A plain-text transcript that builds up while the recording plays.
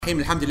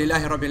الحمد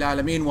لله رب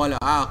العالمين ولا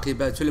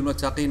عاقبة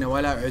للمتقين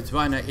ولا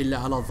عدوان إلا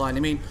على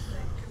الظالمين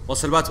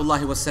وصلوات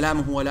الله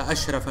وسلامه على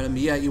أشرف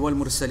الأنبياء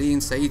والمرسلين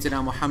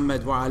سيدنا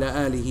محمد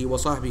وعلى آله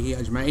وصحبه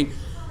أجمعين.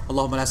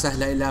 اللهم لا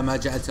سهل إلا ما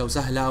جعلته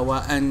سهلا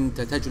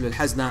وأنت تجل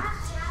الحزن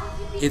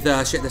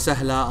إذا شئت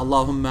سهلا.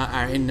 اللهم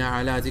أعنا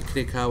على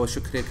ذكرك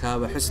وشكرك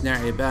وحسن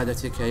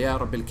عبادتك يا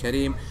رب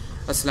الكريم.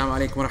 السلام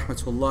عليكم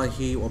ورحمة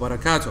الله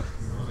وبركاته.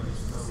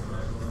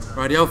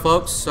 Rightio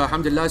folks, so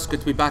alhamdulillah, it's good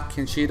to be back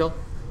in Shidal.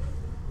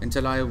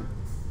 Until I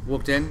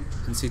walked in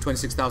and see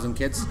 26,000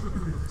 kids.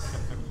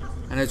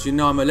 And as you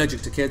know, I'm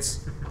allergic to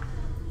kids,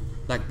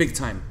 like big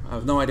time. I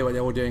have no idea what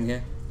they're all doing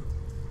here.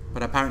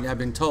 But apparently I've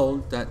been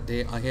told that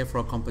they are here for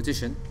a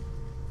competition.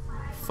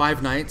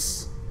 5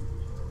 nights,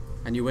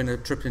 and you win a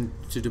trip to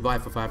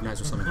Dubai for 5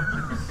 nights or something.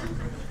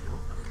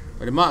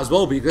 But it might as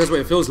well be, because that's what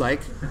it feels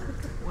like.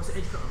 What's the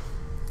age cutoff?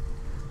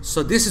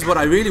 So this is what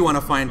I really want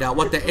to find out,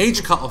 what the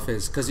age cutoff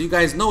is. Because you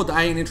guys know that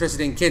I ain't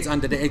interested in kids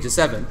under the age of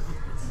 7.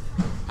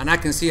 And I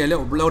can see a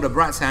little load of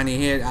brats handy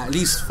here, at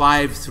least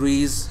 5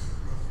 3s,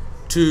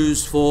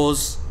 2s,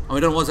 4s, and we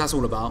don't know what that's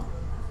all about.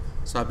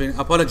 So I've been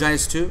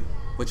apologized to,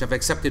 which I've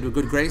accepted with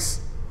good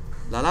grace.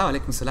 Lala,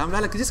 alaikum salam.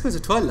 Lala, just because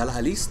it's 12, Lala,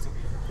 at least.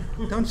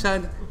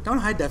 Don't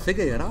hide that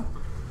figure, you know.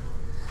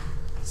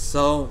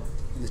 So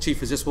the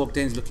chief has just walked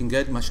in, he's looking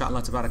good,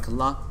 mashallah,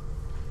 tabarakallah.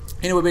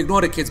 Anyway, we ignore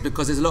the kids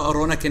because there's a lot of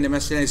ronak in the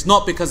masjid, and it's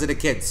not because of the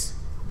kids.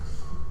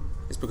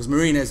 It's because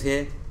Marina is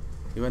here.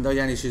 Even though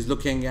she's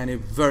looking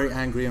very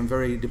angry and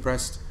very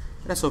depressed.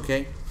 But that's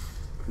okay.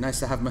 Nice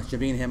to have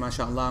Mahjabeen here,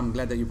 mashallah. I'm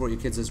glad that you brought your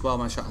kids as well,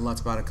 mashallah,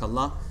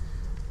 tabarakallah.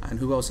 And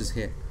who else is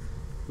here?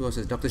 Who else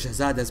is? Dr.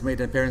 Shahzad has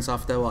made an appearance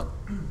after what?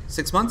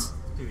 6 months?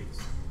 2 weeks.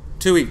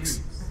 2 weeks.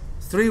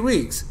 3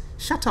 weeks.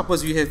 Shut up,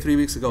 was you here 3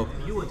 weeks ago?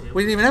 You weren't here.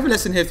 We didn't even have a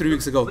lesson here 3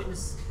 weeks ago.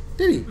 Witness.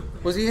 Did he?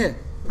 Was he here?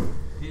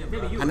 Yeah,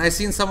 maybe you. And I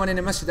seen someone in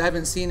the masjid I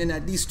haven't seen in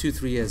at least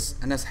 2-3 years.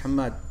 And that's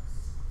Hamad.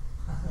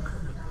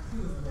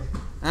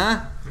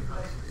 Huh?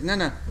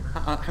 No.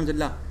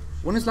 Alhamdulillah.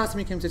 When was the last time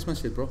you came to this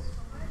masjid, bro?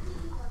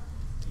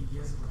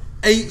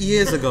 8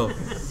 years ago.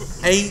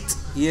 8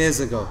 years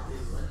ago.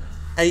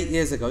 8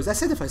 years ago. Is that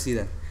Sadaf I see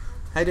there?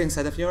 How you doing,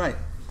 Sadaf? You're right.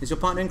 Is your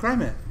partner in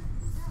crime here?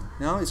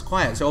 No, it's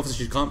quiet. So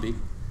obviously she can't be.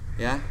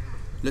 Yeah?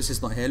 Lutz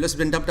is not here. Lutz has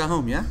been dumped at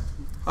home, yeah?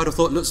 I would have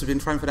thought Lutz had been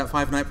trying for that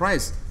 5-night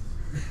prize.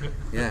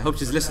 Yeah, I hope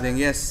she's listening,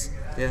 yes.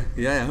 Yeah,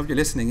 I hope you're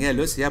listening. Yeah,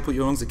 Lutz, yeah, put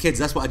you amongst the kids.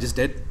 That's what I just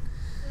did.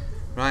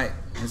 Right,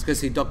 it's good to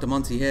see Dr.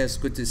 Monty here. It's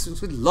good to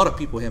see a lot of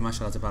people here,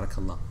 mashallah,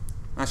 tabarakallah.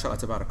 Mashallah,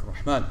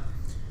 tabarakallah.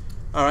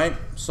 Alright,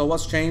 so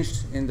what's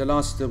changed in the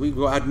last week?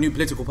 We had a new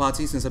political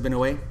party since I've been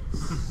away.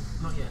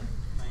 Not yet.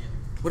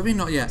 What do you mean,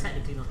 not yet?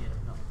 Technically not yet.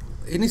 No.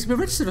 It needs to be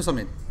registered or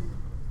something?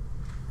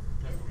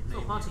 It's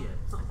not a party yet.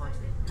 It's not a party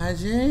yet.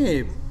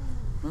 Ajib.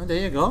 Well, there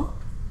you go.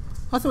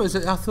 I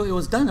thought it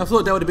was done. I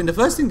thought that would have been the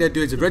first thing they'd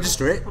do is to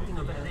register it. Probably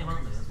a better name,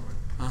 aren't they?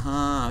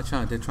 That's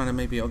why. They're trying to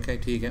maybe, okay,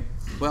 till you get.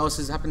 What else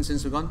has happened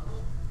since we've gone?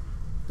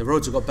 The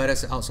roads have got better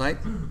outside.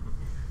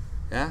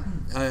 Yeah,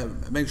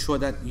 make sure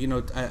that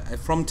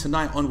from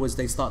tonight onwards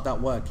they start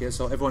that work. Yeah,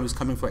 so everyone who's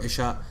coming for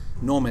Isha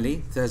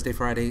normally Thursday,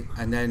 Friday,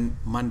 and then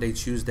Monday,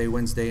 Tuesday,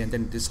 Wednesday, and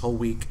then this whole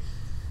week,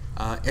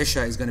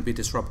 Isha is going to be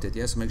disrupted.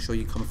 Yeah, so make sure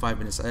you come 5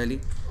 minutes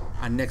early,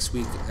 and next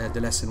week the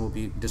lesson will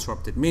be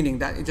disrupted. Meaning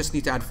that you just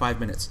need to add 5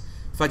 minutes.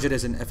 Fajr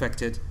isn't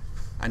affected,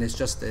 and it's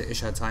just the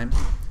Isha time.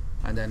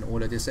 And then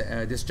all of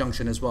this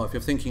junction as well. If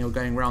you're thinking of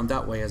going around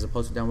that way as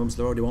opposed to down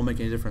Wimbledon Road, it won't make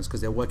any difference because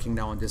they're working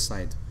now on this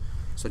side.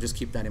 So just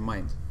keep that in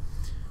mind.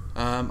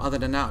 Other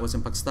than that, I was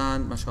in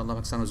Pakistan. MashaAllah,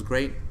 Pakistan was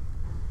great.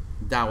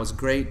 That was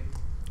great.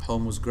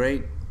 Home was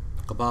great.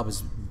 Kebab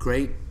was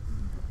great.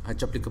 I had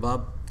Japli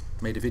Kebab.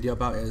 Made a video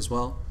about it as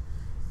well.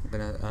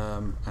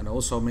 And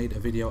also made a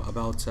video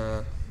about.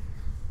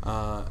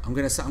 I'm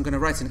gonna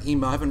write an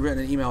email. I haven't written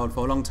an email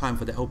for a long time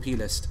for the LP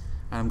list.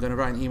 And I'm gonna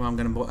write an email. I'm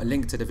gonna put a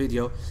link to the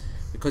video.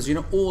 Because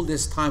all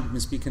this time we've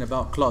been speaking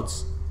about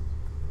clods.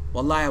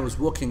 Wallahi, I was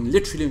walking,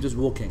 literally just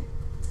walking,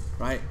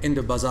 right, in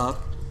the bazaar,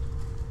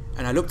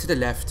 and I looked to the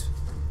left,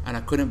 and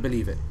I couldn't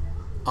believe it.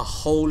 A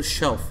whole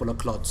shelf full of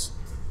clods.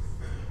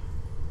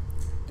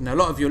 And a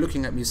lot of you are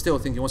looking at me still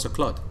thinking, what's a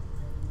clod?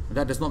 And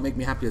that does not make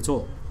me happy at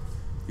all.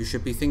 You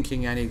should be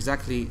thinking,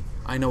 exactly,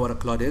 I know what a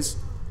clod is.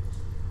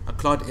 A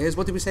clod is,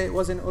 what did we say it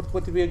was in Urdu?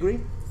 What did we agree?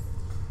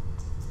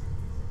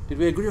 Did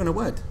we agree on a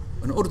word?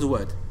 An Urdu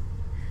word?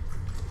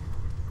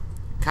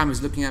 Cam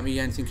is looking at me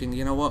and thinking,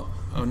 you know what?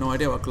 I have no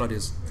idea what clod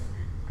is.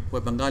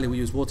 We're Bengali, we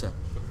use water.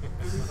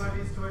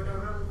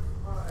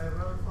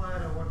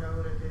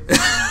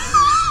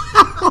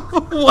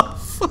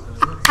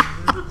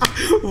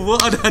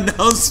 What an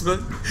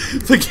announcement.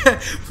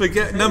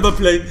 Forget number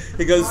plate.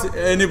 He goes,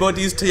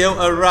 anybody's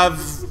Toyota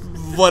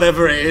RAV,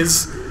 whatever it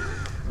is. Do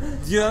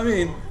you know what I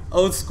mean?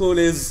 Old school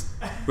is,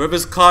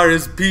 whoever's car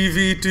is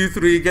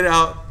PV23, get it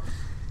out.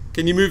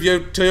 Can you move your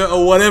Toyota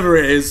or whatever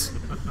it is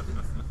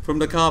from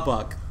the car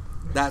park?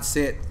 That's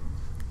it.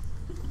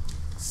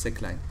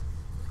 Sick line.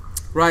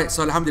 Right,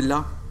 so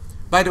alhamdulillah.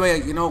 By the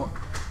way,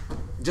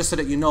 just so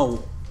that you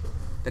know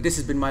that this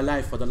has been my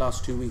life for the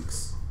last 2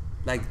 weeks.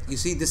 Like, you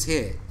see this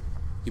here,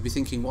 you'll be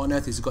thinking, what on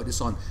earth has he got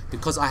this on?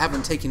 Because I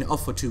haven't taken it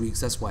off for 2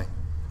 weeks, that's why.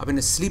 I've been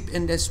asleep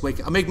in this,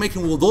 waking. I'm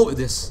making wudu with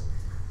this.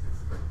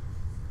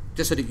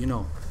 Just so that you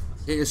know.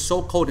 It is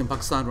so cold in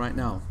Pakistan right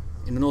now,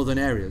 in the northern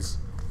areas.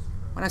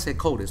 When I say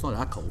cold, it's not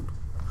that cold.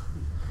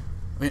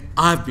 I mean,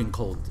 I've been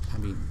cold. I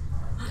mean,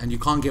 and you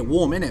can't get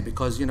warm in it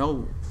because, you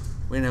know,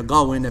 we're in a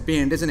Gaul, we're in a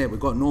Pind, isn't it? We've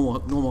got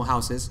normal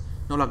houses.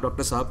 Not like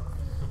Dr. Saab,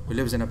 who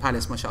lives in a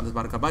palace, mashallah,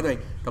 barakah. By the way,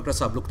 Dr.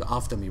 Saab looked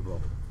after me,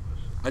 bro.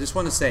 I just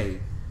want to say,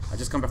 I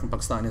just come back from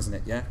Pakistan, isn't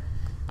it? Yeah?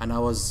 And I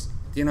was,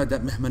 you know,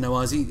 that Mehman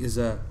Nawazi is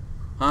a,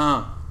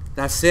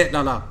 that's it,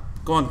 Lala.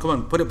 Go on, come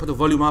on, put the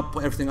volume up,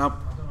 put everything up.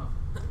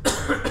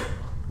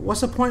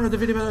 What's the point of the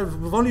video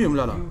volume,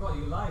 Lala? You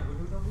live,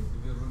 we don't need to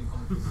be running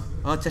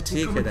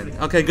comments. Oh, then.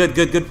 Okay,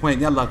 good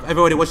point. Yalla.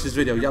 Everybody watch this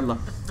video. Yalla.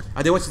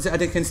 Are they watching? Are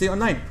they can see it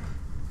online?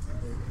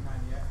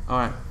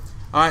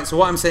 Alright, so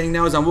what I'm saying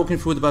now is I'm walking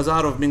through the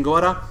bazaar of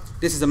Mingwara.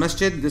 This is a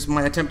masjid. This is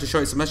my attempt to show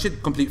it's a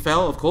masjid. Complete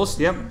fail, of course.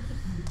 Yep.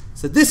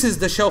 So this is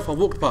the shelf I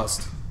walked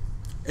past.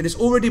 And it's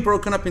already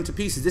broken up into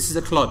pieces. This is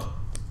a clod.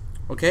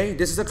 Okay,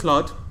 this is a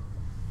clod.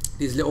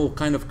 These little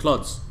kind of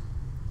clods.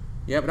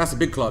 Yeah, but that's a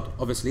big clod,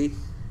 obviously.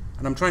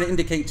 And I'm trying to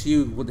indicate to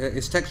you with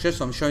its texture,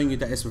 so I'm showing you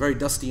that it's very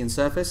dusty in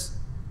surface.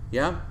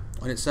 Yeah,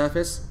 on its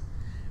surface.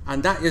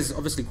 And that is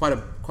obviously quite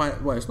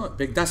well, it's not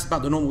big. That's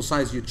about the normal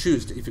size you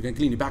choose if you can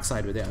clean your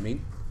backside with it, I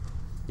mean.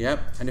 Yeah,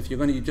 and if you're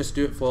going to just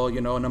do it for,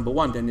 you know, number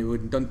one, then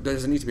it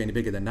doesn't need to be any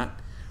bigger than that.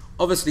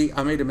 Obviously,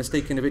 I made a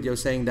mistake in the video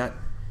saying that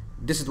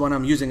this is the one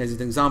I'm using as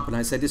an example.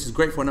 I said this is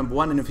great for a number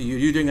one, and if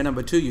you're doing a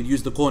number two, you'd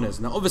use the corners.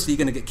 Now, obviously, you're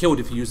going to get killed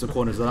if you use the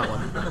corners of that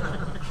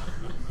one.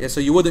 Yeah, so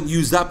you wouldn't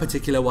use that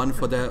particular one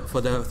for the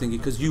thingy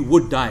because you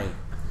would die.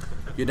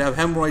 You'd have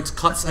hemorrhoids,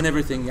 cuts, and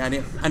everything,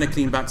 and a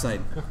clean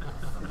backside.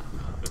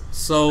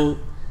 So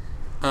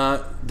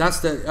that's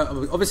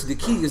the obviously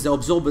the key is the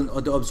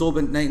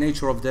absorbent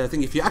nature of the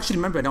thing. If you actually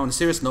remember, now on a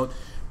serious note,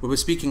 we were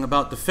speaking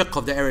about the fiqh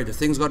of the area. The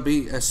thing's got to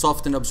be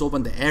soft and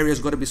absorbent. The area's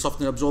got to be soft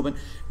and absorbent.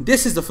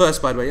 This is the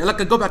first, by the way. Like,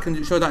 I'll go back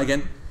and show that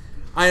again.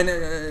 I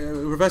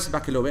reverse it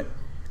back a little bit.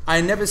 I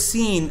never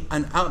seen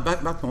an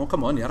back more.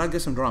 Come on, yeah, I'll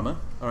get some drama.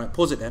 All right,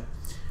 pause it there.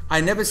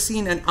 I never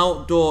seen an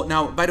outdoor.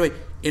 Now, by the way,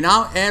 in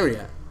our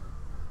area,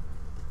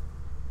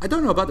 I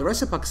don't know about the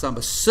rest of Pakistan,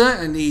 but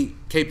certainly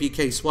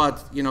KPK,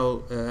 Swat, you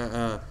know,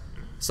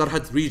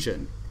 Sarhad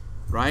region,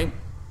 right?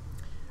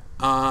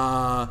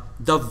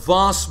 The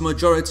vast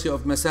majority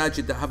of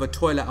masajid that have a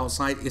toilet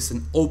outside is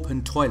an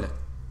open toilet,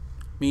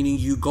 meaning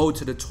you go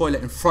to the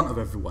toilet in front of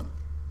everyone.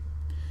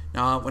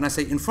 Now, when I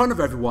say in front of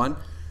everyone,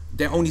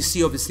 they only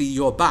see obviously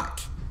your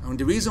back. And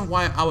the reason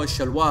why our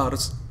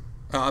shalwars,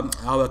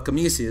 our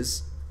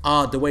qamises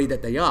are the way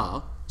that they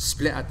are,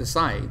 split at the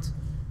side,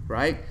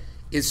 right,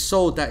 is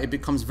so that it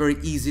becomes very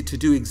easy to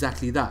do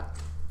exactly that,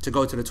 to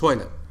go to the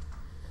toilet.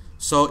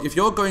 So if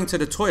you're going to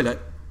the toilet,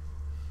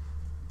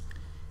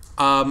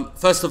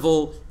 first of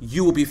all,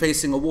 you will be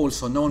facing a wall,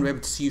 so no one will be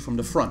able to see you from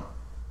the front.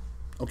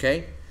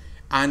 Okay?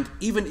 And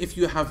even if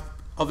you have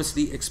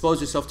obviously exposed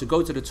yourself to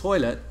go to the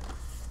toilet,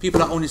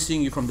 people are only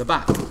seeing you from the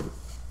back.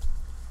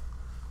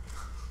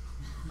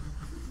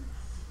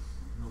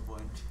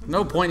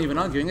 No point even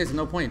arguing, is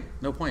no point.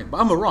 But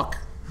I'm a rock.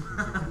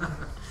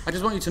 I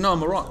just want you to know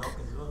I'm a rock.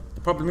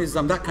 The problem is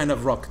I'm that kind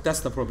of rock.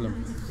 That's the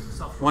problem.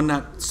 One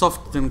that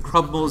soft and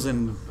crumbles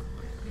and...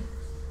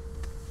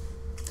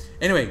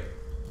 Anyway,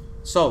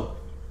 so...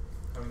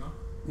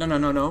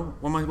 No.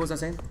 What was I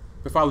saying?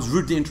 Before I was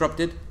rudely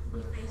interrupted.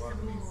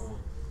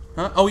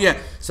 Huh? Oh yeah,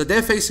 so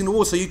they're facing the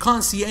wall, so you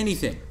can't see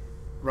anything.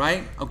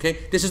 Right? Okay.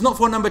 This is not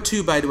for number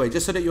two, by the way,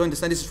 just so that you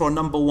understand. This is for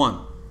number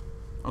one.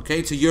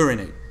 Okay, to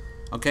urinate.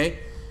 Okay?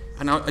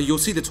 And you'll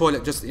see the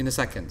toilet just in a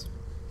second.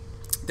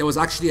 There was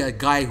actually a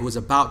guy who was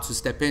about to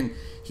step in.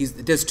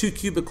 There's two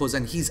cubicles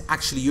and he's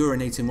actually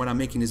urinating when I'm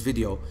making this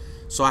video.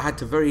 So I had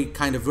to very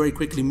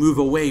quickly move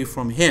away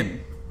from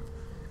him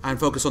and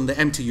focus on the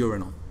empty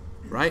urinal.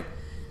 Right?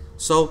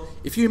 So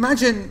if you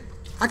imagine,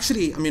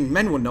 actually, I mean,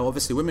 men will know,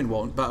 obviously women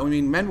won't, but I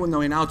mean, men will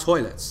know in our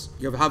toilets.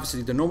 You have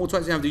obviously the normal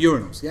toilets, you have the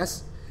urinals,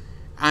 yes?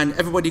 And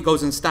everybody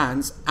goes and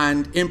stands,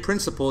 and in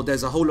principle,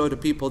 there's a whole load of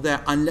people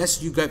there.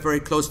 Unless you get very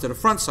close to the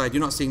front side,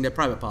 you're not seeing their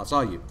private parts,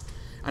 are you?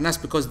 And that's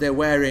because they're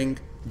wearing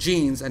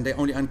jeans and they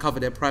only uncover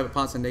their private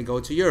parts and they go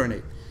to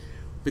urinate.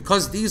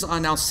 Because these are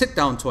now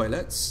sit-down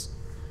toilets,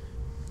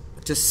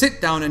 to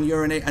sit down and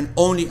urinate and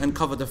only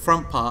uncover the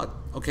front part,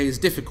 okay, is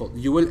difficult.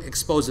 You will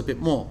expose a bit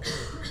more.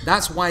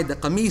 That's why the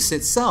qamis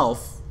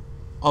itself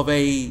of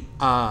a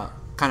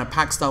kind of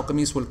pack style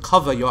qamis will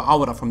cover your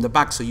awrah from the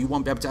back, so you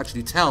won't be able to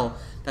actually tell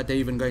that they're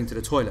even going to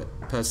the toilet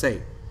per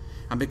se.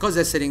 And because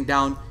they're sitting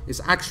down, it's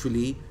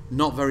actually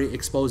not very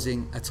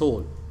exposing at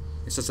all.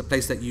 It's just a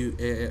place that you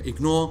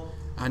ignore,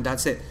 and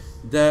that's it.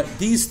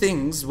 These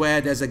things where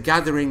there's a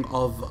gathering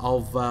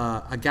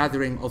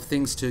of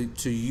things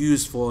to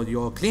use for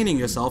your cleaning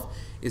yourself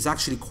is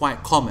actually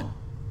quite common.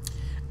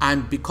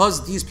 And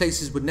because these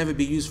places would never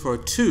be used for a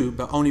 2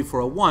 but only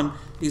for a 1,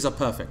 these are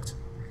perfect.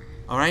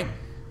 All right?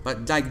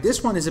 But like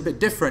this one is a bit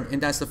different,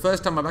 and that's the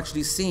first time I've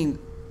actually seen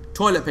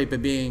toilet paper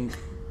being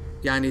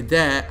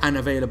there and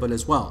available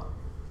as well.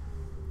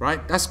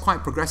 Right? That's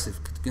quite progressive,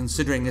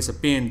 considering it's a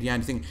being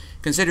thing.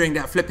 Considering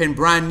that flipping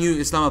brand new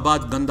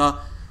Islamabad Ganda,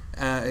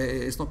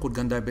 it's not called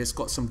Ganda, but it's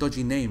got some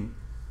dodgy name.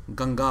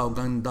 Ganga or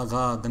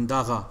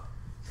Gandaga.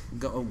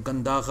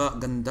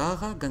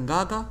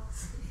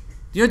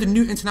 You know the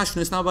new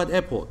international Islamabad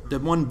airport, the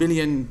 1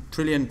 billion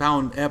trillion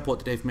pound airport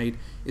that they've made?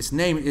 Its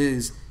name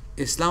is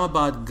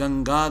Islamabad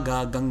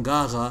Gandaga.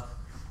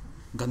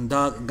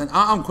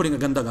 I'm calling it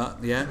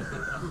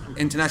Gandaga,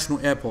 International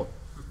Airport.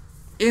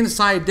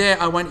 Inside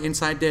there, I went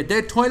inside there.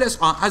 Their toilets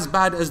are as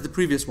bad as the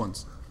previous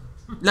ones.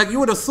 Like you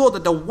would have thought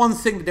that the one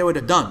thing that they would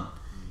have done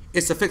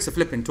is to fix the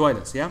flipping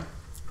toilets,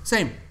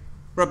 Same.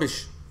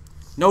 Rubbish.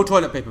 No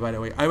toilet paper, by the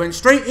way. I went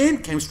straight in,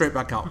 came straight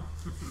back out.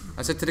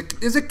 I said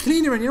there's a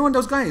cleaner, and you know one of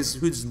those guys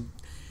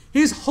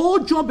his whole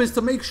job is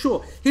to make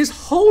sure, his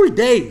whole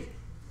day,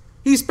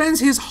 he spends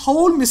his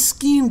whole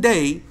miskeen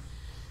day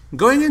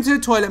going into the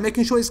toilet,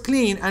 making sure it's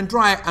clean and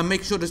dry, and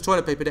making sure there's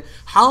toilet paper there.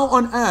 How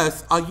on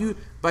earth are you,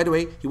 by the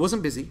way, he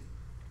wasn't busy,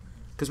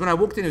 because when I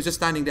walked in, he was just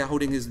standing there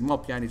holding his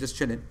mop, and he's just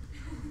chilling.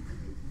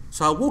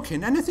 So I walk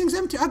in, and the thing's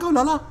empty. I go,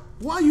 Lala,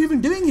 what are you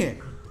even doing here?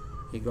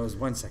 He goes,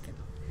 1 second.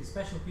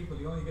 Special people,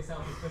 he only gets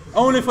out for special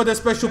Only for the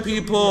special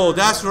people,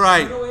 that's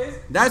right. You know what it is?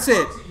 That's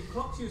it. He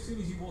clocks you as soon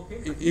as you walk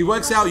in. He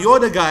works out, you're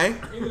the guy.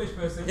 English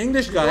person.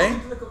 English guy. He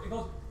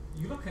goes,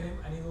 you look at him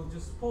and he'll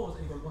just pause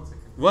and he goes, 1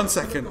 second. 1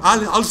 second,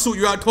 I'll sort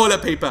you out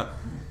toilet paper.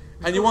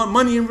 And you want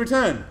money in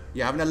return.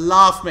 You're having a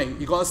laugh, mate.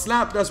 You got a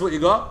slap, that's what you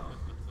got.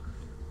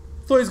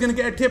 Thought he was going to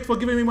get a tip for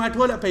giving me my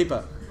toilet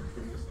paper.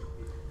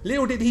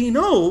 Little did he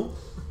know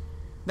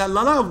that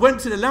Lala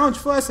went to the lounge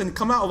first and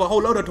come out of a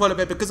whole load of toilet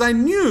paper, because I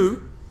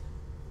knew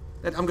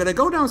that I'm going to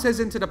go downstairs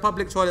into the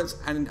public toilets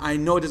and I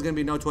know there's going to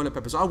be no toilet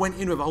paper. So I went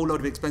in with a whole load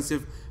of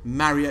expensive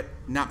Marriott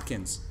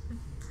napkins.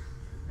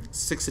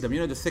 6 of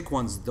them, the thick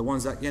ones, the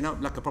ones that,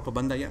 like a proper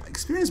banda.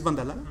 Experienced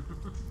banda, la?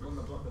 One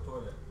that block the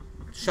toilet.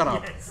 Shut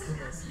up. Yes,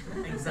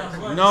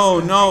 exactly. No,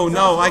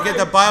 I get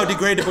the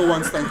biodegradable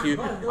ones, thank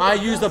you. I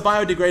use the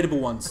biodegradable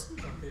ones.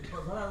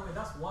 But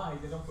that's why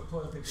they don't put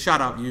toilet paper.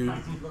 Shut up, you.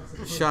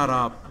 Shut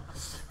up.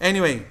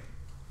 Anyway.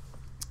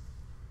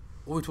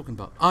 What are we talking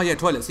about? Oh yeah,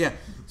 toilets,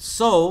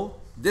 So,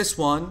 this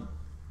one,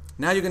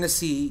 now you're going to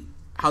see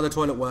how the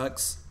toilet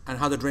works and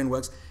how the drain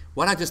works.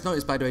 What I just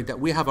noticed, by the way, that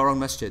we have our own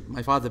masjid.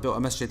 My father built a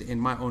masjid in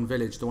my own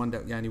village, the one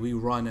that we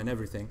run and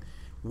everything.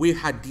 We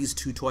had these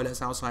 2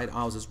 toilets outside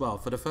ours as well.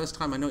 For the first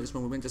time, I noticed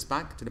when we went just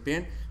back to the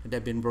pier, that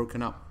they'd been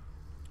broken up.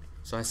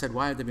 So I said,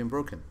 why have they been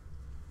broken?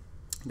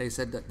 They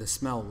said that the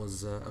smell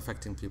was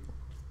affecting people.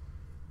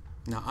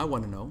 Now, I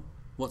want to know,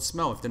 what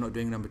smell if they're not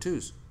doing number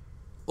 2s?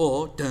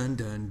 Or, dun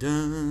dun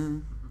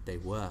dun, they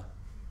were.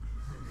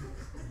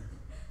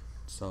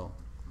 So,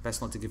 best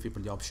not to give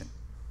people the option.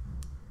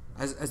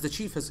 As the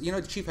chief has,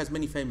 the chief has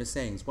many famous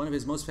sayings. One of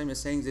his most famous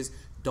sayings is,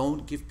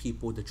 don't give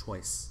people the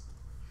choice.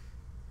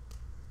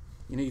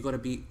 You've got to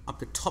be up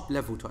the top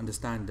level to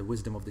understand the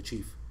wisdom of the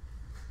chief.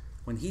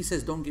 When he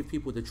says don't give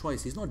people the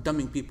choice, he's not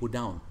dumbing people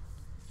down.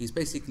 He's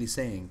basically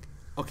saying,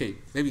 okay,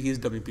 maybe he is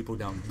dumbing people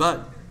down,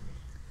 but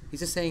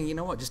he's just saying, you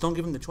know what, just don't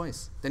give them the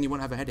choice. Then you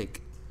won't have a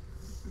headache.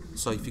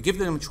 So if you give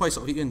them a choice,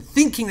 or even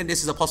thinking that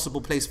this is a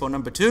possible place for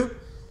number 2,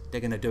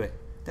 they're going to do it.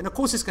 Then of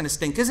course it's going to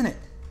stink, isn't it?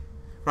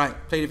 Right,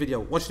 play the video.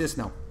 Watch this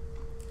now.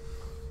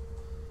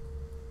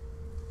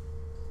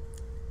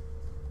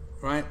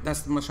 Right,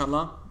 that's the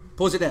mashallah.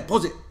 Pause it there,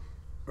 pause it.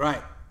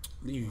 Right,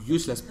 you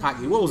useless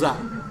packy. What was that?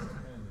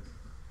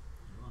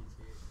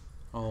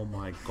 Oh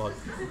my God.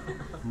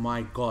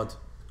 My God.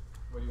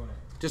 What do you want?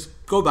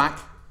 Just go back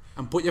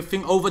and put your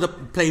thing over the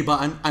play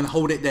button and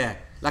hold it there,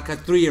 like a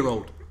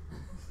 3-year-old.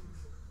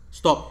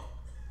 Stop.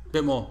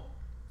 Bit more.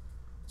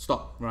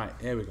 Stop. Right,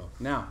 here we go.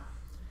 Now,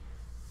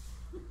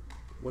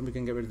 when we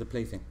can get rid of the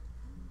play thing.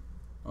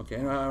 Okay,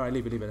 all right,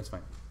 leave it, that's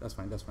fine. That's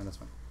fine.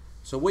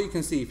 So what you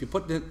can see, if you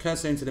put the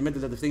cursor into the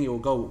middle of the thing, it will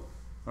go.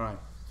 All right,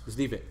 just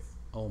leave it.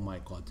 Oh my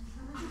God.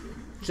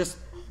 Just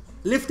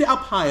lift it up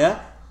higher,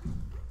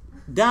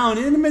 down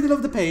in the middle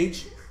of the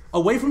page,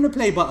 away from the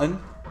play button,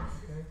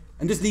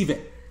 and just leave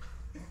it.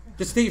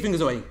 Just take your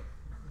fingers away.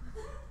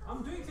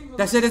 I'm doing things.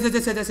 That's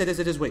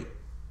it, just wait.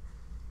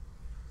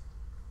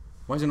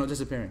 Why is it not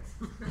disappearing?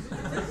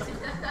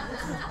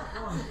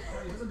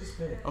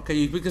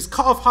 Okay, because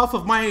cut off half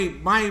of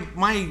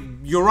my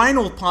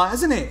urinal part,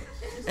 isn't it?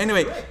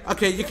 Anyway,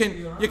 okay, you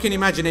can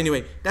imagine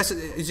anyway. That's,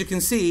 as you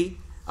can see,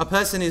 a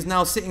person is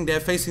now sitting there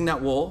facing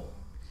that wall.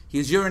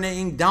 He's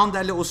urinating down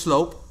that little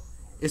slope.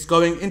 It's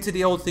going into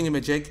the old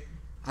thingamajig,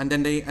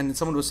 and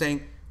someone was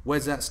saying,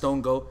 where's that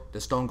stone go?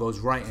 The stone goes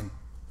right in.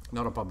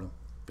 Not a problem.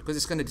 Because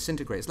it's going to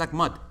disintegrate. It's like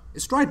mud.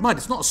 It's dried mud.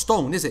 It's not a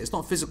stone, is it? It's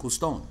not physical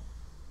stone.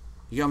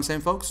 You get what I'm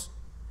saying, folks?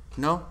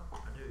 No? I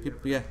do,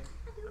 Yeah. I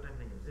don't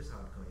think it's this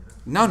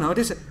hardcore, No,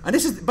 this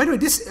is, by the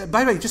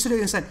way, just so you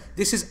understand,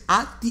 this is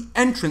at the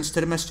entrance to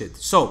the masjid.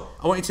 So,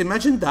 I want you to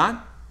imagine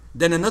that,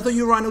 then another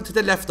urinal to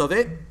the left of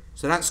it,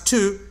 so that's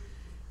 2,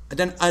 and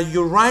then a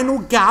urinal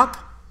gap,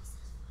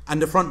 and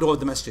the front door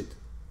of the masjid.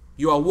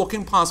 You are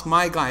walking past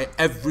my guy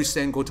every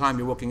single time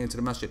you're walking into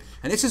the masjid.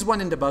 And this is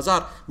one in the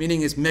bazaar,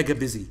 meaning it's mega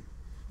busy.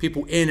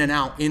 People in and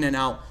out,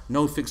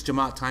 no fixed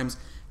Jamaat times,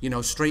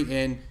 straight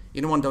in.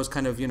 You know, one of those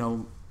kind of,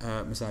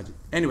 masajid.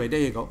 Anyway, there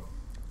you go.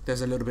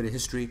 There's a little bit of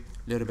history,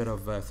 a little bit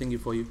of thingy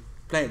for you.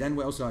 Play it then.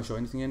 What else did I show?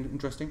 Anything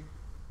interesting?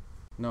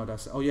 No,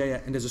 that's... Oh, yeah.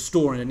 And there's a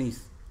store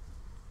underneath.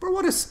 Bro,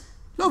 what is...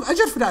 Look,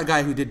 ajr for that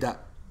guy who did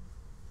that.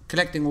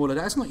 Collecting all of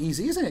that. It's not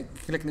easy, isn't it?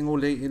 Collecting all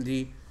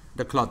the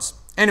clods.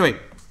 Anyway,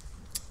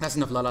 that's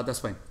enough, Lala. That's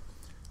fine.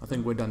 I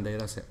think we're done there.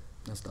 That's it.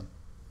 That's done.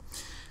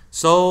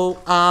 So,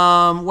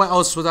 what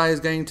else was I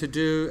going to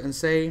do and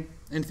say?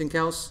 Anything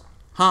else?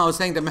 I was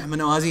saying that Mehman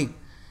Nawazi,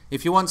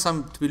 if you want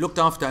some to be looked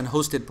after and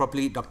hosted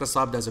properly, Dr.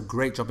 Saab does a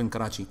great job in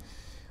Karachi.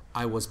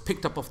 I was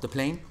picked up off the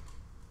plane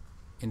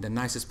in the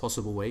nicest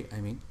possible way,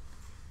 and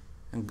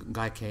a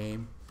guy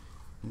came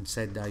and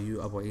said, "Are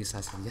you Abu Isa?"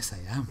 I said, "Yes, I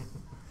am."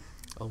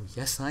 "Oh,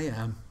 yes, I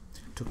am."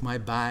 Took my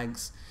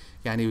bags,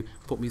 and he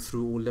put me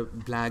through all the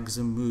flags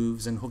and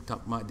moves and hooked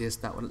up my this,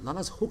 that.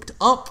 Lala's hooked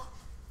up.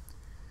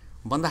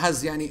 Banda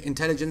has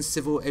intelligence,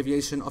 civil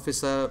aviation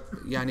officer,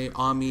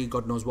 army,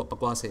 God knows what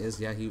bakwas it is.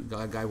 Yeah, he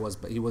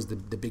was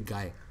the big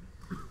guy.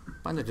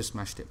 Banda just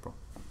smashed it, bro.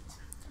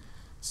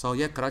 So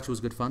yeah, Karachi was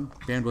good fun.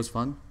 Band was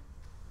fun.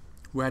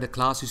 We had a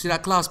class. You see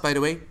that class, by the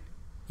way?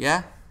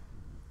 Yeah?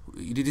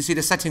 Did you see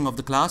the setting of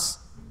the class?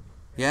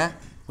 Yeah?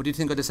 What do you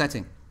think of the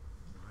setting?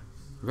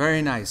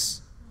 Very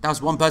nice. That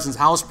was one person's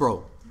house,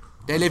 bro.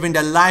 They live in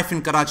their life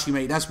in Karachi,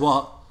 mate. That's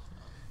what.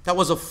 That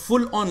was a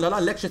full-on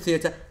lecture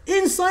theatre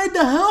inside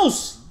the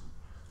house.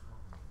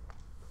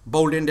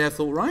 Bowled in there,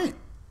 thought, right,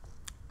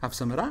 have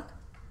some of that.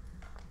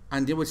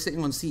 And they were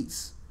sitting on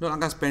seats. Not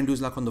like us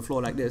Bendus like on the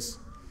floor like this.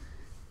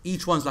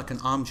 Each one's like an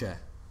armchair.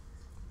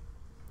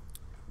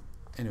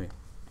 Anyway,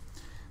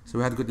 so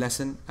we had a good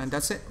lesson, and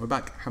that's it. We're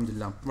back,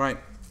 alhamdulillah. Right.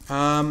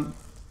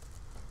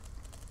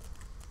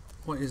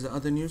 What is the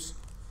other news?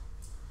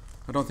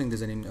 I don't think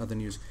there's any other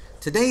news.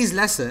 Today's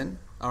lesson,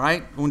 all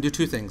right, I want to do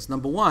two things.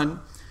 Number one,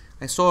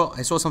 I saw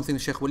something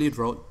Sheikh Waleed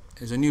wrote.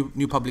 There's a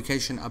new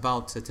publication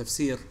about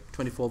tafsir,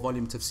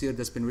 24-volume tafsir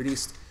that's been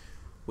released,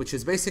 which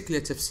is basically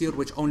a tafsir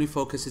which only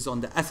focuses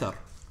on the athar.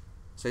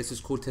 So this is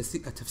called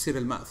tafsir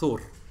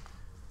al-ma'thur,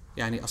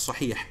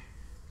 as-sahih.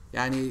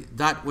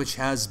 That which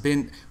has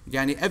been,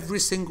 every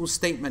single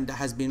statement that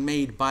has been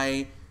made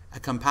by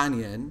a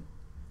companion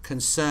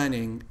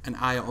concerning an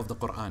ayah of the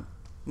Quran.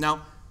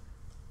 Now,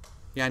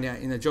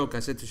 in a joke,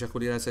 I said to Sheikh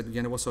Waleed, I said,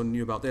 what's so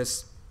new about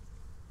this?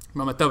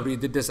 Imam al-Tabari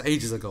did this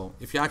ages ago.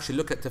 If you actually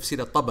look at Tafsir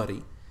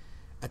al-Tabari,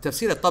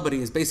 Tafsir al-Tabari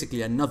is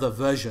basically another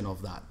version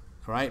of that,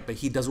 right? But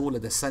he does all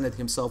of the sanad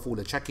himself, all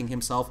the checking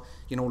himself,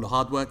 all the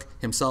hard work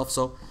himself.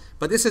 So,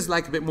 but this is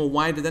like a bit more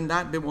wider than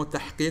that, a bit more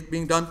tahqiq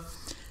being done.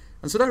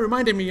 And so that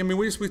reminded me.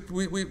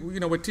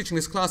 We're teaching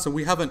this class, and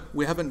we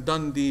haven't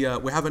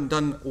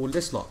done all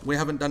this lot. We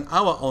haven't done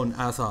our own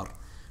athar.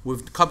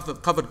 We've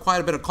covered quite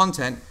a bit of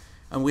content,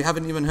 and we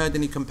haven't even heard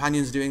any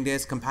companions doing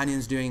this,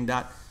 companions doing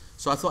that.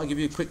 So I thought I'd give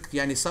you a quick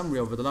summary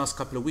over the last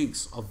couple of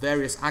weeks of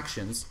various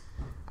actions.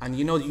 And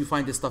you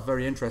find this stuff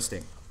very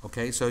interesting.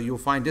 Okay, so you'll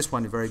find this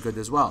one very good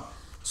as well.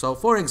 So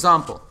for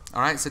example,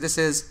 all right, so this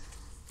is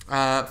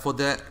for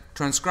the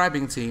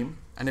transcribing team.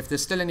 And if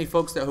there's still any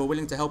folks that are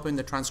willing to help in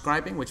the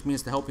transcribing, which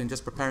means to help in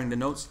just preparing the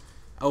notes,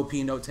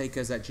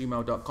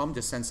 lpnotetakers@gmail.com,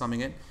 just send something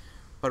in.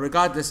 But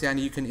regardless,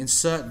 you can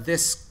insert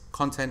this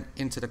content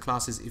into the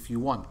classes if you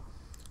want.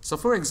 So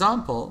for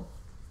example,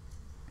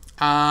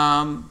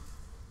 I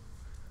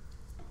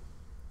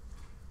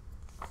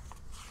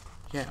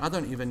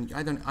don't even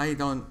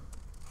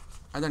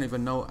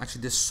know.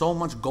 Actually, there's so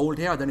much gold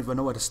here. I don't even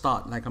know where to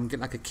start. Like I'm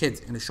getting like a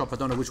kid in a shop. I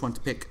don't know which one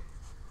to pick.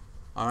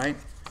 All right,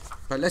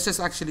 but let's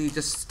just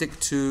stick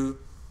to.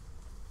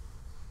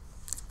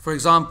 For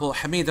example,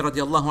 Hamid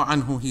radiallahu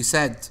anhu, he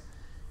said,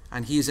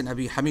 and he is in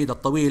Abi Hamid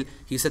al-Tawil.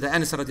 He said that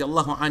Anas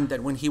radiallahu anhu,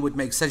 that when he would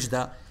make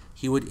sajda,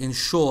 he would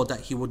ensure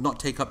that he would not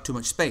take up too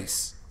much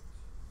space.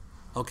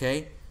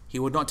 Okay. He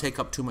would not take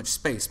up too much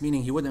space,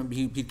 meaning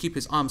he'd keep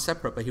his arms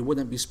separate, but he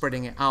wouldn't be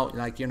spreading it out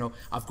like,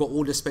 I've got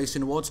all the space in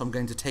the world, so I'm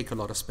going to take a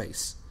lot of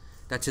space.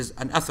 That is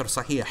an athar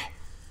sahih.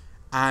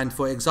 And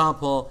for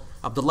example,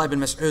 Abdullah ibn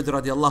Mas'ud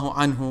radiallahu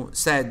anhu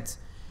said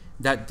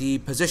that the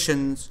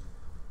positions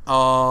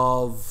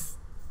of...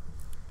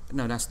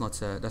 No, that's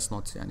not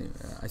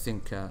I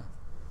think,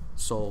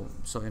 so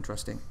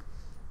interesting.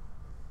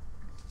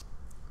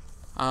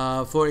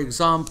 For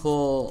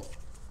example...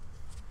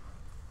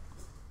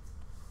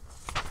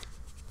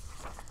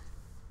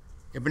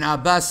 Ibn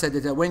Abbas said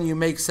that when you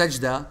make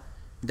sajda,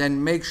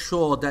 then make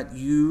sure that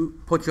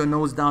you put your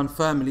nose down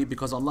firmly,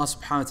 because Allah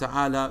subhanahu wa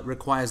ta'ala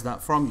requires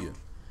that from you.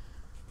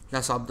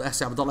 That's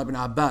Abdullah ibn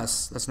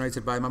Abbas. That's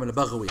narrated by Imam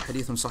al-Baghawi,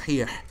 hadithun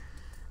sahih.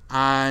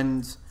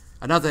 And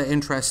another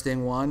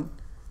interesting one,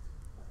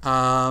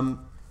 Abu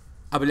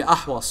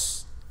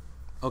al-Ahwas,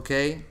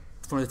 okay,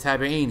 from the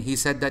Tabi'een, he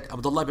said that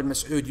Abdullah ibn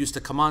Mas'ud used to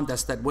command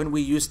us that when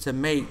we used to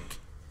make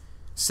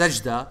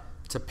sajda,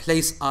 to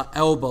place our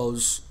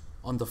elbows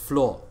on the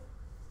floor.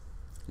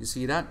 You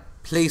see that?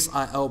 Place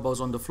our elbows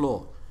on the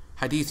floor.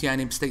 Hadith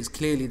states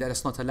clearly that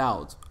it's not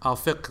allowed. Our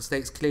fiqh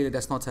states clearly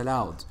that's not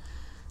allowed.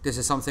 This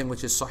is something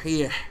which is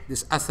sahih.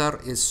 This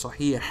athar is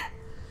sahih.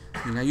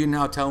 You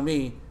now tell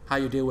me how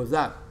you deal with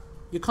that.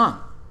 You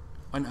can't.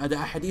 When the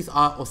hadith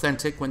are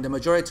authentic, when the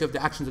majority of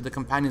the actions of the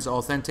companions are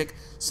authentic,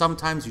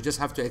 sometimes you just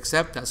have to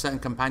accept that certain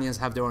companions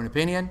have their own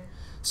opinion.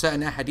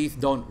 Certain hadith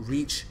don't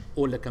reach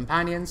all the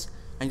companions,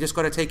 and you just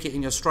got to take it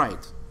in your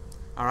stride.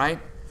 All right?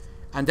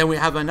 And then we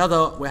have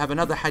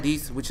another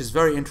hadith which is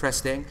very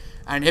interesting.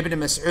 And Ibn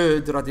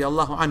Mas'ud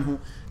radiallahu anhu,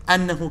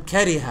 أنه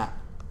كره,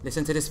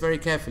 listen to this very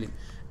carefully,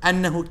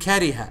 أنه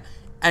كره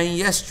أن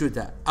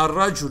يسجد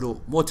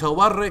الرجل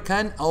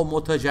متوركا أو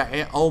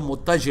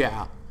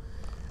مضطجعا.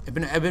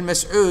 Ibn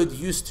Mas'ud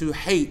used to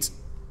hate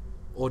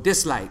or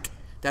dislike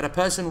that a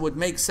person would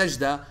make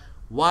sajda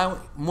while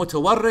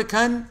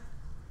mutawarrikan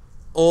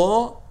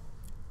or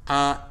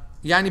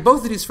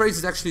both of these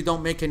phrases actually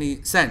don't make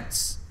any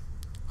sense.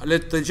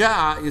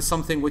 Al-Iltija'a is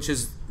something which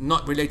is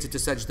not related to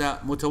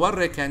sajda.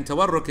 Mutawarrik and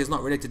tawarruk is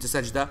not related to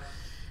sajda.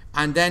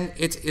 And then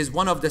it is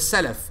one of the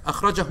salaf.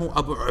 أخرجه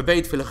Abu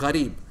Ubaid fil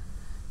Gharib.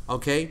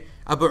 Okay,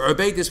 Abu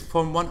Ubaid is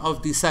from one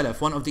of the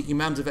salaf, one of the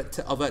imams of the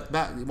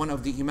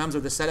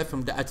salaf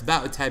from the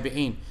atba'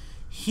 tabi'in.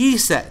 He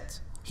said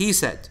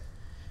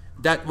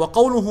that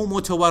وَقَوْلُهُ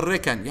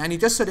مُتَوَرِّكًا,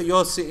 just so that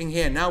you're sitting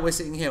here, now we're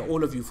sitting here,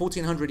 all of you,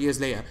 1400 years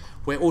later,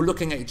 we're all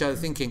looking at each other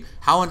thinking,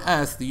 how on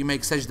earth do you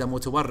make sajda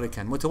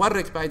mutawarrikan?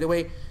 Mutawarrik, by the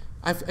way,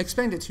 I've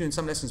explained it to you in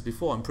some lessons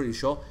before, I'm pretty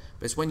sure,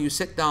 but it's when you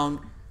sit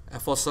down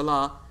for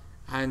salah,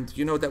 and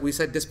you know that we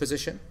said this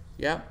position,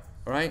 yeah,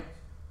 right?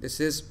 This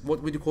is,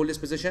 what would you call this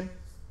position?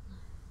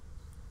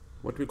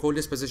 What do we call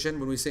this position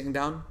when we're sitting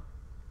down?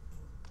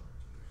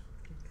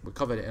 We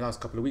covered it in the last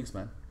couple of weeks,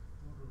 man.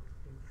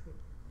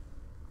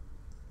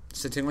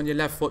 Sitting on your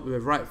left foot with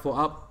your right foot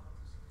up.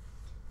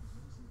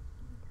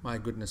 My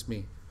goodness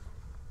me.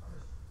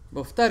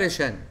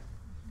 Muftarishan.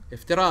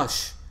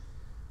 Iftirash.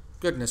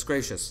 Goodness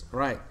gracious.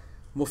 Right.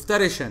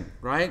 Muftarishan.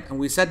 Right? And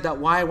we said that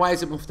why? Why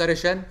is it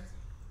muftarishan?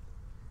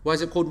 Why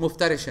is it called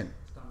muftarishan?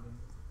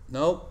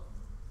 No.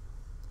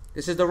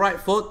 This is the right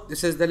foot.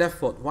 This is the left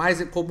foot. Why is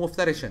it called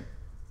muftarishan?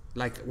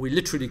 Like we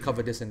literally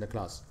covered this in the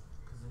class.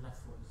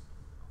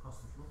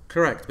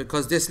 Correct,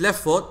 because this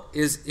left foot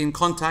is in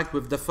contact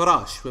with the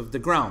farash, with the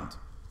ground.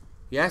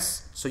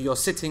 Yes? So you're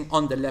sitting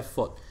on the left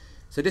foot.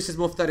 So this is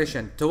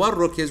muftarishan.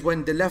 Tawarruk is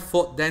when the left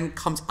foot then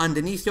comes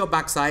underneath your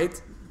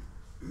backside,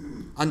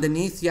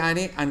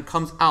 and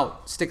comes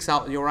out, sticks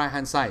out your right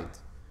hand side.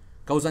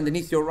 Goes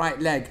underneath your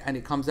right leg and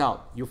it comes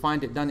out. You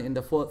find it done in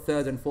the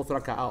third and fourth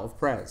rak'ah of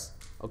prayers.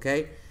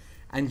 Okay?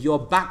 And your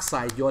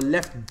backside, your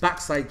left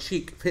backside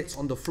cheek hits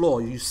on the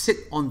floor. You sit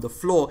on the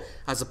floor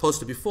as opposed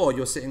to before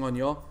you're sitting on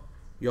your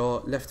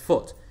left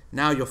foot.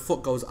 Now your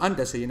foot goes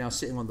under, so you're now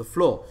sitting on the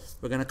floor.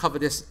 We're going to cover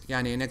this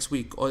next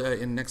week or in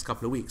the next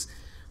couple of weeks.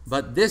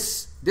 But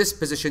this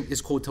position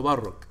is called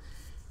tawarruk.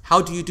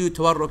 How do you do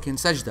tawarruk in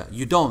sajda?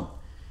 You don't.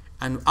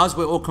 And as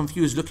we're all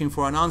confused looking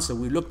for an answer,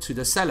 we look to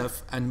the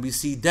salaf and we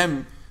see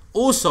them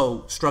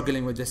also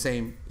struggling with the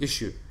same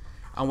issue.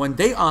 And when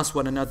they asked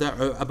one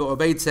another, Abu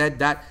Ubaid said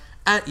that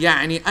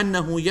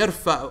أنه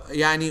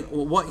يرفع,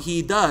 what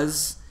he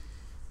does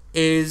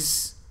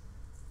is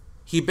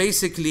he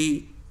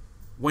basically,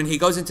 when he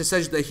goes into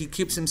sajda, he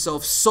keeps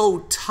himself so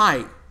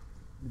tight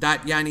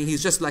that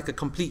he's just like a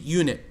complete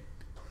unit.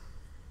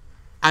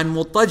 And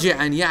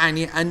مضطجعا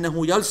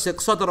أنه يلصق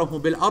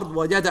صدره بالأرض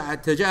ويدع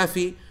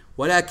التجافي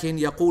ولكن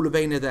يقول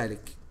بين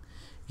ذلك.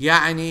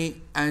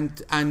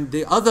 And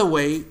the other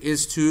way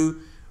is to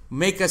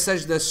make a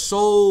sajda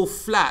so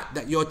flat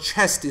that your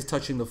chest is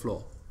touching the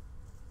floor.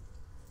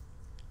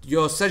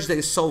 Your sajda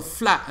is so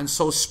flat and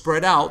so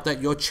spread out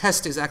that your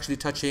chest is actually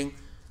touching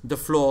the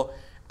floor,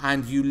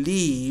 and you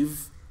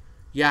leave,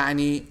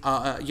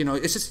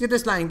 it's just, you're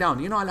just lying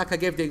down. Like I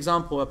gave the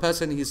example, a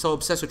person, he's so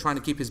obsessed with trying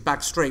to keep his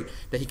back straight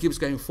that he keeps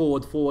going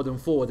forward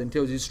and forward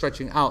until he's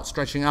stretching out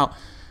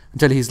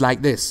until he's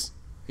like this.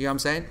 You know what I'm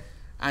saying?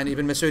 And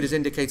Ibn Mas'ud is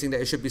indicating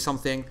that it should be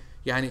something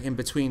in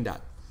between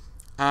that.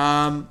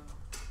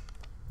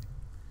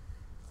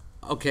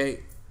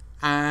 Okay.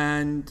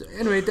 And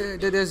anyway,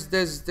 there's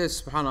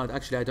subhanAllah,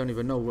 actually I don't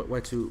even know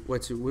what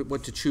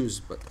to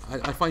choose, but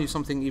I find you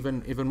something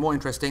even more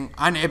interesting.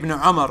 عن ابن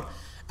عمر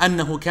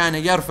أنه كان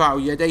يرفع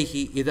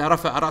يديه إذا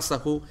رفع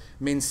رأسه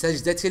من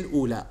سجدة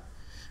الأولى.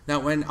 Now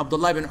when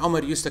Abdullah ibn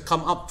Umar used to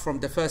come up from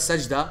the first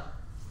sajda,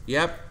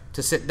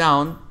 to sit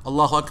down,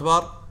 Allahu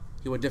Akbar,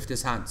 he would lift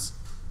his hands.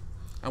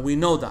 And we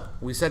know that.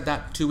 We said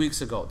that 2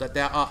 weeks ago, that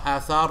there are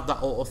athar that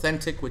are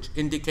authentic which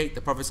indicate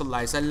the Prophet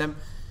ﷺ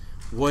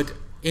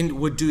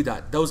would do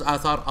that. Those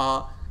athar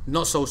are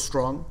not so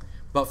strong,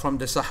 but from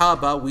the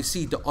Sahaba we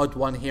see the odd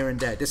one here and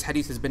there. This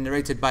hadith has been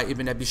narrated by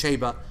Ibn Abi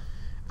Shayba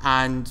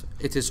and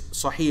it is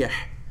sahih.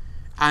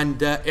 And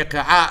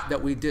iqa'a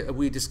that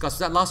we discussed, was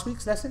that last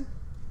week's lesson?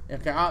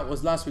 Iqa'a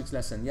was last week's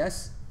lesson,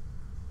 yes?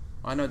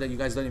 I know that you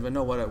guys don't even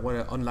know what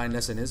an online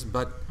lesson is,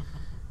 but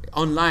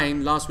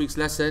online, last week's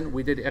lesson,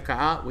 we did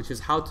iqa'a, which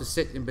is how to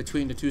sit in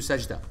between the two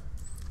sajda.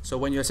 So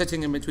when you're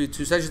sitting in between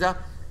two sajda,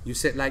 You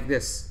sit like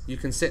this. You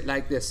can sit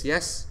like this,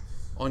 yes?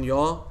 On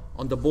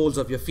the balls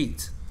of your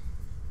feet.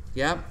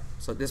 Yeah?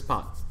 So this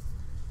part.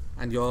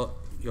 And your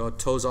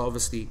toes are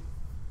obviously,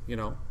 So you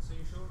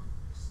show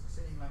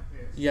sitting like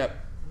this. Yeah. Can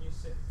you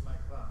sit like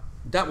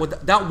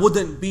that? That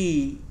wouldn't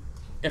be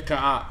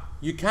iqa'a.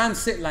 You can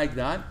sit like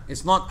that.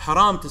 It's not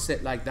haram to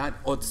sit like that,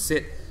 or to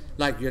sit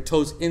like your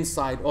toes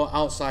inside or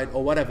outside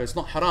or whatever. It's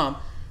not haram.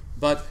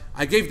 But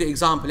I gave the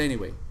example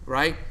anyway,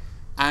 right?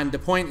 And the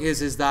point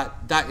is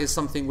that is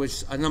something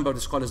which a number of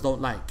the scholars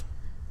don't like,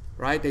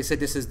 right? They said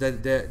this is the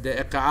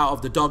iqa'a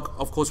of the dog.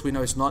 Of course, we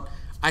know it's not.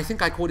 I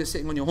think I called it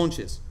sitting on your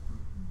haunches.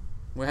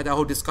 We had a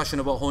whole discussion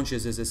about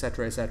haunches,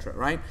 etc.,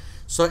 right?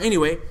 So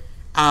anyway,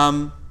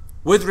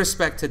 with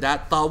respect to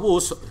that,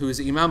 Tawus, who is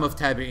Imam of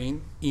the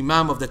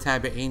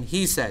Tabi'een,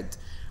 he said,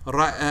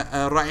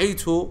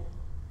 رَأَيْتُ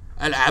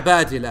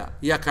الْعَبَادِلَ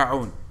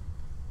يَقَعُونَ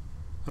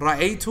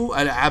رَأَيْتُ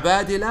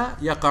الْعَبَادِلَ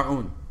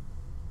يَقَعُونَ.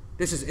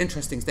 This is an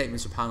interesting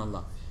statement,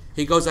 subhanAllah.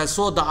 He goes, I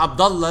saw the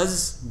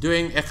Abdullahs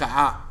doing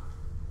iqa'a.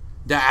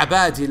 The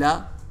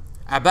Abadila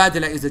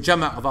is the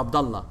jama' of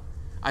Abdullah.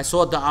 I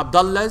saw the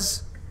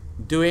Abdullahs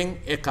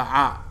doing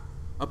iqa'a.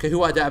 Okay,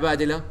 who are the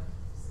Abadila?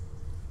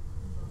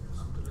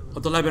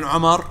 Abdullah ibn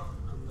Umar,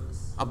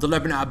 Abdullah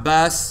ibn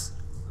Abbas,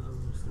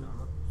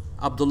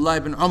 Abdullah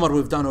ibn Umar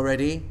we've done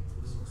already.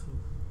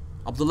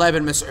 Abdullah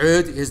ibn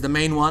Mas'ud is the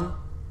main one.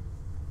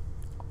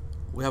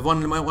 We have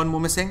one more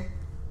missing.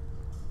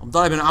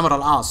 Abdullah ibn Amr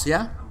al-As,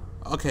 yeah?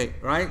 Okay,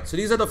 right? So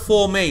these are the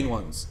four main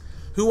ones.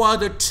 Who are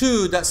the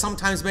two that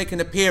sometimes make an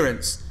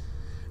appearance?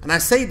 And I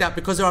say that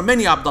because there are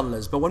many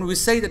Abdullahs, but when we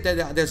say that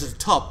there's a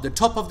top, the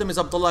top of them is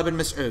Abdullah ibn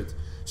Mas'ud.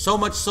 So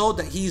much so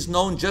that he's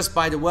known just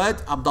by the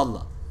word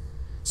Abdullah.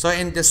 So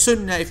in the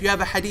Sunnah, if you have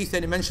a hadith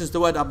and it mentions the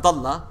word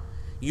Abdullah,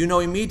 you know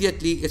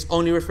immediately it's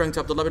only referring to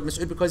Abdullah ibn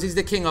Mas'ud because he's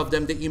the king of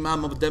them, the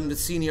imam of them, the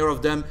senior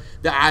of them,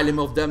 the alim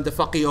of them, the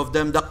faqih of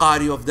them, the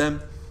qari of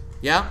them.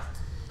 Yeah?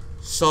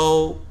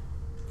 So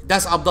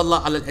that's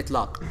Abdullah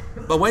al-Itlaq.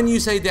 But when you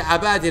say the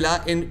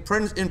Abadila,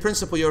 in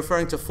principle you're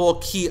referring to four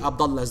key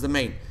Abdullahs, the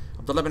main.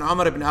 Abdullah ibn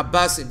Umar, ibn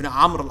Abbas, ibn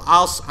Amr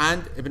al-As,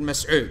 and ibn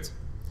Mas'ud.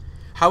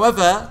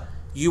 However,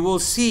 you will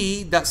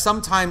see that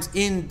sometimes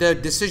in the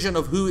decision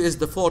of who is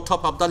the four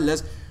top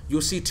Abdullahs,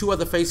 you'll see two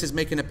other faces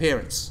make an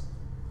appearance.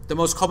 The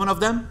most common of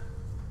them?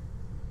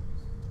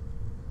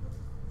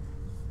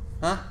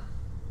 The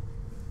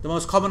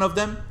most common of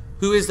them?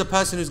 Who is the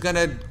person who's going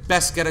to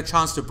best get a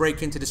chance to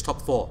break into this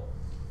top four?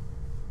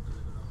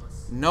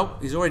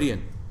 Nope, he's already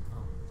in.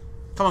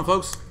 Come on,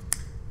 folks.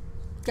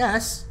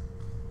 Guess.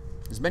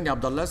 There's many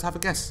Abdullahs. Have a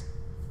guess.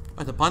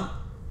 At the punt.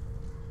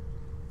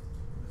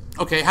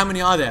 Okay, how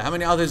many are there? How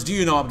many others do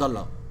you know,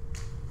 Abdullah?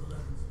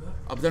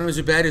 Abdullah ibn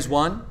Zubair is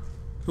one.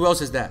 Who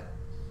else is there?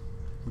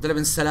 Abdullah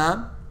ibn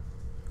Salam.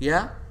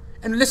 Yeah?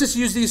 And let's just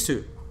use these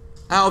two.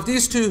 Out of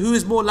these two, who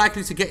is more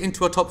likely to get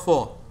into a top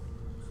four?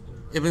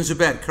 Ibn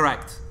Zubair,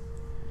 correct.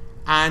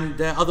 And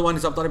the other one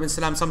is Abdullah ibn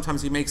Salam.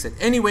 Sometimes he makes it.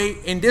 Anyway,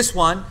 in this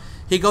one,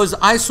 he goes,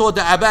 I saw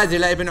the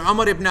Abadila, Ibn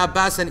Umar, Ibn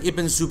Abbas, and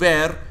Ibn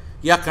Zubair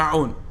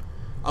yaqa'un.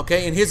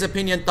 Okay, in his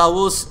opinion,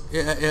 Tawus,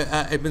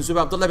 Ibn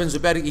Zubair, Abdullah ibn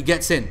Zubair, he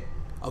gets in.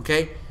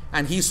 Okay,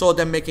 and he saw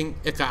them making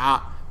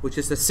iqa'a, which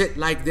is to sit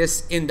like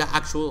this in the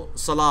actual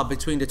salah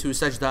between the two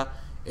sajda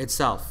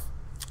itself.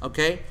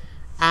 Okay,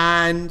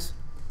 and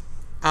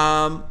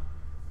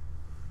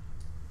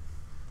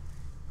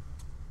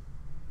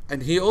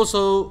he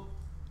also,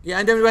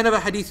 and then whenever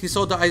hadith he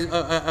saw that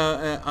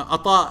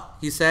Ata,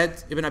 he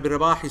said, Ibn Abi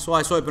Rabah, I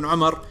saw Ibn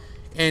Umar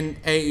in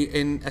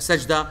a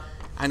sajda,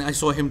 and I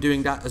saw him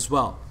doing that as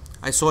well.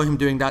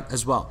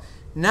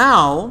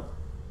 Now,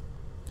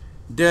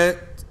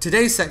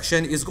 today's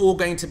section is all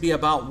going to be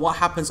about what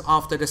happens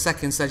after the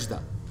second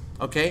sajda.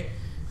 Okay?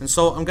 And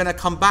so I'm going to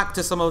come back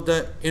to some of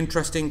the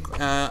interesting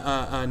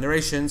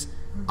narrations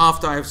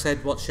after I've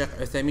said what Sheikh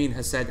Uthaymeen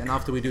has said and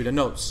after we do the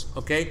notes.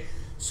 Okay?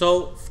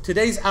 So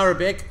today's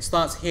Arabic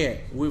starts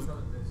here. We've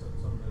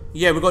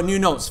got new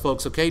notes,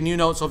 folks. Okay? New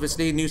notes,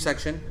 obviously, new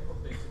section.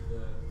 The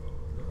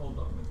old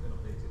document's been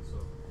updated,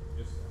 so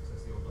just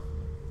access the old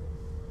document.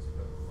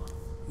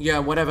 Yeah,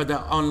 whatever the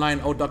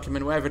online old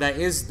document, whatever that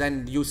is,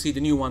 then you'll see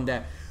the new one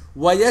there.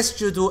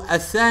 وَيَسْجُدُ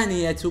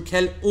الثَّانِيَةَ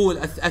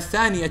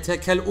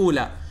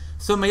كَالْأُولَى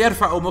ثُمَّ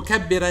يَرْفَعُ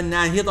مُكَبِّرًا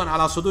نَاهِضًا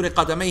عَلَى صُدُورِ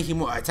قَدَمَيْهِ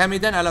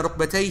مُعْتَمِدًا عَلى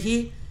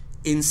رُكْبَتَيْهِ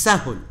إِنْ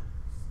سَهُلْ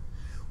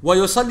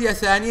ويصلي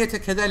الثانية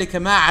كذلك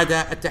ما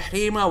عدا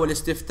التحريم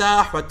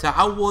والاستفتاح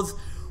والتعوذ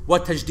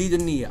وتجديد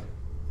النية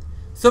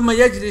ثم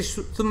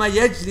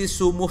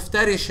يجلس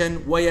مفترشا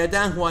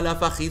ويداه على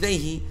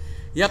فخذيه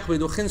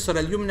يقبض خنصر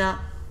اليمنى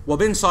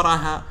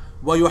وبنصرها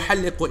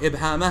ويحلق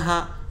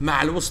إبهامها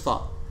مع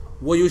الوسطى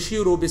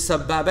ويشير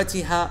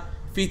بسبابتها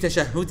في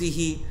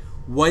تشهده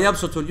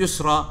ويبسط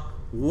اليسرى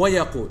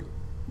ويقول.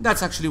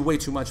 That's actually way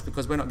too much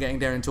because we're not getting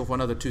there until for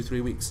another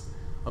 2-3 weeks.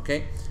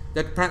 Okay,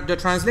 the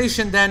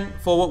translation then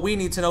for what we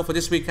need to know for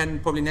this week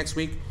and probably next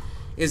week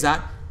is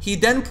that he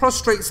then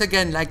prostrates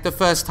again like the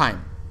first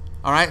time.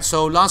 All right,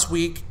 so last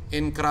week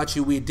in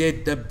Karachi we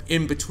did the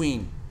in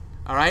between.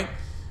 All right,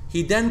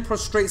 He then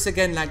prostrates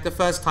again like the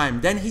first time.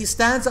 Then he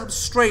stands up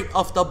straight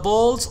off the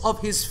balls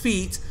of his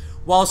feet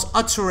whilst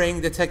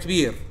uttering the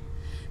takbir,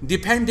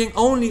 depending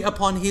only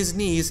upon his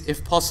knees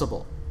if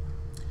possible.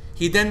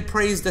 He then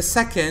prays the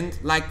second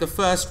like the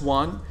first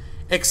one,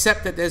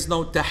 except that there's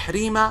no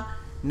tahrima,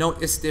 no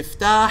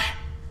istiftah,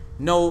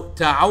 no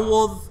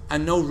ta'awudh,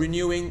 and no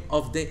renewing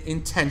of the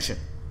intention.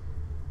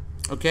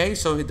 Okay,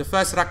 so the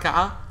first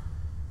rak'ah,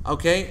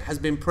 okay, has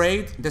been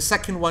prayed. The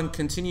second one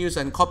continues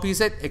and copies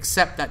it,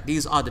 except that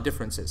these are the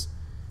differences.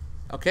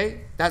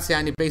 Okay, that's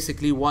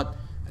basically what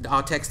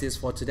our text is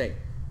for today.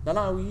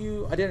 Lala,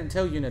 I didn't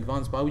tell you in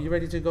advance, but are you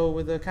ready to go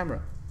with the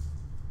camera?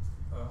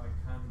 I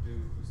can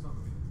do. It's not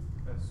going to be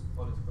the best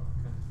quality, but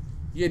I can.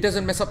 Yeah, it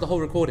doesn't mess up the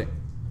whole recording.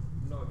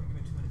 No, if you give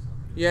me 2 minutes, I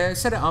can do Yeah,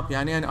 set it up,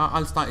 Yani, and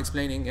I'll start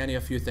explaining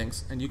a few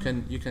things, and you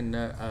can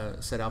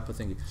set up a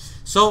thingy.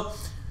 So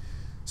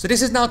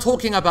this is now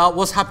talking about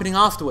what's happening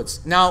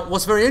afterwards. Now,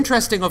 what's very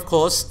interesting, of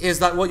course, is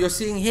that what you're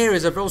seeing here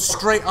is a real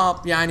straight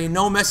up,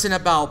 no messing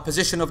about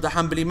position of the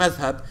Hanbali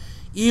madhab,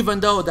 even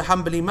though the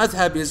Hanbali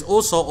madhab is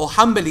also, or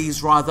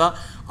Hanbalis rather,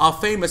 are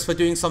famous for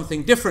doing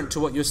something different to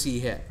what you see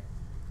here.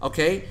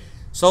 Okay?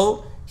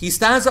 So, he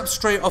stands up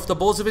straight off the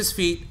balls of his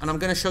feet, and I'm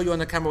going to show you on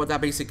the camera what that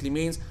basically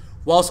means,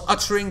 whilst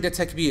uttering the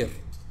takbir,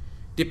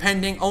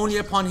 depending only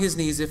upon his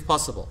knees if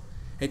possible.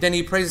 And then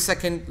he prays the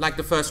second like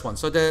the first one.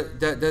 So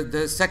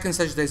the second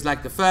sajda is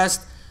like the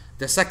first,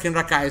 the second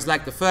rak'ah is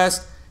like the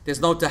first,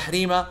 there's no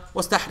tahrima.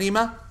 What's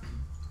tahrima?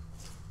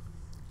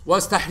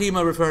 What's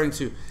tahrima referring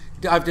to?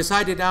 I've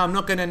decided now I'm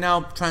not going to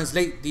now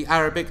translate the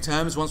Arabic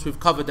terms. Once we've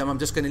covered them, I'm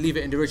just going to leave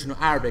it in the original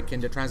Arabic in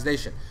the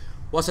translation.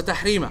 What's a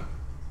tahrima?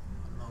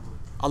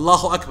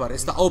 Allahu Akbar.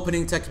 It's the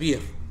opening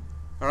takbir.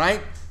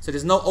 Alright? So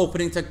there's no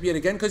opening takbir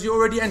again because you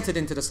already entered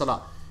into the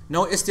salah.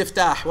 No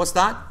istiftah. What's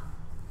that?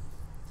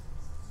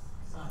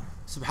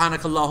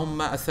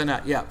 Subhanakallahumma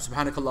athana. Yeah,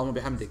 Subhanakallahumma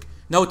bihamdik.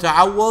 No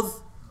ta'awudh.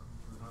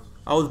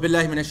 A'udhu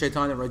billahi minash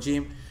shaitanir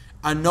rajim.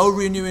 And no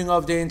renewing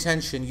of the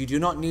intention. You do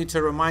not need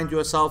to remind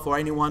yourself or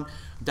anyone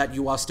that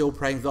you are still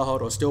praying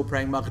Dhuhr or still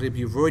praying Maghrib.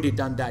 You've already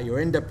done that. You're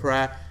in the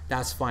prayer.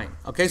 That's fine.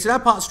 Okay, so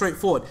that part's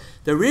straightforward.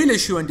 The real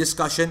issue and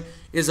discussion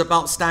is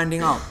about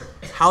standing up.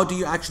 How do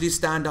you actually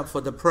stand up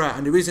for the prayer?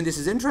 And the reason this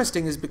is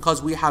interesting is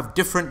because we have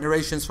different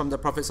narrations from the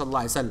Prophet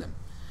ﷺ.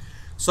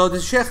 So the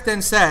Shaykh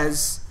then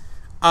says,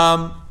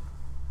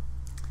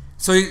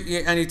 so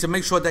to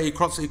make sure that he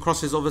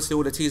crosses obviously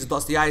all the T's and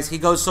dots the I's, he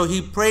goes, so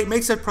he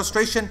makes a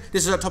prostration.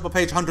 This is at top of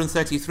page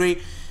 133.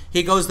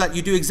 He goes that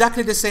you do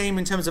exactly the same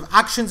in terms of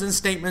actions and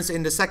statements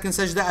in the second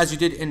sajda as you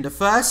did in the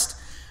first.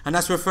 And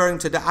that's referring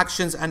to the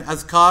actions and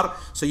adhkar.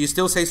 So you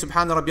still say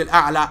Subhana Rabbiyal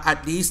A'la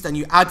at least, and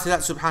you add to that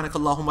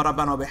Subhanakallahumma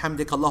Rabbana wa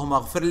bihamdik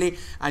Allahumma aghfirli,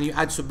 and you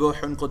add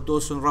Subuhun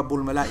Quddusun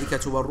Rabbul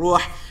Malaikatu wal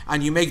Ruh,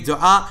 and you make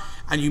dua,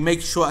 and you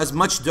make sure as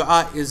much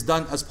dua is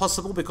done as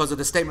possible because of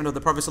the statement of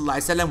the Prophet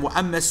ﷺ,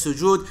 وَأَمَّا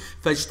السُّجُودِ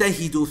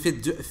فَاجْتَهِدُوا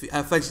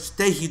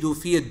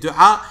فِي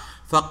الدُّعَاءِ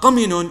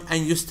فَقَمِنٌ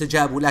أَن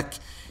يُسْتَجَابُ لَكَ.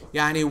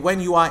 Yani when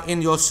you are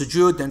in your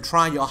sujood, then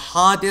try your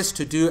hardest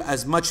to do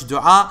as much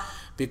dua,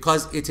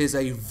 because it is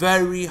a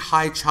very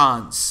high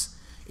chance.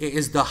 It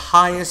is the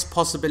highest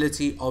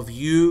possibility of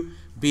you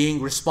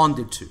being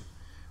responded to.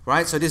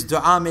 Right? So this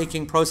dua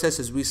making process,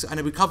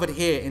 and we covered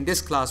here in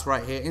this class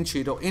right here in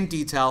Chido in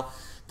detail,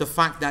 the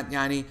fact that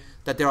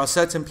that there are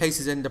certain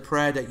places in the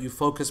prayer that you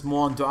focus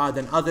more on dua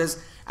than others,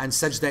 and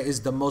sajda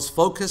is the most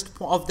focused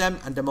of them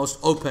and the most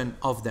open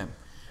of them.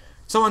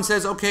 Someone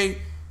says, okay,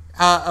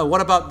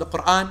 what about the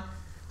Quran?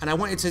 And I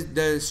wanted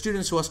the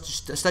students who are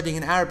studying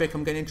in Arabic,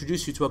 I'm going to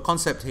introduce you to a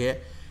concept here.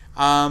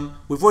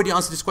 We've already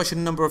answered this question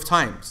a number of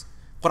times.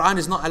 Quran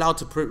is not allowed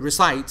to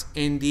recite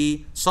in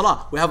the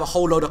salah. We have a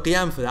whole load of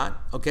qiyam for that.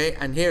 Okay,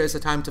 and here is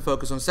the time to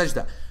focus on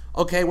sajda.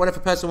 Okay, what if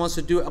a person wants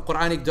to do a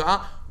Quranic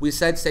dua? We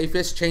said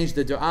safest, change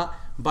the dua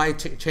by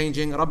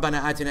changing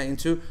Rabbana atina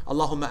into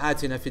Allahumma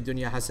atina fid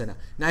dunya hasana.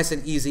 Nice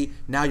and easy.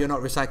 Now you're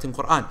not reciting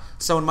Quran.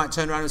 Someone might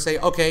turn around and say,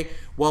 okay,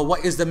 well,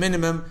 what is the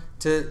minimum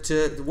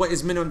what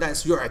is minimum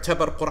that's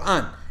yu'tabar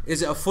Quran?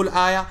 Is it a full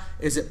ayah?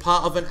 Is it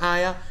part of an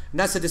ayah? And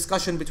that's a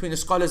discussion between the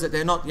scholars that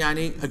they're not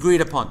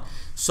agreed upon.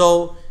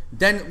 So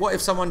then what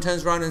if someone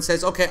turns around and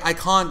says, okay, I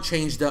can't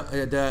change the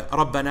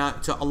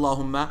Rabbana to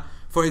Allahumma.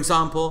 For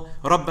example,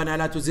 رَبَّنَا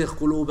لَا تُزِغْ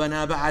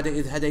قُلُوبَنَا بَعْدَ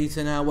إِذْ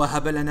هَدَيْتَنَا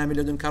وَهَبْ لَنَا مِن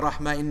لَدُنْكَ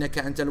رَحْمَةً إِنَّكَ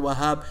أَنْتَ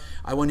الْوَهَّابُ.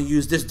 I want to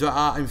use this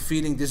dua, I'm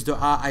feeling this dua,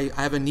 I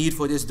have a need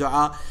for this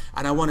dua,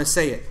 and I want to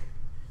say it.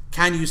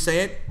 Can you say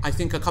it? I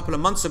think a couple of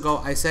months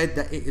ago I said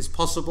that it is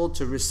possible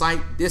to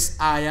recite this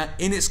ayah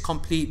in its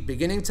complete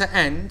beginning to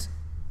end.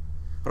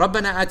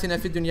 رَبَّنَا آتِنَا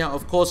فِي الدُّنْيَا,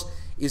 of course,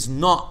 is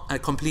not a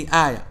complete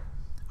ayah.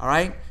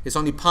 Alright? It's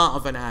only part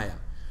of an ayah.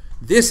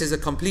 This is a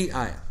complete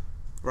ayah.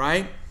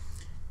 Right?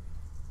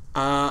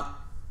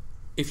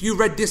 If you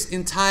read this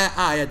entire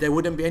ayah, there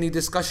wouldn't be any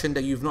discussion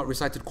that you've not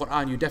recited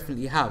Quran. You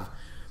definitely have.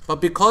 But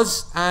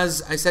because,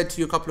 as I said to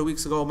you a couple of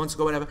weeks ago, or months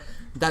ago, whatever,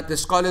 that the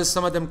scholars,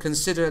 some of them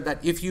consider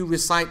that if you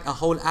recite a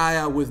whole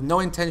ayah with no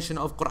intention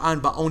of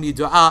Quran but only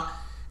dua,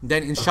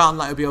 then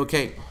inshallah it'll be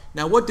okay.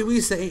 Now what do we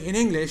say in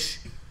English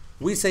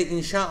we say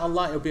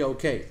inshallah it'll be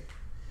okay.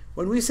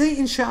 When we say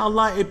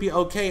inshallah it'll be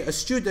okay, a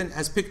student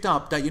has picked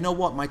up that, you know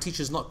what, my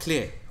teacher's not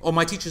clear, or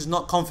my teacher's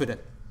not confident.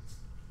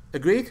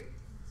 Agreed?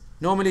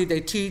 Normally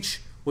they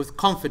teach with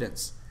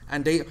confidence,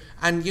 and it's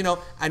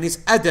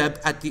adab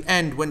at the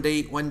end when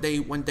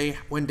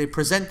they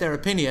present their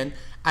opinion.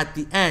 At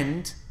the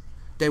end,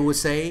 they will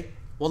say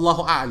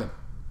Wallahu a'lam,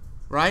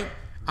 right?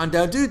 And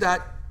they'll do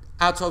that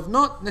out of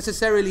not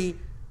necessarily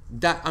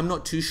that I'm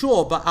not too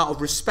sure, but out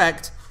of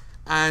respect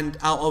and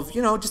out of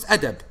just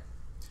adab.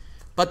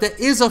 But there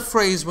is a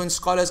phrase when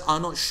scholars are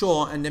not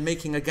sure and they're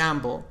making a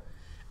gamble,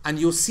 and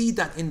you'll see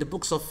that in the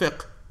books of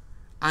fiqh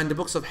and the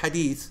books of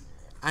hadith,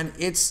 and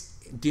it's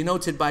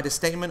denoted by the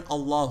statement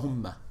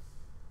Allahumma.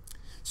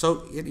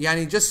 So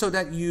just so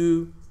that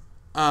you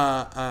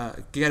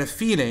get a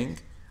feeling,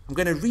 I'm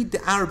going to read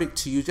the Arabic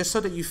to you just so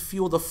that you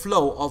feel the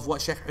flow of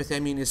what Shaykh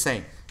Uthaymeen is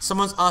saying.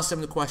 Someone's asked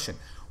him the question,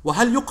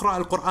 وَهَلْ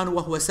يُقْرَأَ الْقُرْآنُ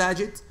وَهُوَ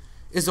سَاجِدٌ?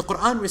 Is the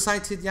Quran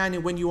recited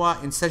when you are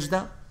in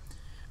sajda?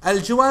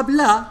 الجواب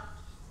لا.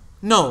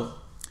 No.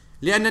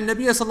 لأن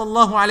النبي صلى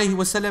الله عليه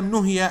وسلم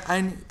نهي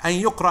أن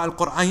يقرأ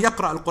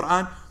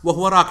القرآن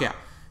وهو راكع.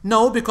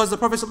 No, because the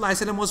Prophet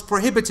ﷺ was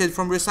prohibited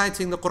from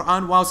reciting the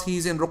Quran whilst he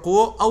is in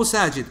ruku' or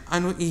sajid,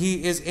 and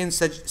he is in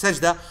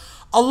sajda.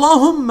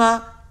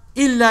 Allahumma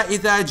illa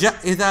idha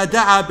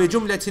da'a bi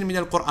jumlatin min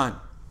al-Quran.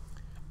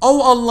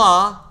 Oh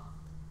Allah,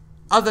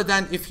 other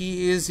than if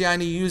he is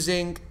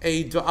using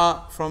a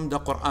dua from the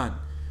Quran.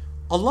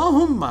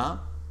 Allahumma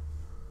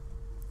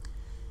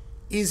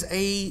is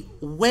a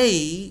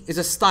way, is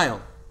a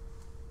style,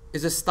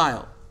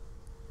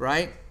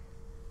 right?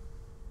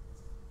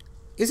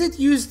 Is it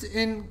used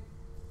in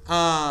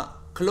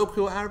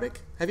colloquial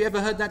Arabic? Have you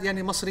ever heard that?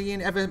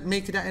 Masriyin ever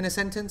make that in a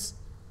sentence?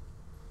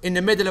 In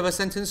the middle of a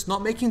sentence,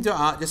 not making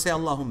dua, just say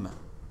Allahumma.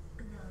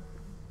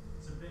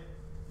 It's a bit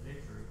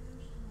literary.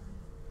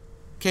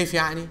 كيف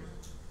يعني?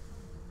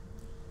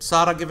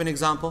 Sarah, give an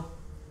example.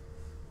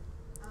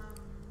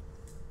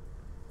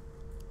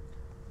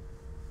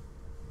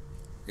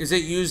 Is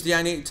it used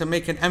to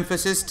make an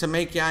emphasis, to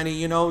make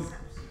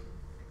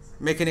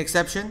make an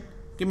exception?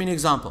 Give me an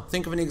example.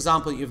 Think of an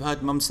example you've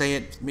heard mum say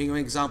it. Give me an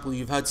example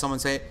you've heard someone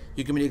say it.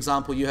 You give me an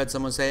example you heard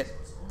someone say it.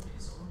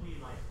 It's only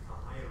like a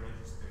higher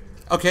register.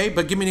 Okay,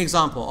 but give me an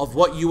example of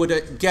what you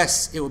would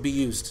guess it would be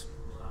used.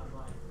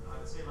 I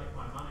would say like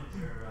my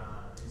manager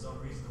is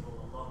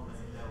unreasonable along when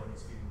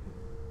he's feeling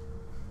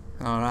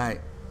good. All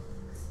right.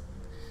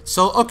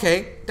 So,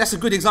 okay, that's a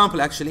good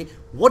example actually.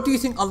 What do you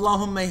think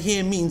Allahumma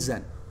here means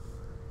then?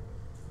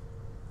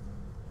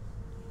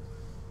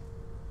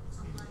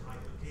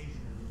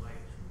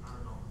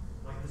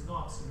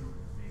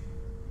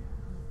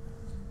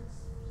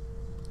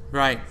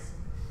 Right.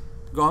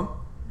 Go on.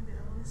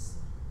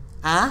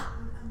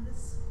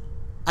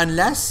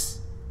 Unless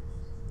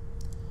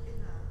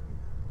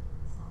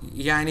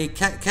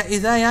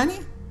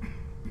كإذا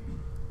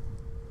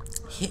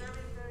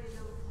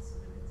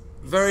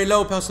very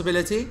low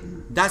possibility.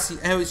 That's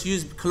how it's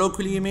used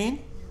colloquially, you mean?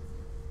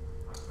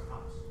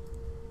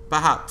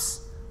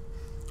 Perhaps.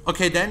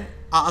 Okay, then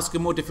I'll ask a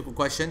more difficult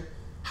question.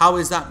 How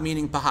is that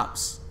meaning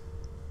perhaps?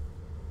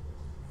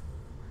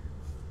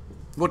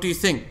 What do you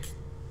think?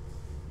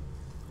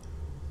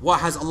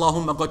 What has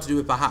Allahumma got to do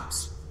with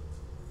perhaps?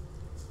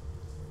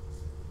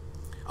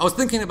 I was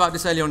thinking about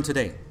this earlier on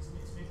today.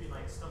 It's maybe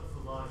like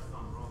astaghfirullah if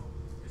I'm wrong,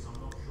 because I'm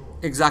not sure.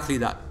 Exactly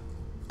that.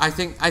 I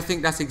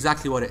think that's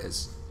exactly what it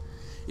is.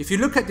 If you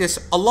look at this,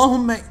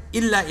 Allahumma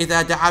illa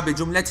idha da'a bi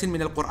jumlatin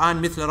min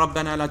al-Quran mithla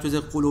rabbana la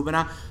tuzigh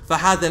qulubana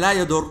fahadha la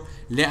yadur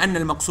li'anna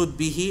al-maqsud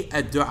bihi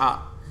ad-du'a.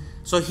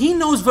 So he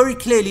knows very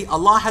clearly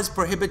Allah has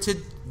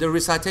prohibited the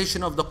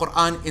recitation of the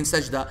Quran in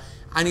sajda.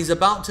 And he's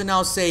about to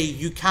now say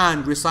you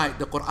can recite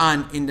the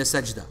Quran in the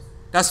sajda.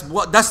 That's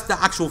the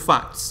actual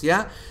facts.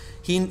 Yeah,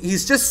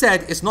 he's just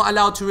said it's not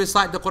allowed to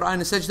recite the Quran in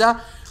sajda,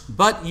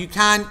 but you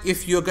can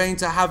if you're going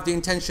to have the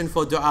intention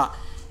for dua.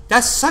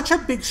 That's such a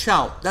big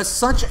shout. That's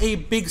such a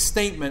big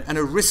statement and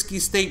a risky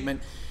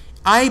statement.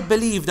 I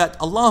believe that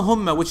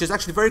Allahumma, which is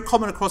actually very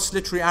common across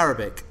literary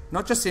Arabic,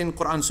 not just in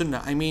Quran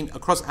Sunnah, I mean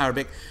across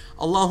Arabic,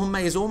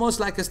 Allahumma is almost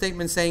like a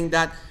statement saying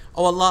that,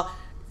 oh Allah,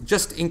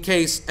 just in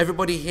case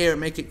everybody here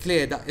make it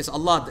clear that it's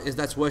Allah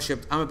that's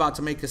worshipped, I'm about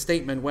to make a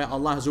statement where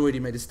Allah has already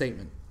made a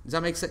statement. Does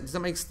that make sense?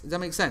 Does that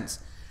make sense?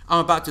 I'm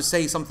about to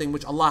say something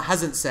which Allah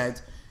hasn't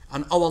said,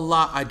 and oh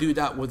Allah, I do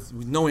that with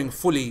knowing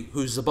fully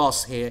who's the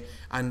boss here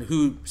and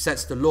who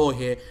sets the law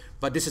here.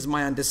 But this is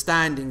my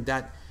understanding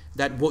that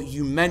what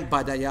you meant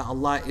by that, Ya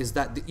Allah, is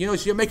that so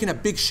you're making a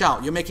big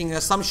shout. You're making an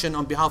assumption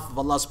on behalf of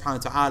Allah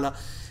subhanahu wa ta'ala.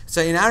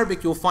 So in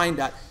Arabic you'll find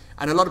that.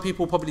 And a lot of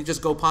people probably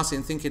just go past it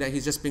and thinking that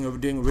he's just doing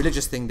a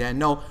religious thing there.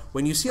 No,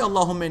 when you see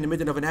Allahumma in the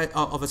middle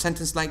of a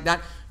sentence like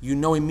that, you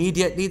know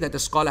immediately that the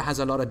scholar has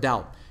a lot of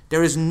doubt.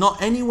 There is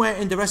not anywhere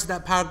in the rest of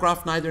that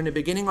paragraph, neither in the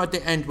beginning or at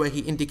the end, where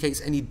he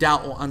indicates any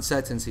doubt or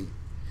uncertainty.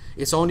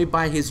 It's only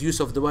by his use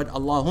of the word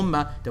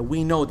Allahumma that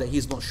we know that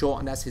he's not sure,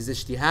 and that's his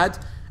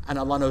ijtihad, and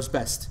Allah knows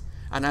best.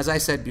 And as I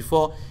said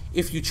before,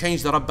 if you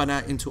change the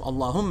Rabbana into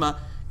Allahumma,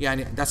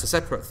 Yani that's a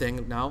separate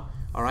thing now.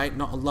 Alright,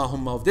 not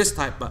Allahumma of this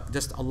type, but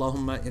just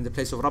Allahumma in the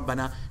place of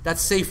Rabbana.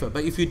 That's safer.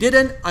 But if you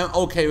didn't, I'm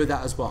okay with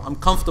that as well. I'm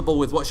comfortable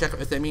with what Shaykh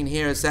Uthaymeen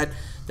here has said,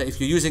 that if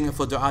you're using it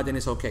for dua, then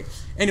it's okay.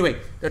 Anyway,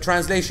 the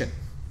translation.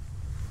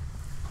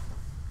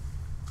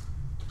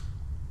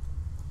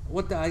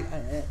 What the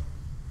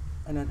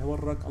أنا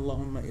أتورك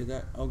اللهم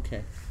إذا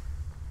okay.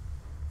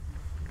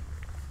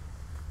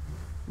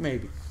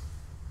 Maybe.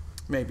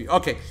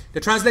 Okay. The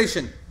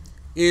translation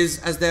is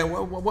as there.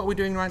 What are we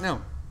doing right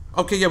now?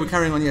 Okay, yeah, we're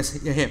carrying on.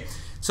 Yes, you're here.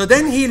 So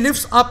then he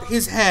lifts up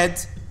his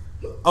head,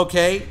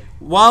 okay,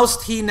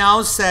 whilst he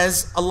now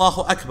says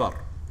Allahu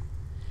Akbar.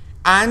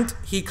 And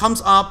he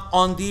comes up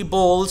on the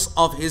balls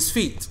of his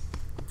feet,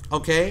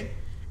 okay?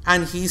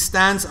 And he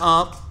stands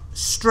up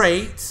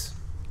straight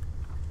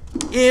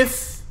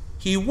if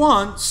he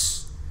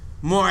wants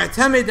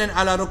mu'tamidan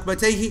ala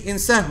rukbatayhi in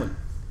sahun.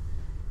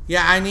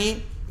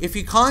 Yani, if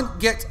he can't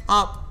get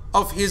up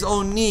off his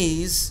own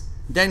knees,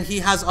 then he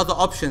has other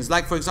options.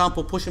 Like, for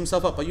example, push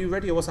himself up. Are you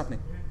ready or what's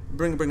happening?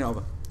 Bring it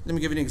over. Let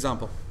me give you an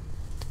example.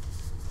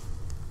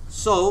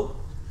 So,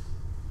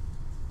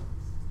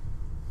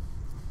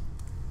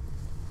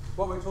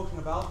 what we're talking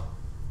about,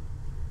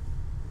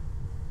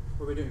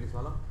 what we're doing is,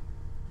 Wala.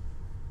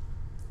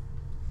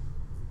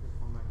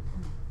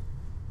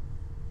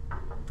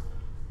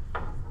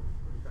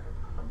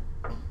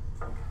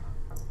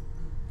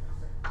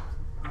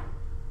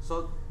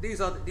 So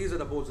these are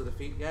the balls of the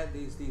feet, yeah.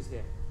 These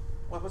here.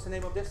 What's the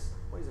name of this?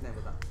 What is the name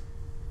of that?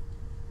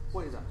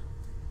 What is that?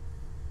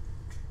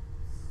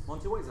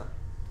 Monty, what is that?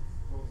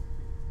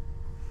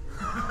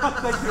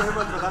 Thank you very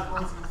much for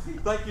that.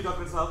 Thank you,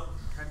 Dr. Sal.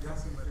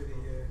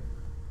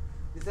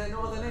 Is there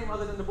no other name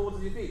other than the balls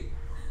of your feet?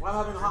 Why am I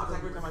having a heart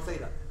attack every time I say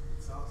that?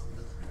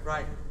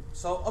 Right.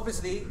 So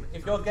obviously,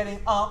 if you're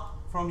getting up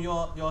from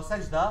your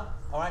sajda,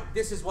 all right,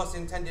 this is what's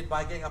intended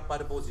by getting up by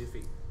the balls of your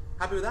feet.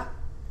 Happy with that?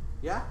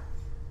 Yeah?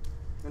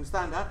 You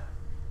understand that?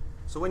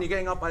 So when you're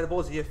getting up by the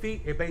balls of your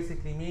feet, it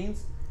basically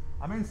means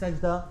I'm in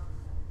sajda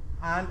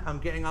and I'm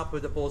getting up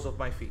with the balls of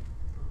my feet.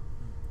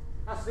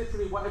 That's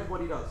literally what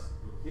everybody does.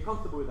 You're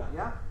comfortable with that,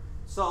 yeah?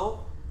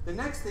 So the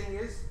next thing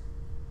is,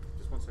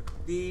 just 1 second.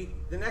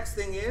 The next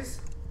thing is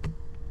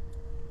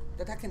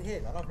that I can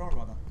hear. I don't know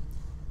about that.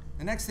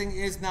 The next thing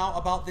is now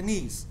about the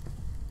knees.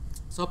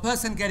 So a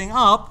person getting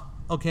up,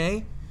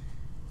 okay,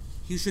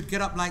 he should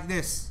get up like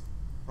this,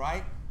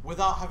 right?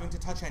 Without having to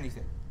touch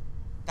anything.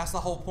 That's the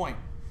whole point.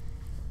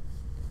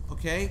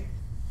 Okay?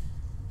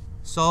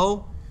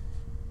 So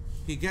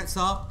he gets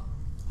up.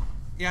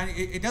 Yeah,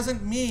 it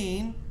doesn't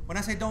mean, when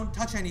I say don't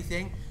touch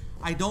anything,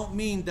 I don't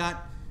mean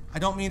that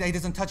he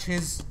doesn't touch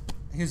his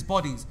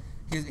bodies,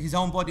 his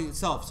own body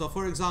itself. So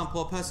for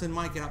example, a person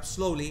might get up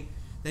slowly,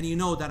 then you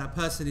know that a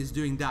person is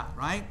doing that,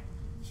 right?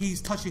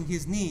 He's touching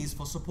his knees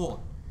for support.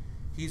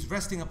 He's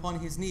resting upon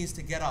his knees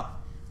to get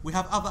up. We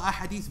have other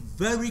ahadith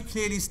very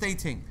clearly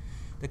stating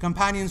the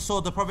companions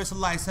saw the Prophet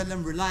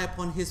ﷺ rely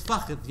upon his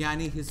fakhid,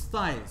 yani his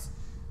thighs.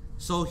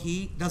 So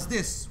he does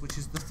this, which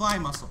is the thigh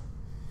muscle.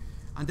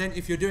 And then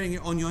if you're doing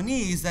it on your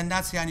knees, then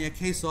that's yani a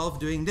case of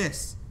doing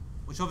this,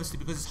 which obviously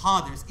because it's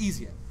harder, it's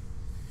easier.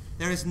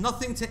 There is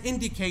nothing to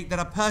indicate that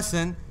a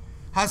person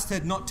has to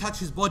not touch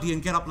his body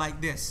and get up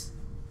like this.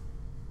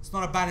 It's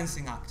not a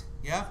balancing act,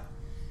 yeah?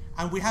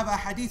 And we have a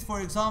hadith, for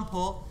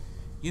example,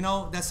 you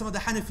know, that some of the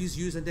Hanafis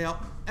use, and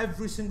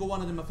every single one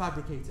of them are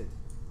fabricated.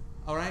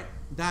 All right?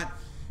 That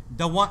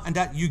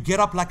you get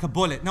up like a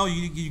bullet. No,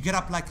 you get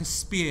up like a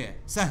spear.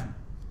 Sahm.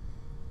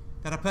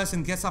 That a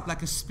person gets up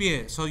like a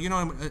spear. So, you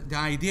know, the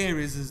idea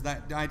is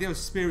that the idea of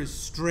spear is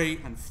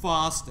straight and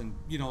fast and,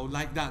 you know,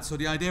 like that. So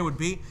the idea would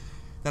be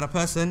that a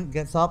person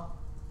gets up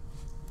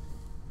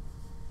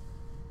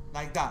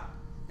like that.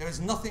 There is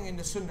nothing in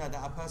the sunnah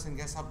that a person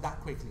gets up that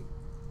quickly.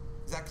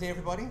 Is that clear,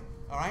 everybody?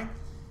 All right?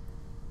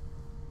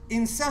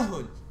 In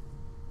sahul,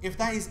 if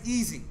that is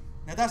easy.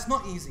 Now that's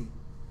not easy.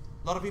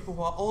 A lot of people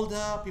who are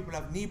older, people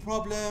have knee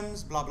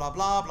problems, blah, blah,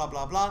 blah, blah,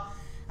 blah, blah.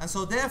 And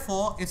so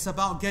therefore, it's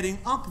about getting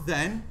up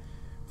then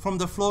from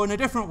the floor in a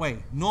different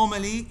way.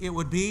 Normally, it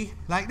would be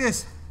like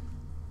this.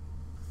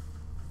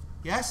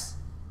 Yes?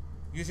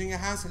 Using your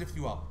hands to lift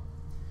you up.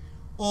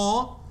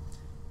 Or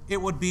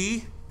it would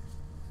be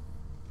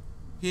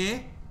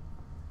here.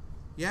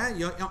 Yeah,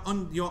 you're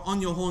on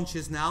your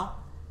haunches now,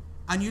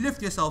 and you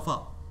lift yourself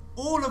up.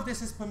 All of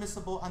this is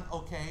permissible and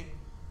okay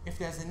if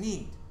there's a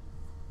need.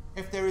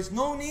 If there is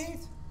no need,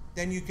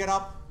 then you get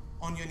up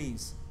on your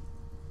knees.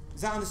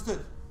 Is that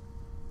understood?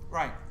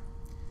 Right.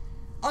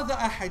 Other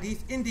ahadith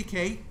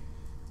indicate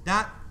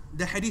that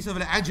the hadith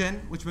of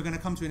al-Ajjan, which we're going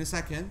to come to in a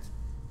second,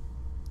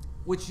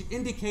 which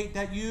indicate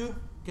that you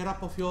get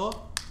up off your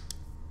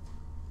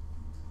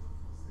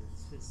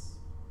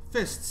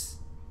fists.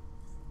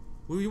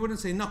 Well, you wouldn't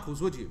say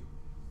knuckles, would you?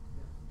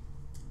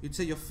 You'd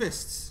say your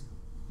fists.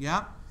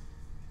 Yeah?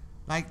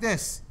 Like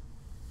this.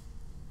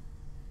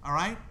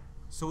 Alright?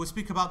 So we'll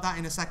speak about that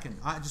in a second.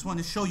 I just want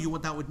to show you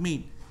what that would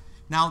mean.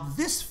 Now,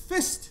 this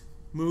fist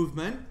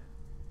movement,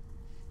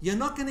 you're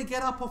not going to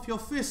get up off your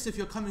fist if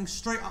you're coming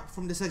straight up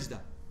from the sajda.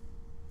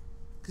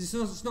 Because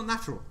it's not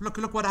natural.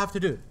 Look what I have to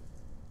do.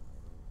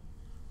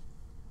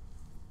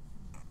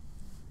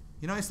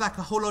 You know, it's like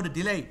a whole lot of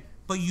delay.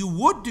 But you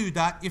would do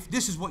that if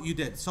this is what you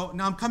did. So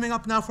now I'm coming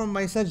up now from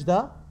my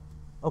sajda.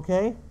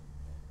 Okay?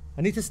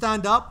 I need to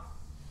stand up.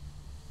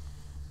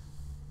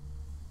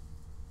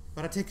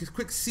 But I take a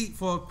quick seat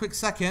for a quick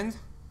second.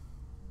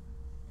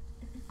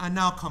 And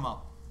now come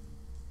up.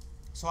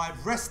 So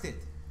I've rested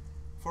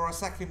for a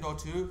second or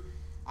two.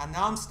 And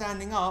now I'm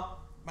standing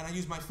up. And I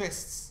use my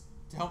fists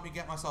to help me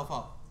get myself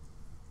up.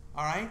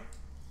 Alright?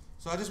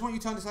 So I just want you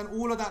to understand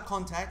all of that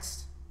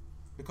context.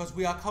 Because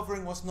we are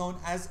covering what's known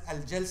as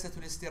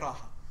al-jalsatul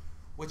istiraha,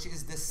 which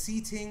is the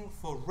seating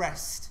for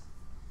rest.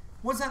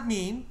 What does that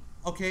mean?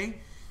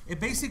 Okay, it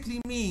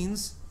basically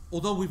means,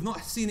 although we've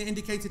not seen it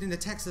indicated in the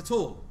text at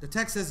all, the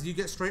text says you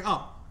get straight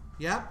up,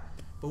 yeah?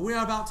 But we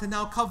are about to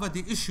now cover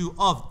the issue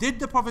of, did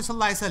the Prophet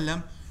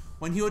ﷺ,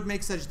 when he would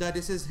make sajda,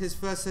 this is his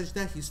first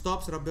sajda, he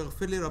stops, Rabbi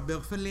ghfirli, Rabbi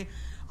ghfirli,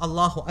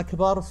 Allahu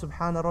Akbar,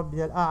 Subhana Rabbi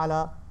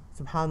al-A'la,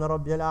 Subhana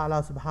Rabbi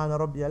al-A'la, Subhana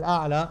Rabbi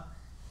al-A'la,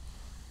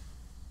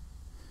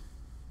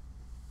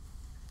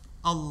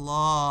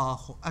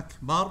 Allahu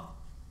Akbar,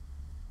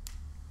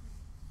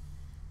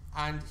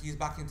 and he's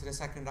back into the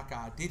second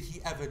rak'ah. Did he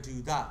ever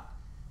do that?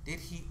 Did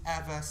he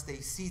ever stay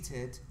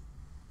seated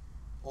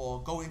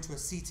or go into a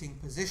seating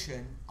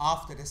position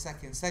after the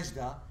second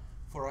sajda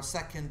for a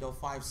second or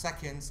 5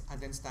 seconds and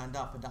then stand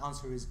up? And the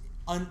answer is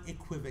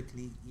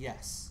unequivocally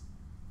yes.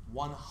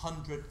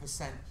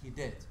 100% he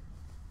did.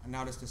 And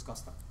now let's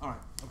discuss that.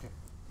 Alright, okay.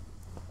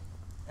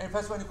 Any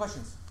first any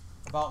questions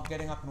about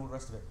getting up and all the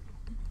rest of it?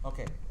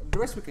 Okay, the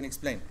rest we can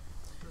explain.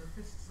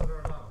 The fists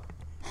are allowed.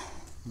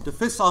 The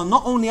fists are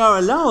not only are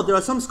allowed, there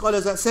are some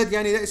scholars that said,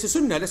 yani, it's a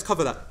sunnah. Let's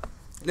cover that.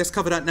 Let's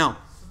cover that now.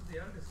 Some of the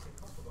elders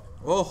kick off about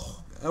that.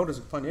 Oh, elders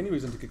can find any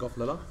reason to kick off,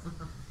 Lala.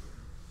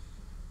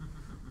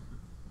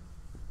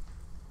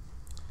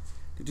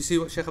 Did you see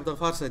what Shaykh Abdul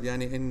Ghaffar said,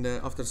 yani, in,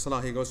 after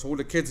Salah? He goes, so all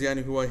the kids,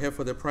 yani, who are here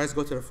for their prize,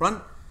 go to the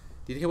front.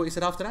 Did you hear what he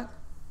said after that?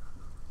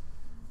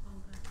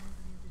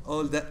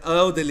 All the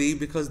elderly,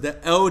 because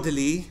the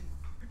elderly,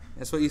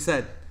 that's what he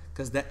said.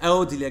 Because the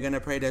elderly are going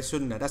to pray their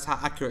sunnah. That's how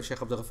accurate Shaykh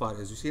Abdul Ghaffar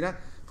is. You see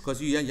that?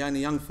 Because you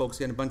young folks,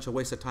 you're in a bunch of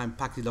waste of time,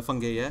 packed the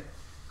fungi, yeah?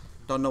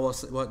 Don't know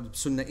what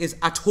sunnah is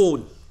at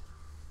all.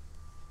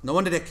 No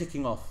wonder they're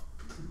kicking off.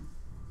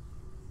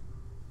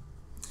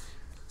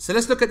 So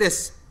let's look at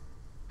this.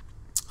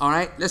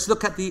 Alright, let's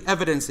look at the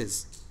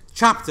evidences.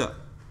 Chapter.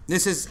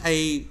 This is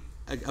a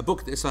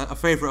book, it's a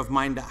favorite of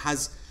mine that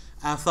has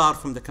athar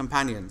from the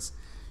companions.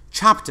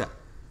 Chapter.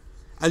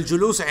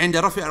 الجلوس عند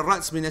رفع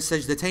الرأس من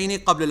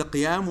السجدتين قبل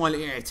القيام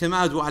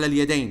والاعتماد على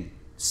اليدين.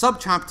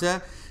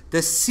 Subchapter,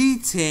 the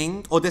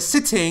seating or the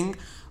sitting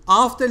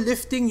after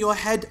lifting your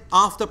head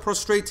after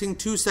prostrating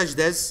 2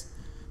 sajdas,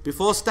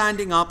 before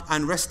standing up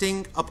and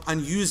resting up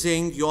and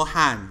using your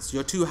hands,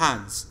 your 2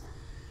 hands.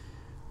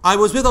 I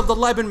was with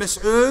Abdullah ibn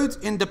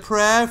Mas'ud in the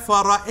prayer,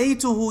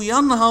 فَرَأَيْتُهُ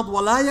يَنْهَضْ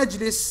وَلَا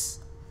يَجْلِسْ.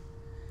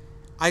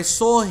 I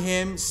saw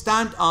him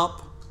stand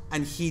up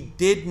and he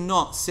did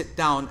not sit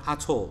down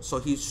at all. So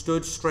he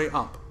stood straight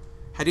up.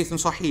 Hadith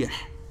sahih.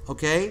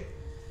 Okay?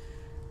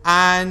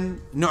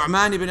 And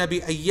Nu'man ibn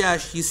Abi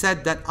Ayyash, he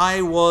said that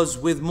I was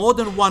with more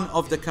than one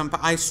of the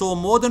I saw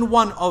more than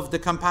one of the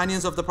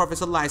companions of the Prophet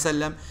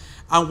ﷺ,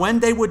 and when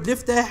they would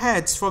lift their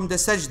heads from the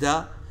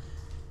sajda,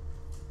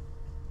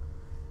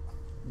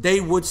 they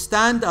would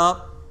stand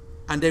up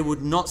and they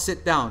would not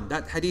sit down.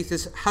 That hadith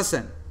is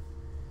Hasan.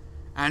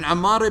 And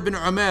Ammar ibn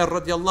Umar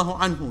radiallahu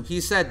anhu, he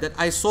said that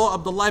I saw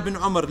Abdullah ibn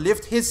Umar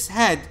lift his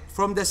head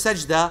from the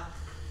sajda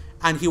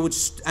and he would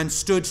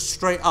stood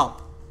straight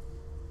up.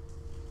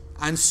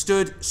 And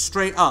stood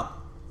straight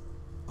up.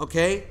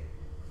 Okay?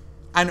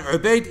 And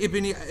Ubayd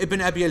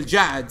ibn Abi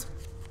al-Ja'ad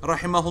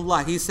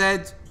rahimahullah, he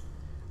said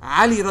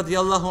Ali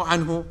radiallahu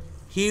anhu,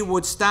 he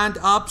would stand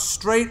up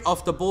straight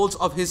off the balls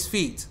of his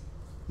feet.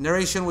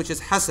 Narration which is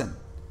Hasan,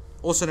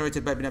 also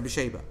narrated by Ibn Abi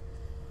Shaybah.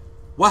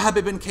 Wahab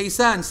ibn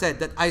Kaysan said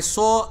that I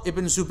saw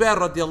Ibn Zubair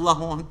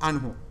radiallahu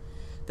anhu,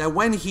 that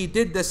when he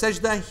did the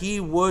sajda, he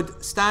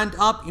would stand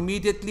up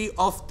immediately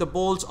off the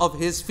balls of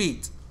his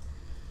feet.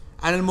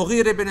 And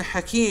Al-Mughir ibn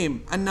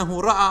Hakim,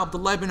 أنه رأى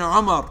Abdullah ibn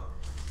Umar.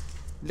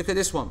 Look at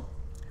this one.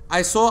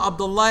 I saw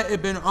Abdullah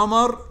ibn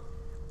Umar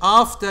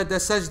after the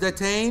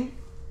sajdatain,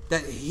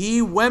 that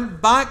he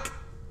went back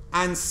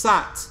and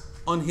sat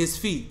on his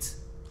feet.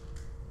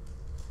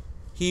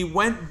 He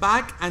went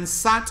back and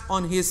sat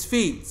on his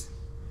feet.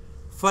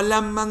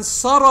 فَلَمَّا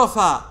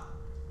انصَرَفَ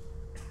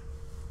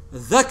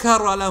ذَكَرَ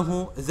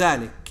لَهُ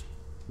ذَلِكَ.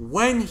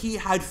 When he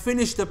had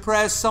finished the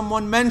prayer,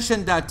 someone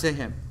mentioned that to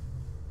him.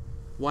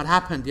 What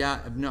happened, ya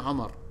Ibn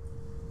Umar?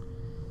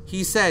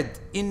 He said,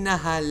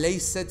 إِنَّهَا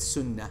لَيْسَتْ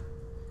سُنَّةً.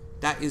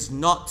 That is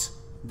not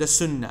the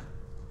sunnah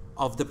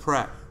of the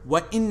prayer.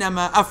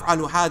 وَإِنَّمَا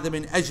أَفْعَلُ هَذَا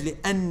مِنْ أَجْلِ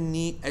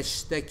أَنِّي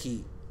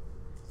أَشْتَكِي.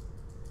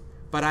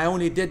 But I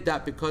only did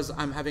that because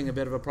I'm having a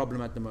bit of a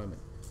problem at the moment.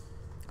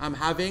 I'm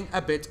having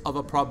a bit of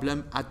a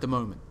problem at the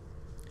moment.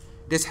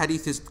 This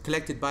hadith is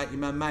collected by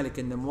Imam Malik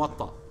in the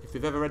Muwatta. If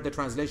you've ever read the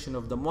translation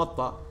of the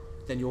Muwatta,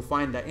 then you'll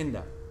find that in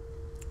there.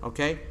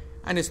 Okay?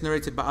 And it's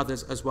narrated by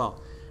others as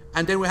well.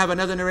 And then we have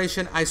another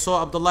narration. I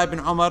saw Abdullah ibn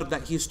Umar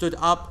that he stood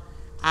up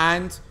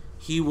and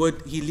he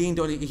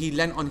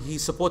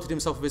supported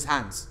himself with his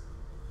hands.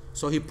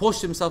 So he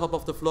pushed himself up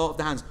off the floor of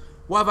the hands.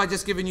 What have I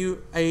just given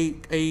you?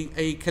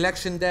 A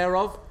collection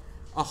thereof,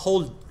 a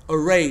whole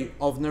array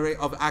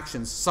of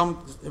actions.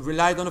 Some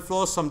relied on the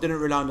floor, some didn't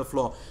rely on the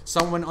floor.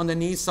 Some went on the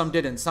knees, some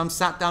didn't. Some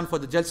sat down for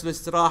the Jalsa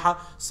al-Istiraha,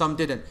 some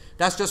didn't.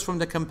 That's just from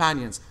the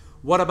companions.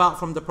 What about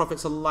from the Prophet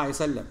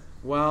ﷺ?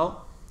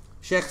 Well,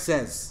 Sheikh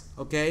says,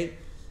 okay,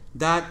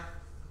 that,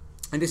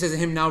 and this is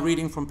him now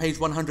reading from page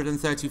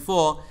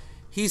 134,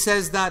 he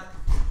says that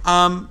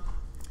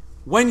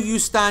when you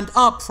stand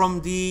up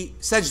from the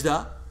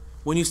sajda,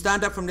 when you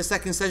stand up from the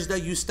second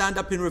sajda, you stand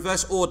up in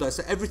reverse order.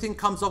 So everything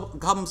comes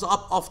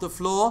up off the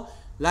floor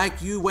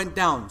like you went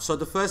down. So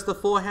the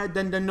forehead,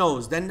 then the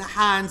nose, then the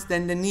hands,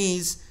 then the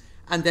knees,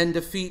 and then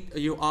the feet.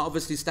 You are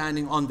obviously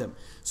standing on them.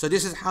 So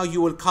this is how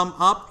you will come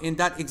up in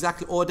that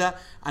exact order,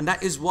 and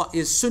that is what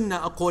is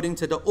sunnah according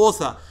to the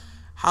author.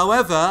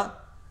 However,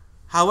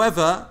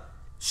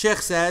 Sheikh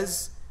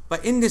says,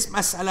 but in this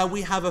mas'ala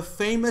we have a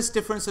famous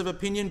difference of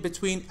opinion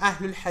between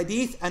Ahlul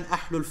Hadith and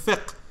Ahlul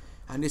Fiqh.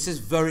 And this is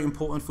very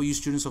important for you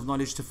students of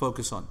knowledge to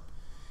focus on.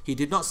 He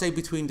did not say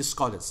between the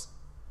scholars.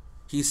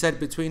 He said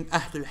between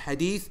Ahlul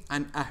Hadith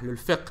and Ahlul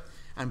Fiqh.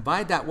 And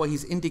by that what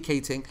he's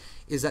indicating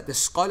is that the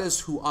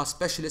scholars who are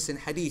specialists in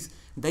Hadith,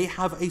 they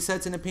have a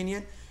certain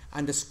opinion,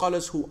 and the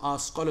scholars who are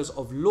scholars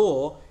of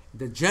law,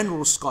 the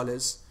general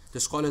scholars, the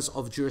scholars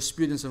of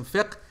jurisprudence and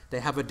fiqh, they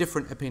have a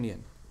different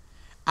opinion.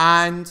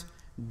 And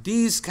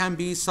these can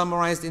be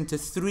summarized into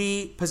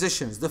three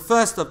positions. The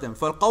first of them,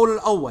 فالقول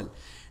الأول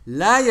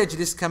لا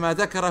يجلس كما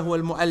ذكره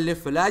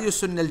المؤلف فلا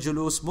يسن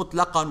الجلوس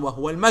مطلقا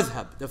وهو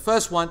المذهب. The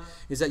first one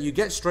is that you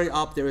get straight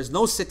up, there is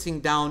no sitting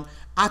down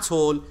at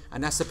all,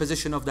 and that's the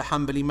position of the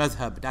Hanbali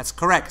madhab. That's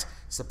correct.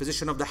 It's the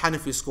position of the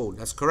Hanafi school.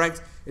 That's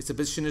correct. It's the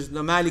position of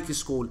the Maliki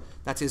school.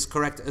 That is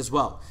correct as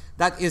well.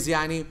 That is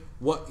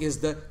what is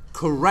the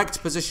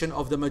correct position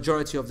of the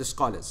majority of the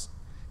scholars.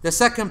 The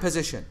second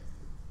position,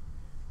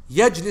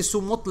 يجلس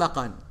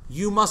مطلقا.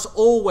 You must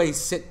always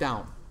sit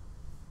down.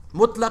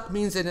 Mutlaq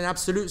means in an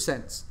absolute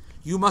sense.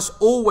 You must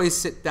always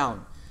sit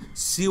down.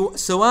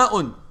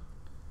 سواء.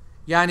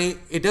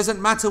 It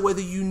doesn't matter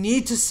whether you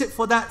need to sit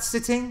for that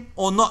sitting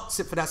or not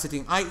sit for that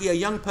sitting. I.e. a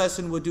young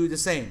person will do the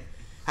same.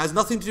 Has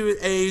nothing to do with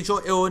age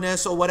or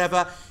illness or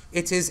whatever.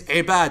 It is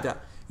ibadah.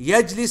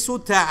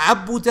 يجلس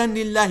تعبدا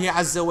لله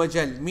عز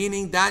وجل.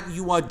 Meaning that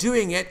you are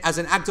doing it as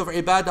an act of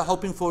ibadah,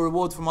 hoping for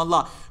reward from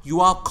Allah.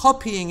 You are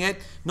copying it,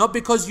 not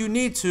because you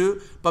need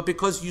to, but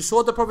because you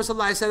saw the Prophet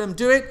ﷺ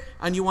do it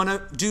and you want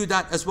to do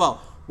that as well.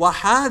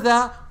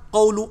 وهذا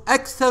قول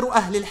أكثر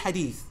أهل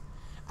الحديث.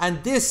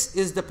 And this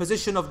is the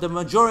position of the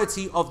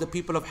majority of the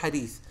people of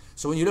hadith.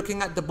 So when you're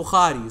looking at the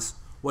Bukharis,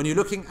 when you're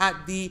looking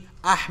at the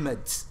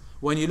Ahmads,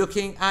 when you're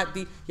looking at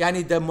the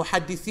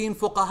muhaddithin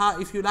fuqaha,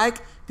 if you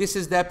like, this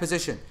is their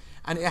position.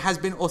 And it has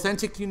been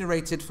authentically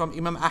narrated from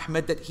Imam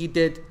Ahmad that he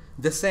did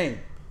the same.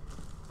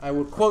 I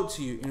will quote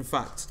to you, in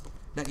fact,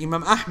 that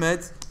Imam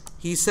Ahmad,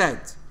 he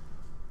said,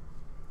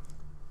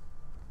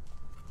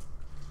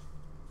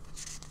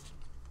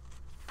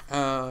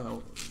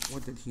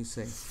 what did he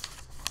say?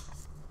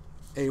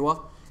 Aywa.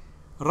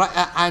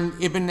 And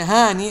Ibn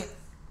Hani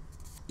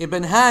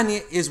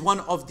is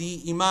one of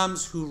the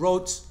Imams who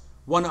wrote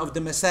one of the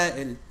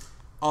Masail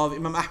of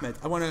Imam Ahmad.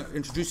 I want to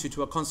introduce you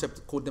to a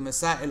concept called the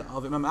Masail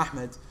of Imam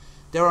Ahmad.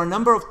 There are a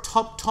number of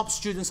top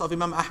students of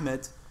Imam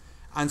Ahmad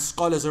and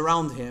scholars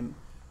around him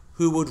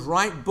who would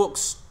write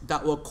books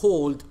that were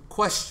called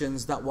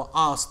questions that were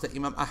asked to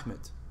Imam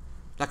Ahmad,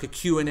 like a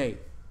Q&A,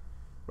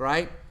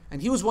 right?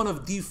 And he was one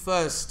of the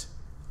first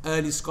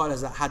early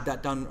scholars that had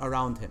that done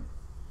around him.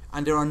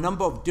 And there are a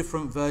number of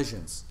different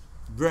versions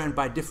written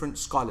by different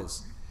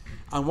scholars.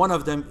 And one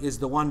of them is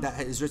the one that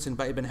is written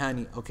by Ibn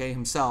Hani, okay,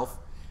 himself.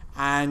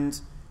 And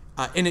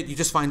in it you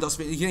just find,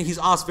 he's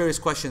asked various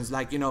questions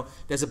like,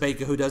 there's a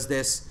baker who does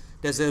this,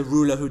 there's a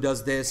ruler who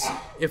does this.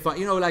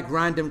 Like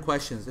random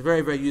questions. They're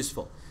very, very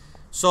useful.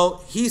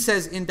 So he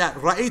says in that,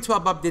 Ra'aytu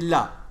Abu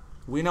Abdullah.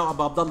 We know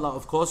Abu Abdullah,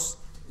 of course,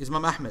 is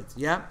Imam Ahmad,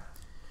 yeah?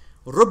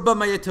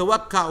 ربما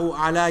يتوكأ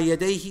على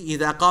يديه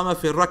إذا قام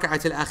في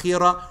الركعة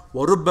الأخيرة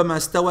وربما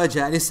استوى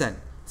جالسا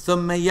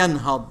ثم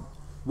ينهض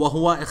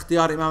وهو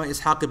اختيار إمام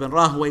إسحاق بن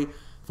راهوي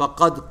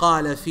فقد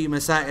قال في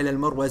مسائل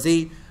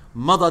المروزي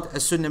مضت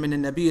السنة من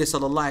النبي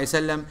صلى الله عليه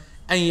وسلم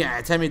أن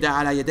يعتمد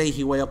على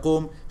يديه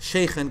ويقوم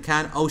شيخا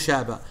كان أو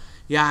شابا.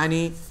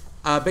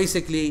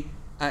 Basically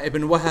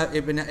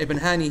Ibn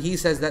Hani, he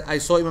says that I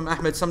saw Imam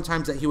Ahmad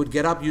sometimes that he would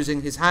get up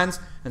using his hands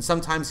and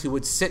sometimes he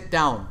would sit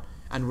down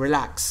and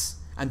relax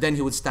and then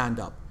he would stand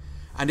up.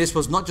 And this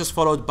was not just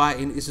followed by,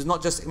 this is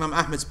not just Imam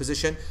Ahmad's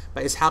position,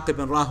 but Ishaq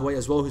ibn Rahway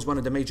as well, who's one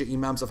of the major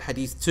imams of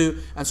hadith too,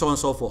 and so on and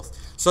so forth.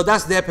 So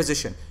that's their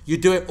position. You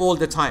do it all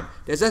the time.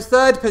 There's a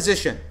third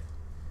position.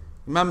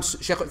 Imam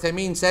Shaykh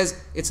Uthaymeen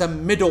says it's a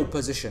middle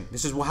position.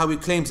 This is how he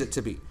claims it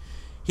to be.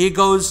 He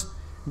goes,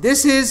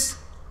 this is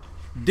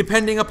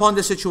depending upon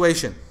the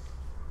situation.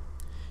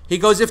 He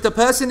goes, if the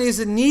person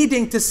is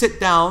needing to sit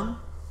down,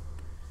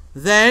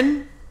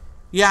 then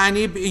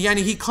yani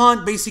he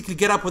can't basically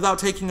get up without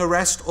taking a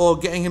rest or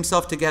getting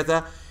himself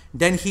together.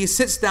 Then he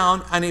sits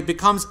down and it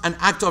becomes an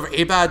act of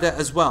ibadah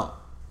as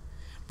well.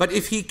 But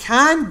if he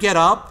can get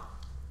up,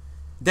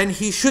 then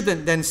he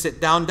shouldn't then sit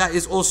down. That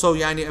is also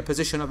a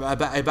position of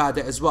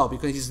ibadah as well,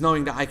 because he's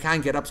knowing that I can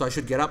get up, so I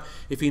should get up.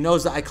 If he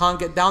knows that I can't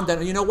get down,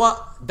 then you know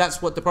what?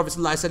 That's what the Prophet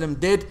ﷺ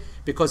did,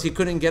 because he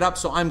couldn't get up,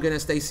 so I'm going to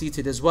stay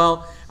seated as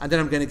well, and then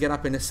I'm going to get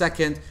up in a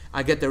second.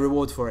 I get the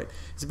reward for it.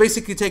 It's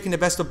basically taking the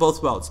best of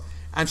both worlds.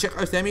 And Shaykh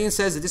Uthaymeen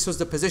says that this was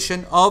the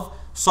position of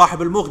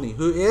Sahib al-Mughni,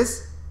 who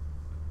is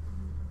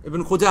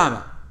Ibn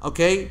Qudama,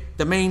 okay,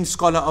 the main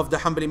scholar of the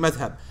Hanbali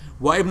madhab.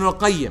 Wa Ibn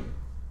al-Qayyim,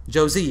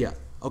 Jawziyah.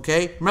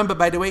 Okay, remember,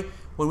 by the way,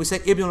 when we say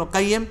Ibn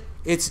al-Qayyim,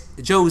 it's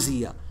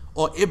Jawziyah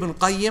or Ibn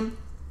Qayyim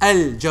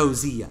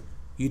al-Jawziyah.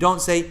 You don't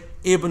say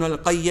Ibn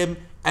al-Qayyim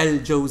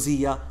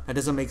al-Jawziyah. That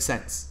doesn't make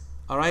sense.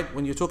 Alright,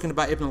 when you're talking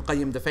about Ibn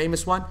al-Qayyim, the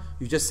famous one,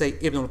 you just say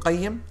Ibn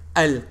al-Qayyim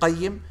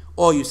al-Qayyim,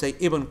 or you say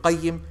Ibn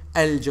Qayyim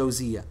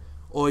al-Jawziyah.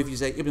 Or if you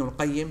say Ibn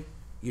al-Qayyim,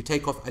 you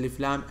take off alif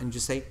lam and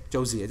just say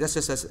Jawziyah. That's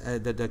just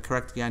the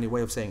correct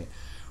way of saying it.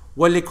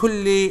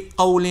 وَلِكُلِّ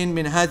قَوْلٍ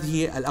مِنْ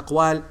هَذِهِ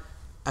الْأَقْوَالِ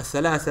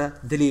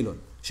الثَّلَاثَةِ دَلِيلٌ.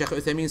 Shaykh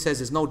Uthaymeen says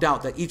there's no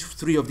doubt that each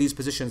three of these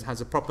positions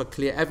has a proper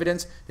clear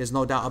evidence. There's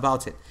no doubt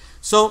about it.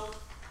 So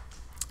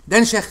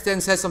then Shaykh then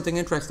says something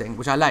interesting,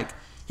 which I like.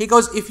 He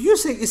goes, if you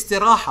say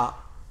istiraha,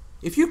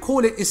 if you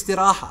call it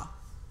istiraha,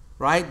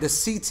 right, the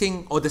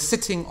seating or the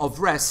sitting of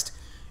rest,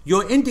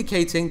 you're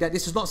indicating that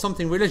this is not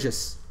something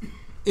religious.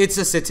 It's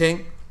a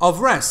sitting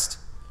of rest.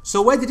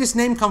 So where did this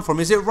name come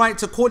from? Is it right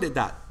to call it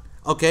that?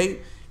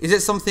 Okay, is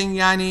it something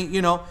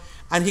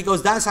And he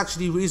goes, that's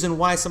actually the reason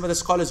why some of the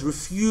scholars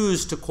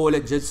refuse to call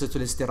it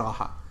Jalsatul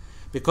Istiraha.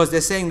 Because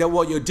they're saying that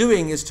what you're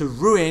doing is to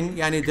ruin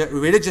the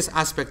religious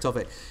aspect of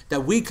it.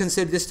 That we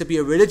consider this to be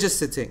a religious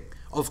sitting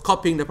of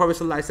copying the Prophet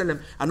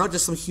ﷺ and not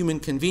just some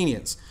human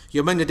convenience.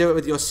 You're meant to do it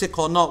whether you're sick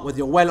or not, whether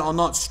you're well or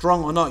not,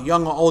 strong or not,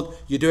 young or old,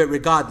 you do it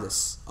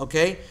regardless.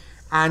 Okay?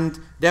 And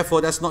therefore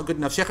that's not good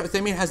enough. Shaykh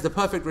Uthaymeen has the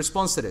perfect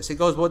response to this. He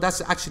goes, well,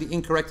 that's actually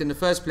incorrect in the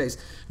first place.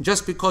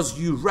 Just because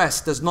you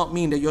rest does not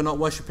mean that you're not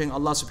worshipping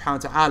Allah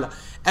subhanahu wa ta'ala.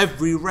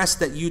 Every rest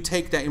that you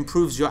take that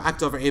improves your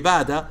act of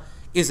ibadah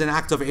is an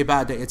act of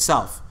ibadah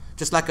itself.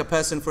 Just like a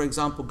person, for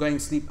example, going to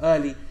sleep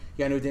early,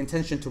 with the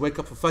intention to wake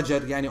up for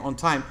Fajr on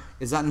time,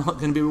 is that not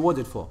going to be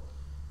rewarded for?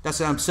 That's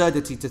an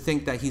absurdity to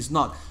think that he's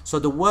not. So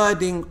the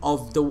wording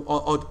of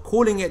or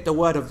calling it the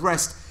word of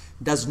rest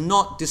does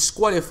not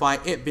disqualify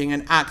it being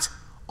an act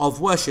of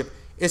worship,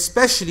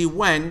 especially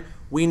when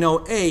we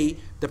know A,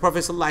 the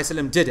Prophet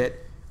ﷺ did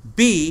it,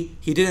 B,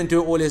 he didn't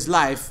do it all his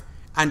life,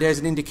 and there's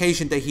an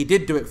indication that he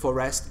did do it for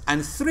rest,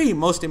 and 3,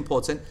 most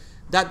important,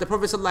 that the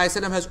Prophet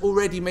ﷺ has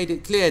already made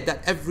it clear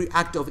that every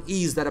act of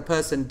ease that a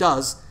person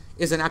does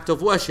is an act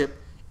of worship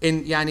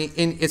in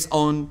its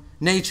own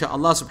nature.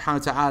 Allah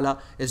subhanahu wa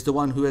ta'ala is the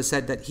one who has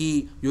said that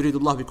He يُرِيدُ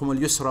اللَّهُ بِكُمُ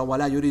الْيُسْرَ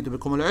وَلَا يُرِيدُ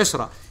بِكُمُ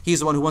الْعُسْرَ. He's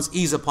the one who wants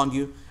ease upon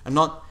you and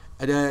not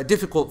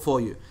difficult for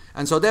you.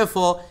 And so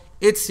therefore,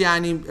 it's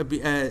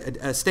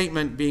a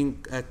statement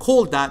being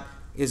called that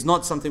is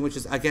not something which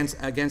is against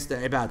the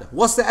ibadah.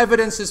 What's the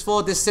evidences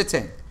for this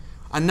sitting?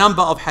 A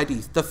number of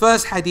hadith. The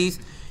first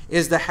hadith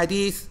is the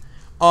hadith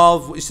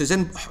of, which is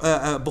in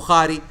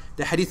Bukhari,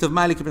 the hadith of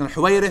Malik ibn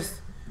al-Huwayrith,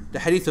 the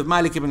hadith of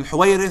Malik ibn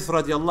al-Huwayrith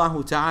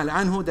radiyallahu ta'ala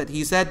anhu, that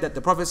he said that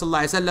the Prophet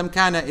sallallahu alaihi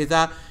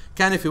wasallam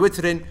kana fi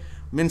witrin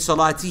min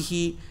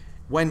salatihi,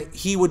 when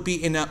he would be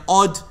in an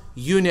odd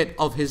unit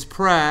of his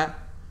prayer,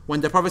 when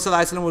the Prophet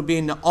ﷺ would be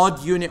in the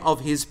odd unit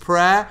of his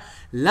prayer,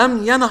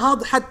 لَمْ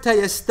يَنْهَضْ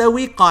حَتَّى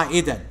يَسْتَوِي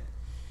قَائِدًا.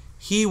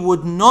 He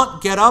would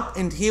not get up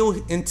until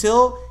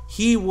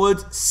he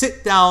would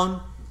sit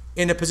down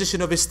in a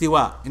position of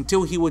istiwa.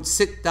 Until he would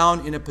sit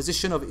down in a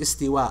position of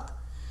istiwa.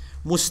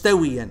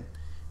 Mustawiyan.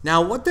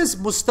 Now what does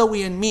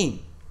mustawiyan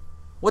mean?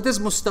 What does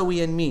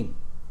mustawiyan mean?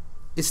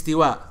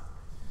 Istiwa.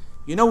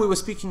 We were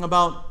speaking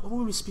about, what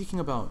were we speaking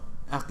about?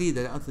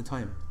 Aqeedah at the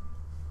time.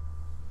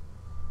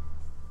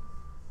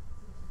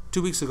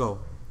 2 weeks ago.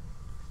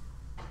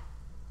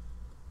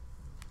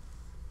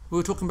 We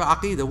were talking about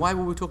Aqeedah. Why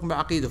were we talking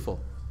about Aqeedah for?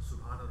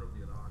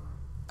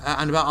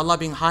 And about Allah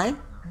being high?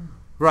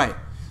 Right.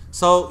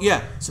 So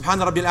yeah,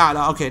 Subhana Rabbil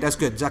A'la. Okay, that's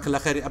good.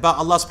 Jazakallah khair. About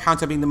Allah subhanahu wa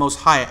ta'ala being the most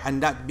high,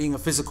 and that being a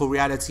physical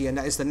reality, and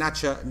that is the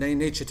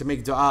nature to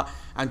make dua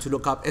and to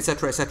look up,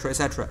 etc., etc.,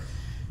 etc.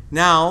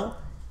 Now,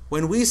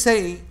 when we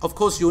say, of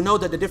course, you know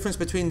that the difference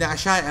between the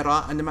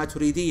Asha'ira and the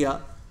Maturidiyya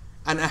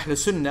and Ahl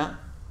Sunnah,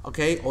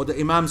 okay, or the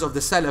Imams of the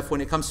Salaf,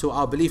 when it comes to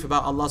our belief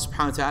about Allah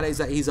subhanahu wa ta'ala, is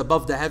that He's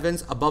above the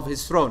heavens, above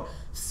His throne.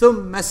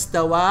 ثُمَّ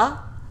اسْتَوَى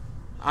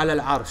عَلَى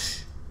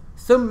الْعَرْشِ.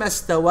 ثُمَّ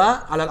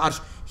اسْتَوَى عَلَى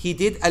الْعَرْشِ. He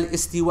did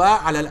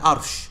al-istiwa ala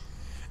al-arsh.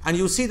 And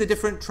you see the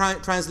different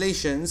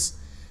translations.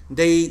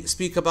 They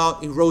speak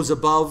about He rose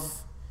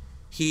above,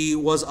 He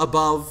was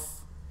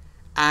above,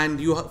 and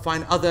you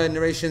find other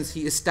narrations,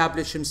 He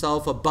established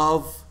Himself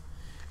above,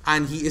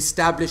 and He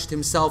established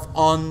Himself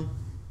on.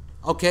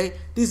 Okay,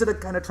 these are the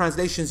kind of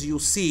translations you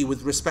see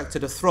with respect to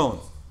the throne.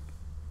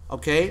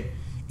 Okay?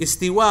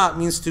 Istiwa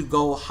means to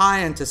go high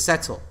and to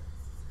settle.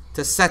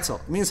 To settle.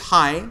 It means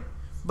high,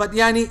 but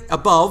yani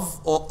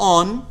above or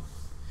on,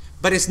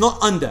 but it's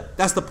not under.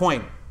 That's the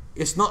point.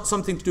 It's not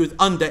something to do with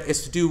under,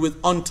 it's to do with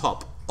on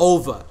top,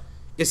 over,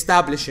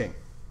 establishing.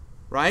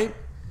 Right?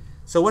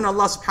 So when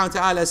Allah subhanahu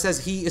wa ta'ala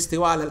says He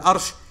istiwa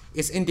al-arsh,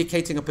 it's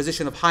indicating a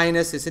position of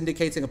highness, it's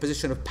indicating a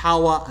position of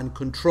power and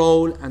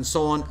control and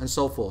so on and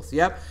so forth.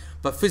 Yeah?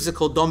 But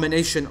physical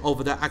domination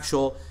over the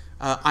actual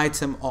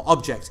item or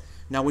object.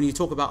 Now when you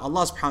talk about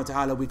Allah subhanahu wa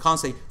ta'ala, we can't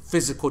say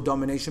physical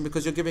domination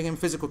because you're giving Him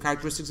physical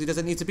characteristics. He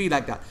doesn't need to be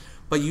like that.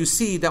 But you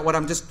see that what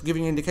I'm just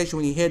giving you an indication,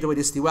 when you hear the word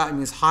istiwa, it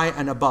means high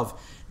and above.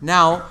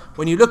 Now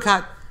when you look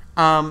at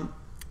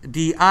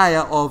the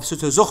ayah of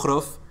Surah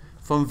Zukhruf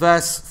from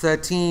verse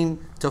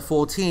 13 to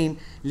 14,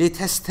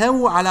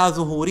 لِتَسْتَوُوا عَلَى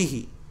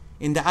ظُهُورِهِ,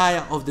 in the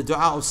ayah of the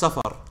dua of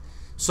safar,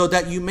 so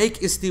that you make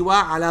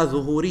istiwa ala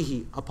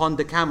zuhurihi, upon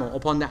the camel,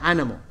 upon the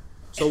animal.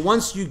 So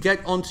once you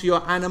get onto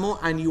your animal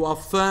and you are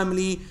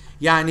firmly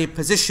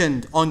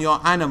positioned on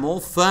your animal,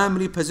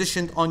 firmly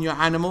positioned on your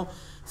animal,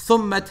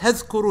 ثُمَّ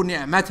تَذْكُرُوا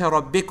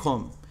نِعْمَةَ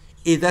رَبِّكُمْ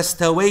إِذَا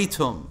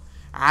اسْتَوَيْتُمْ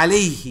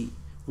عَلَيْهِ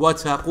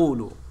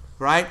وَتَقُولُوا.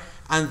 Right?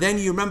 And then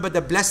you remember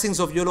the blessings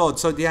of your Lord.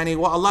 So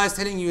what Allah is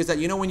telling you is that,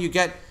 when you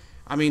get,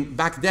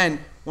 back then,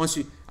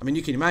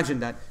 you can imagine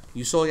that.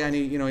 You saw,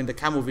 in the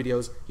camel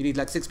videos, you need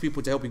like 6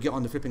 people to help you get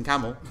on the flipping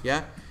camel,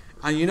 yeah?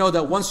 And you know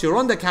that once you're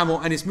on the camel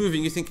and it's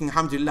moving, you're thinking,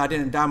 alhamdulillah, I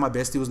didn't die my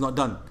best, it was not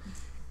done.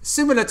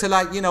 Similar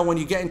to when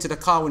you get into the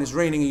car when it's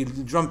raining, you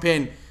jump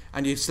in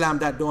and you slam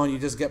that door and you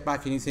just get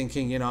back and you're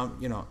thinking,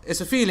 it's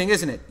a feeling,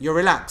 isn't it? You're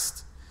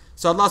relaxed.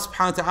 So Allah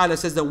subhanahu wa ta'ala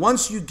says that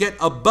once you get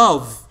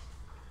above,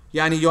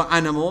 your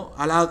animal,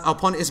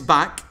 upon its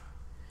back,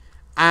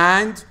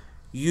 and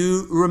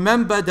you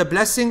remember the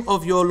blessing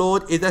of your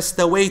Lord, إِذَا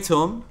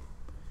اسْتَوَيْتُمْ,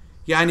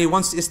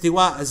 once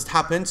istiwa has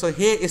happened. So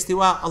here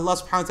istiwa, Allah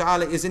subhanahu wa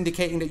ta'ala is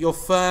indicating that you're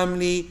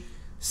firmly,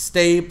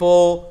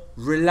 stable,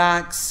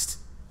 relaxed.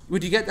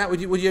 Would you get that? Would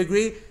you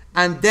agree?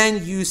 And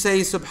then you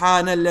say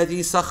Subhana alladhi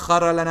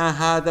sakhkhara lana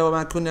hadha wa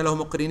ma kunna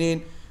lahu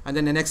muqrinin. And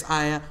then the next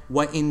ayah,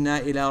 wa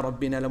inna ila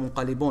rabbina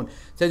lamunqalibun.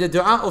 So the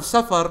dua of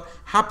safar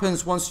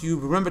happens once you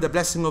remember the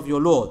blessing of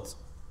your Lord.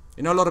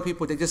 A lot of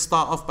people, they just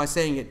start off by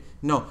saying it.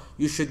 No,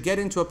 you should get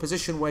into a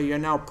position where you're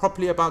now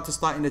properly about to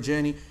start in the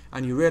journey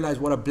and you realize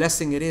what a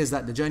blessing it is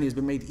that the journey has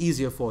been made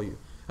easier for you.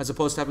 As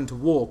opposed to having to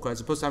walk or as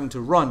opposed to having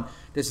to run.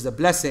 This is a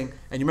blessing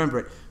and you remember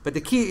it. But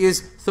the key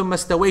is ثُمَّ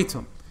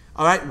اسْتَوَيْتُمْ.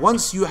 Alright,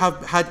 once you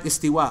have had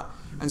istiwa.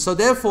 And so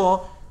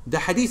therefore, the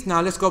hadith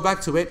now, let's go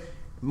back to it.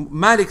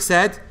 Malik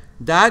said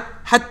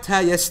that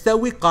حَتَّى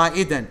يَسْتَوِي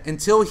قَائِدًا,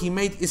 until he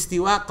made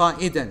istiwa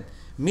qa'idan,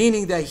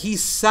 meaning that he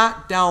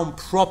sat down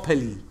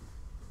properly.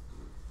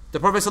 The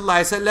Prophet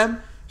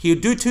ﷺ, he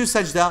would do 2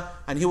 sajda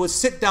and he would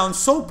sit down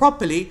so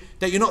properly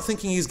that you're not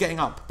thinking he's getting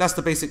up. That's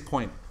the basic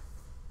point.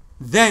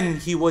 Then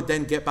he would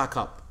then get back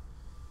up.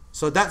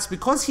 So that's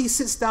because he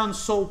sits down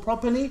so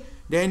properly,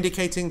 they're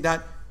indicating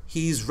that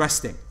he's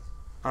resting.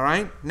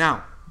 Alright?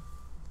 Now,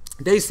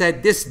 they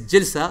said this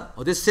jilsa,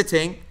 or this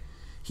sitting,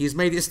 he's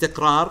made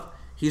istiqrar,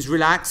 he's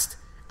relaxed,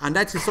 and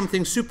that is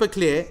something super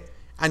clear.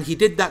 And he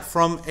did that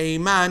from a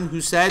man who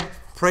said,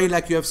 pray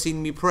like you have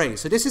seen me pray.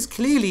 So this is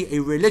clearly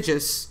a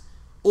religious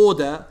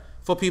order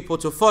for people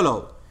to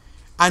follow.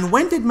 And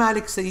when did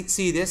Malik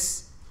see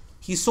this?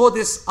 He saw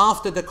this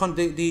after the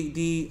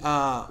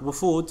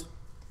wufud.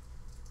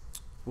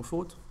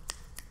 Wufud?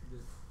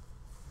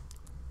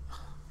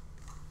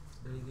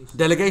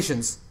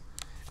 Delegations.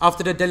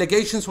 After the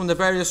delegations from the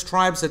various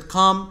tribes had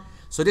come.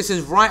 So this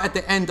is right at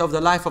the end of the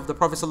life of the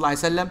Prophet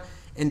ﷺ,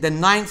 in the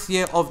 9th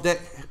year of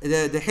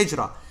the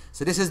Hijrah.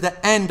 So this is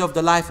the end of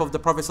the life of the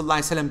Prophet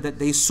ﷺ that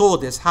they saw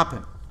this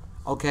happen.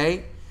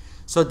 Okay?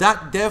 So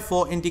that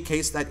therefore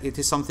indicates that it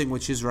is something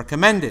which is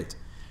recommended.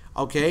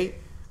 Okay?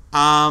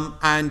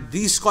 And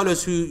these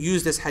scholars who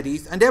use this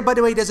hadith, and there, by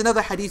the way, there's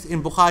another hadith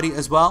in Bukhari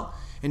as well,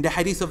 in the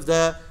hadith of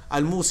the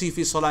al-Musi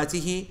fi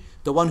salatihi,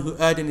 the one who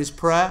erred in his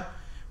prayer.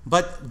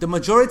 But the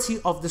majority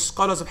of the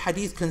scholars of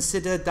hadith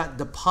consider that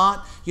the part,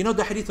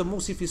 the hadith of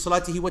Musi fi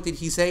salatihi, what did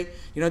he say?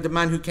 The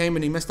man who came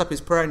and he messed up his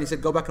prayer and he said,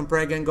 go back and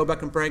pray again, go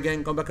back and pray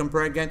again, go back and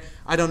pray again.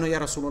 I don't know, Ya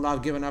Rasulullah,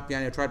 I've given up,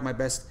 I tried my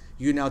best,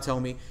 you now tell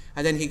me.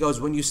 And then he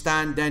goes, when you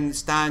stand, then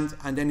stand,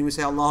 and then you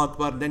say Allahu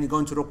Akbar, then you go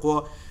into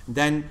ruku',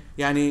 then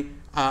go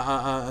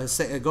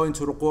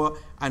into ruku'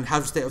 and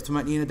have state of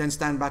tuma'nina, then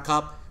stand back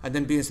up, and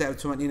then be in state of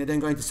tuma'nina, then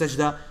go into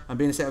sajda and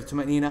be in state of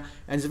tuma'nina.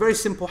 And it's a very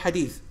simple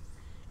hadith.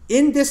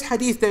 In this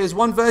hadith, there is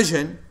one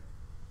version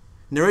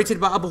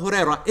narrated by Abu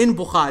Hurairah in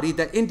Bukhari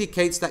that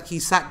indicates that he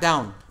sat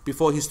down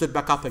before he stood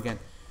back up again.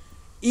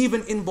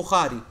 Even in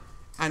Bukhari.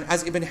 And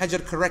as Ibn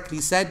Hajar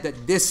correctly said,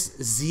 that this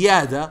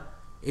ziyada,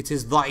 it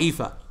is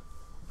da'ifa.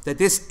 That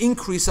this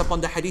increase upon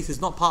the hadith is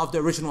not part of the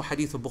original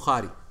hadith of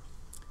Bukhari.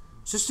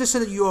 Just so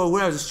that you are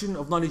aware, as a student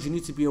of knowledge, you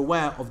need to be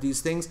aware of these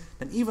things.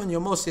 And even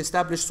your most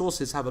established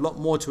sources have a lot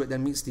more to it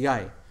than meets the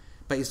eye.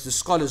 But it's the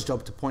scholar's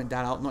job to point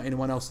that out, not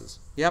anyone else's.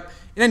 Yep.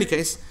 In any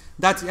case,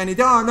 there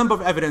are a number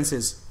of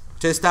evidences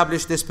to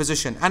establish this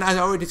position. And I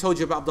already told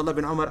you about Abdullah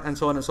bin Umar and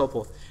so on and so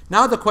forth.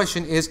 Now the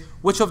question is,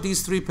 which of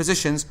these three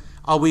positions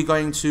are we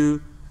going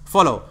to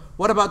follow?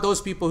 What about those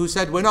people who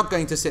said, we're not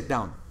going to sit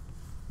down?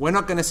 We're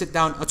not going to sit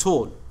down at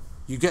all.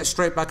 You get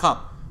straight back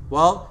up.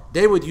 Well,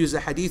 they would use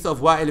the hadith of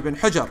Wa'il ibn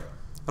Hujr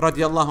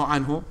radiyallahu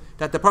anhu,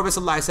 that the Prophet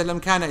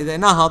ﷺ كان إذا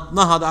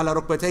نهض على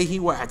ركبتيه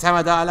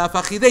واعتمد على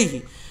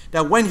فخذيه,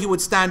 that when he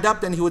would stand up,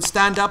 then he would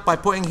stand up by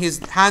putting his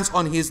hands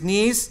on his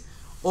knees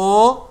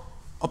or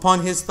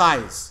upon his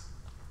thighs,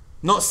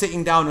 not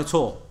sitting down at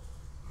all.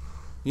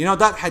 You know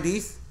that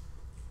hadith?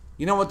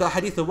 You know what the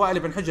hadith of Wa'il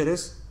ibn Hujr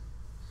is?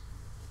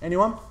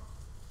 Anyone?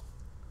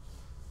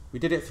 We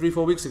did it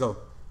 3-4 weeks ago.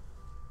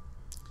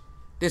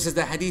 This is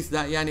the hadith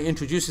that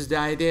introduces the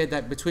idea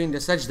that between the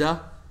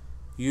sajda,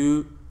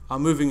 you are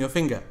moving your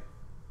finger.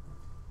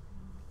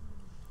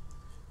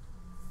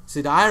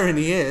 See, the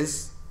irony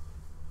is,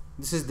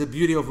 this is the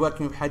beauty of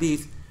working with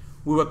hadith,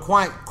 we were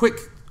quite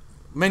quick,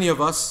 many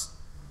of us,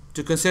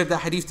 to consider that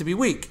hadith to be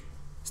weak.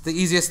 It's the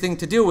easiest thing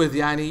to deal with.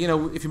 If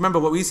you remember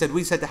what we said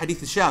the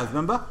hadith is shadh,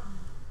 remember?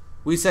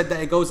 We said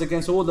that it goes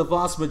against all the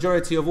vast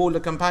majority of all the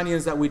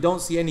companions, that we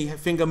don't see any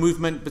finger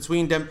movement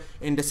between them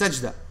in the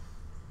sajda.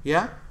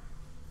 Yeah?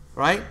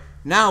 Right?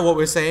 Now what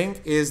we're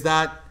saying is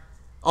that,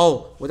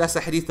 that's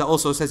the hadith that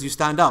also says you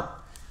stand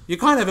up. You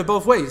can't have it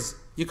both ways.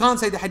 You can't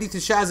say the hadith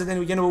is shadh and then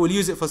we'll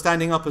use it for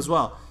standing up as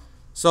well.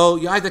 So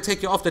you either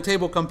take it off the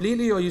table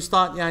completely, or you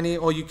start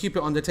or you keep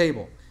it on the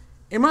table.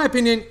 In my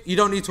opinion, you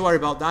don't need to worry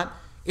about that.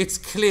 It's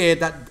clear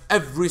that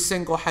every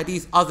single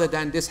hadith other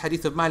than this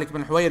hadith of Malik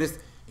bin Huwayrith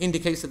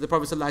indicates that the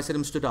Prophet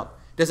ﷺ stood up.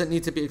 Doesn't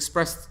need to be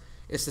expressed.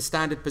 It's the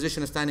standard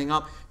position of standing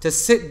up. To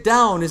sit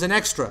down is an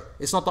extra.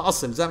 It's not the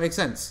asl. Does that make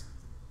sense?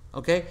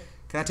 Okay?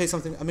 Can I tell you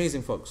something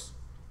amazing, folks?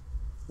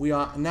 We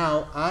are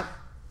now at...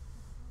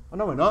 Oh,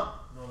 no, we're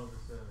not. No,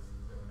 this is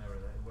an error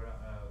there. We're at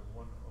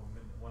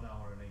 1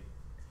 hour and 8.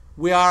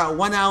 We are at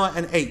 1 hour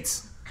and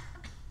 8.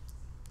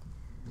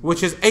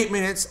 Which is 8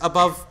 minutes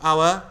above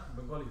our...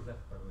 Bengalis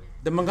left, by the way.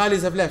 The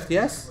Bengalis have left,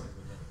 yes?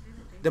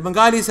 The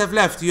Bengalis have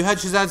left. You heard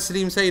Shazad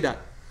Salim say that.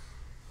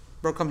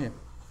 Bro, come here.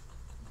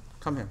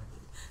 Come here.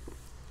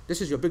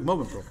 This is your big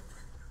moment, bro.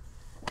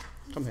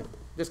 Come here.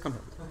 Just come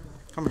here.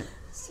 Come here.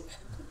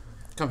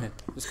 Come here.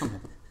 Just come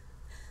here.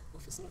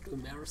 It's not too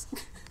embarrassing.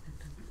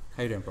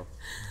 How you doing, bro?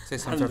 Say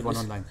something to everyone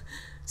online.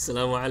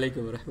 Assalamu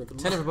alaikum wa rahmatullah.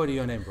 Tell everybody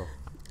your name, bro.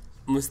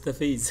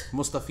 Mustafiz.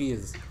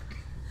 Mustafiz.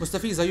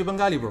 Mustafiz, are you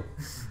Bengali, bro?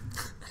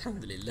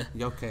 Alhamdulillah.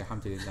 Yeah, okay,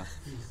 alhamdulillah.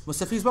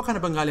 Mustafiz, what kind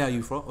of Bengali are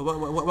you from?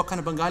 What kind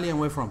of Bengali and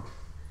where from?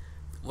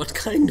 What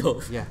kind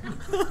of? Yeah.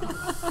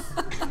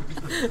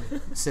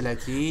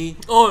 Silati.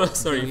 Oh,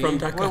 sorry, from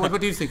Dhaka. What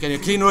do you think? Are you a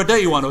clean or a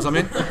dirty one or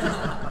something?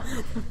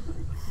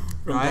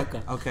 From Right?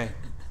 Dhaka. Okay.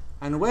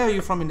 And where are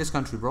you from in this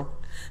country, bro?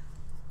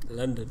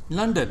 London.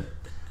 London.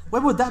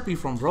 Where would that be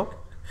from, bro?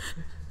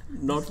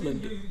 Not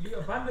London. You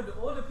abandoned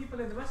all the people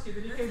in the masjid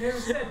and you came here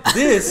instead.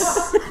 This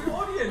The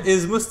audience.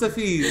 is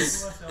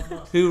Mustafiz,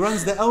 who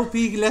runs the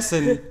LP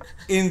lesson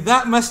in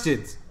that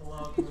masjid.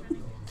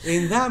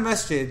 In that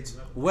masjid,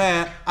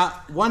 where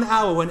at 1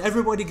 hour when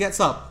everybody gets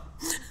up,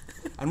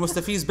 and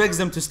Mustafiz begs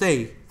them to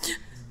stay,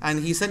 and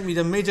he sent me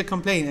the major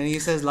complaint, and he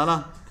says,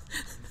 Lala,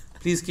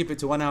 please keep it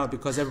to 1 hour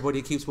because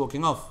everybody keeps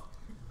walking off.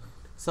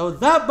 So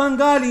that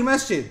Bengali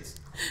masjid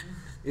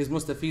is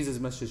Mustafiz's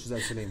masjid,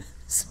 Shazad Salim.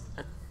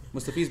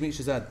 Mustafiz meet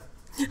Shazad.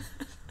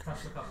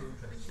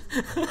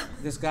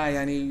 This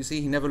guy, you see,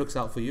 he never looks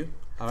out for you.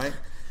 Alright?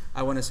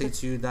 I want to say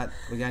to you that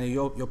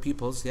your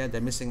peoples,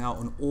 they're missing out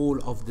on all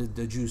of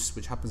the juice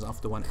which happens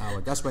after 1 hour.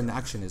 That's when the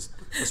action is.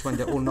 That's when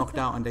they're all knocked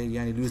out and they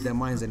lose their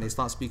minds and they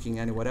start speaking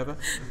whatever,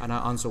 and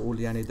I answer all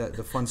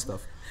the fun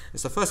stuff.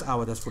 It's the first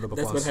hour that's full of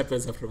That's what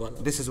happens after 1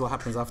 hour. This is what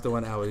happens after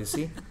 1 hour, you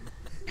see?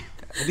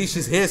 At least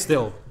she's here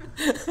still.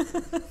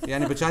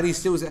 Bachari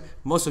still,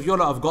 most of you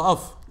lot have got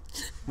off.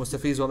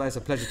 Mustafiz, wallah, it's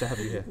a pleasure to have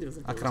you here.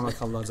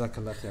 Akramakallah,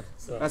 jazakallah khair.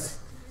 That's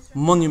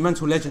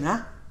monumental legend,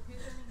 huh?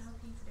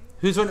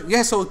 Who's running?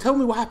 Yeah, so tell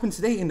me what happened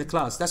today in the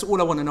class. That's all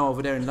I want to know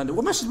over there in London.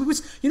 What masjid? We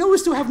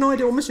still have no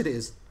idea what masjid it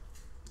is.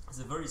 It's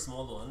a very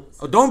small one.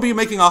 Oh, don't be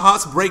making our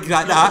hearts break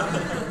like that.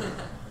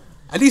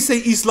 At least say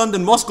East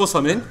London Mosque or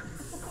something.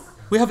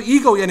 We have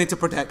ego you need to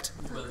protect.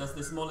 Well, that's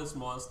the smallest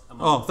mosque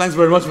among, Oh, thanks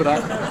very much for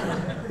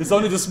that. It's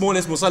only the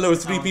smallest musalla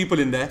with 3 people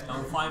in there.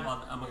 among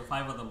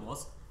five other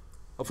mosques.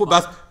 I thought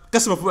that's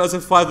customer put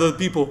as 5 other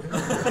people.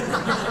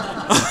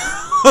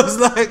 I was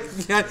like,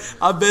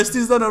 our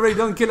besties done already,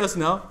 don't kill us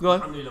now. Go on.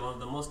 Alhamdulillah, one of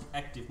the most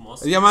active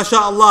mosques. Yeah,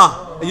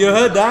 mashallah. You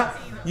heard that?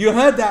 You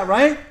heard that,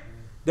 right?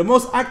 The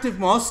most active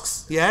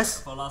mosques,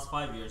 yes. For the last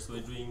 5 years,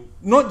 we're doing.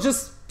 Not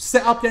just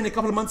set up a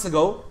couple of months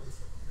ago.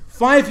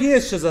 5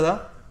 years,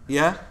 Shazada.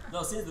 Yeah.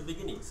 No, since the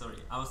beginning. Sorry,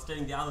 I was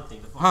telling the other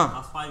thing. The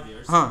last 5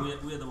 years,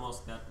 we're the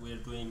mosque that we're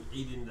doing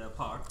Eid in the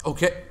park.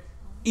 Okay.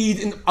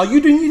 Are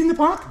you doing Eid in the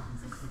park?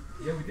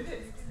 Yeah, we did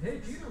it. Hey,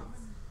 do you know?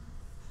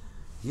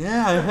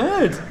 Yeah, I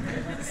heard.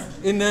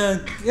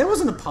 It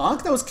wasn't a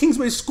park. That was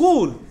Kingsway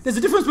School. There's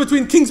a difference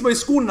between Kingsway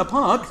School and a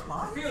park.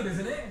 Field,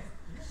 isn't it?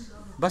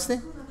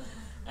 Baste?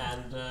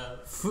 And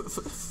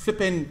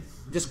Flipping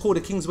just call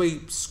the Kingsway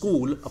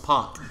School a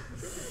park.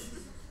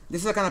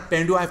 This is the kind of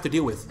pendu I have to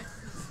deal with.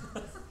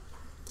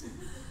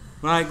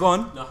 Right, go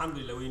on. No,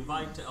 alhamdulillah, we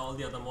invite all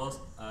the other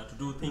mosques to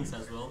do things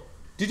as well.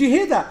 Did you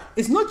hear that?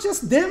 It's not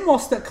just their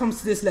mosque that comes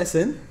to this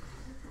lesson.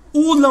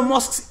 All the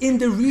mosques in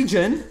the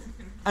region,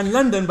 and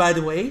London, by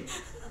the way.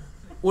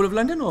 All of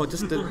London or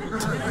just the...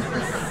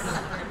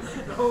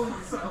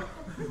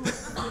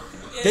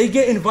 They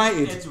get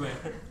invited.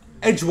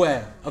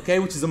 Edgware, okay,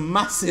 which is a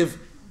massive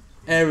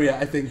area,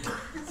 I think.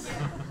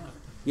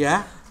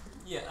 Yeah?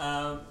 Yeah,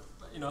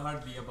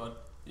 hardly about,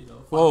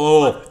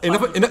 Whoa.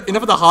 Enough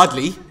of the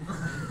hardly.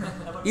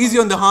 Easy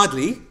on the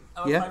hardly.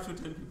 About Yeah? 5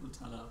 to 10 people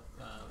turn up.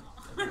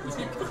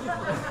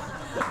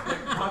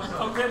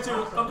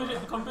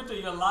 Compared to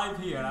your live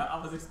here, I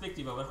was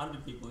expecting about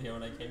 100 people here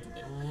when I came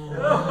today.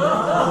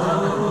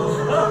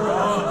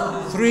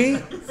 3,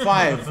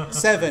 5,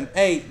 7,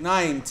 8,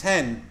 9,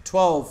 10,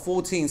 12,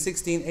 14,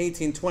 16,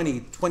 18, 20,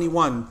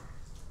 21.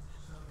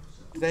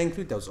 Did I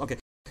include those? Okay.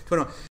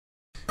 21.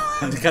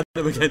 Count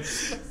them again.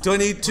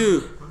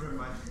 22.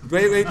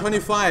 Wait,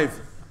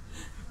 25.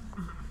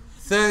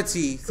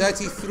 30,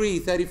 33,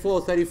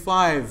 34,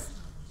 35,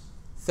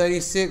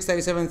 36,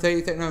 37,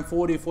 30, 39,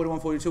 40, 41,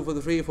 42,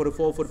 43,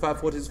 44, 45,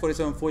 46,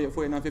 47, 48,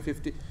 49,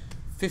 50,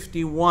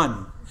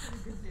 51.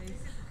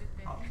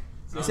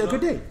 Is it a good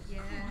day?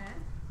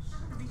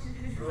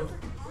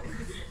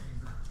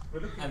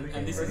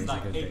 And this is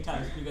like 8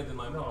 times bigger than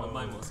my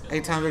mosque.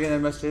 8 times bigger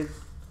than masjid.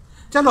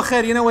 Jalo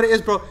khair, you know what it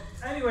is, bro?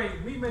 Anyway,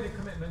 we made a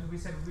commitment. We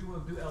said we will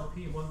do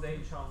LP one day,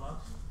 inshallah,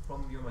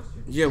 from your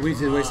masjid. Yeah, we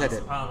said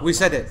it. We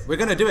said it. We're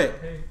going to do it.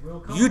 Okay, we'll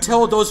come. You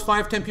tell those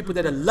 5-10 people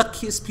that are the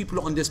luckiest people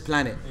on this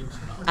planet.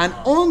 And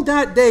on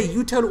that day,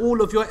 you tell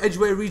all of your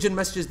Edgware region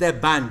messages they're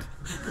banned.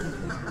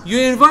 You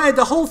invited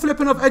the whole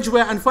flipping of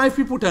Edgware and 5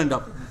 people turned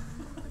up.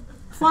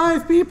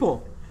 5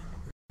 people.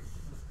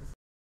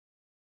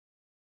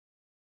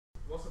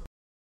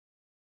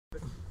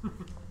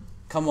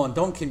 Come on,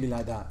 don't kill me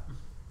like that.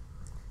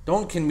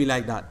 Don't kill me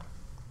like that.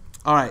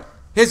 Alright,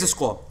 here's the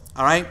score.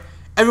 Alright,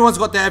 everyone's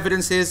got their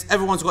evidences,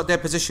 everyone's got their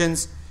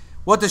positions.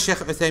 What does Shaykh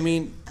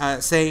Uthaymeen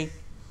say?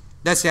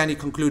 Let's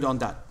conclude on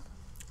that.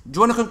 Do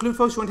you want to conclude,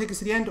 folks? Do you want to take us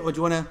to the end, or do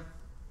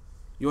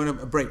you want a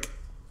break?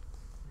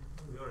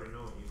 We already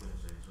know what you're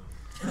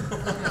going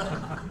to say,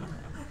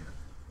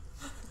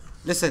 so.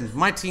 Listen,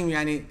 my team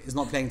is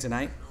not playing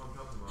tonight.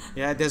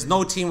 Yeah, there's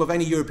no team of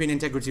any European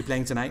integrity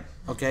playing tonight.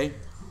 Okay,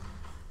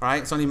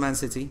 right? It's only Man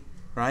City,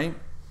 right?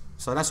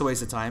 So that's a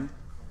waste of time.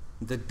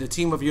 The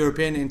team of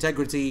European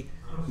integrity,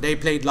 they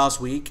played last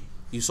week.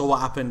 You saw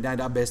what happened.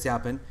 That best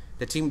happened.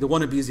 The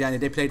wannabes,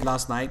 they played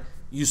last night.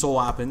 You saw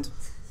what happened,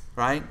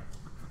 right?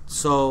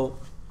 So,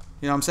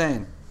 you know what I'm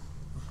saying?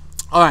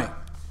 All right.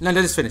 Now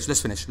let's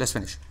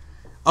finish.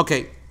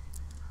 Okay.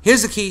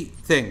 Here's the key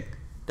thing: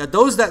 that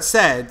those that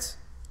said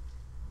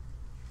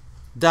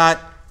that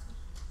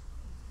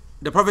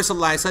the Prophet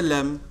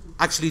ﷺ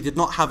actually did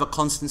not have a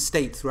constant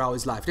state throughout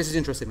his life. This is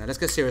interesting now. Let's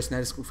get serious now.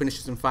 Let's finish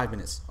this in 5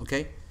 minutes,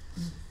 okay?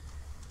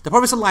 The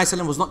Prophet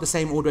ﷺ was not the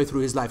same all the way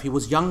through his life. He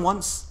was young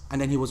once,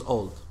 and then he was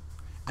old.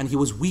 And he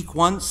was weak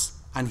once,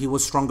 and he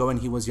was stronger when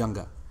he was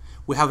younger.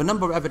 We have a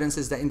number of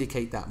evidences that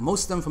indicate that.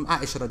 Most of them from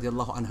Aisha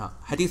radiallahu anha.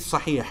 Hadith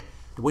sahih.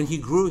 When he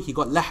grew, he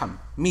got laham,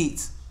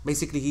 meat.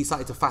 Basically, he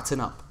started to fatten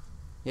up.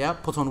 Yeah,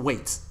 put on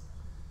weight.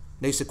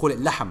 They used to call it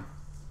laham,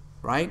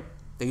 right?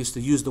 They used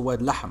to use the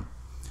word laham.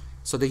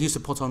 So they used to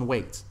put on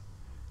weight.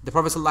 The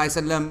Prophet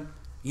ﷺ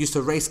used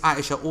to race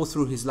Aisha all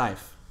through his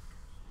life.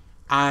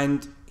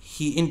 And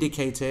he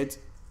indicated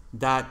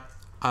that,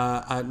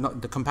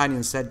 the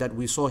companion said that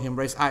we saw him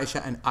race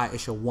Aisha and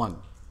Aisha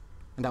won.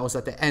 And that was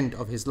at the end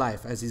of his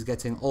life as he's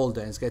getting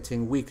older and he's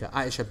getting weaker.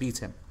 Aisha beat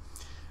him.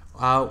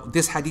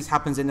 This hadith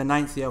happens in the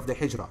 9th year of the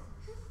Hijrah.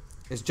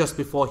 It's just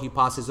before he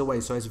passes away,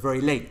 so it's very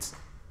late.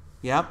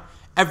 Yeah?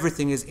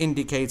 Everything is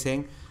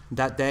indicating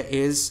that there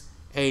is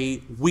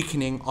a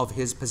weakening of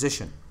his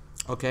position.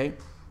 Okay?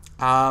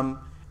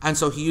 And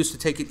so he used to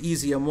take it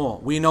easier more.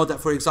 We know that,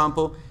 for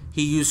example,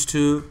 he used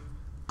to,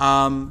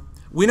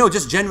 we know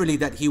just generally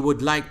that he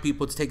would like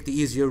people to take the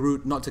easier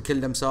route, not to kill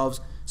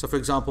themselves. So for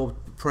example,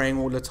 praying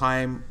all the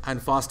time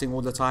and fasting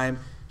all the time.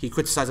 He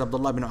criticized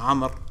Abdullah ibn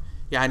Amr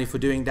for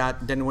doing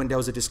that. Then when there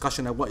was a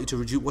discussion of what to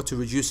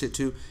reduce it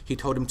to, he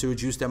told him to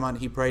reduce the amount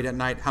he prayed at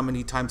night, how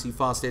many times he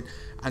fasted,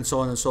 and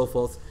so on and so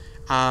forth.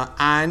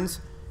 And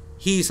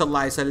he,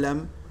 sallallahu alaihi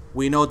wasallam,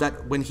 we know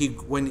that when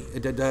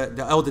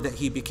the elder that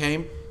he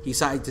became, he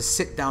started to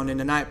sit down in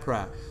the night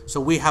prayer. So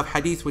we have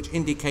hadith which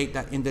indicate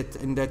that in the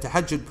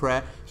tahajjud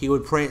prayer, he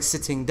would pray it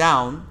sitting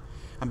down.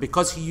 And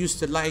because he used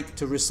to like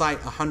to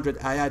recite 100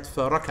 ayat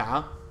for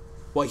rak'ah,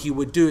 what he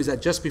would do is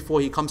that just before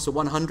he comes to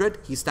 100,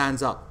 he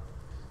stands up.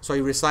 So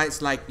he recites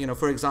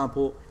for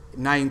example,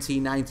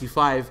 90,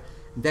 95,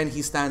 then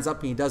he stands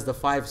up and he does the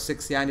 5,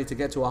 6 to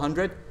get to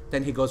 100,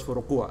 then he goes for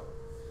ruku'ah.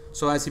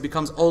 So as he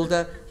becomes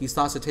older, he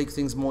starts to take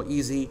things more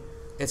easy,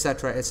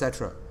 etc.,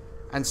 etc.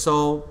 And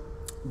so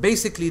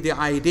basically the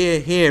idea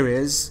here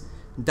is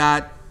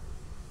that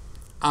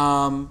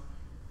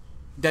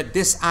that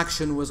this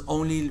action was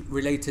only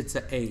related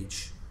to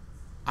age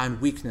and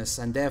weakness,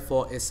 and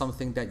therefore is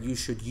something that you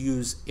should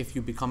use if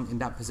you become in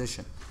that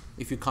position,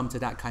 if you come to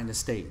that kind of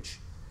stage.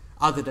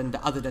 Other than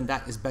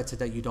that, it's better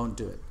that you don't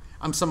do it.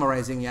 I'm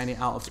summarizing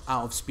out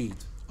of speed,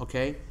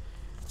 okay?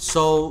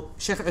 So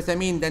Shaykh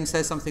Uthaymeen then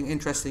says something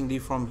interestingly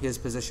from his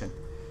position.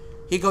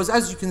 He goes,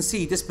 as you can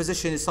see, this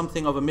position is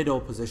something of a middle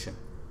position.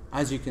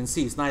 As you can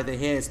see, it's neither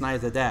here, it's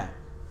neither there.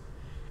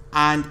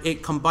 And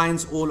it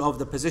combines all of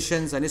the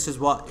positions, and this is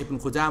what Ibn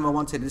Qudama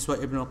wanted, this is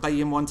what Ibn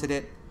al-Qayyim wanted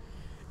it.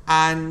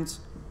 And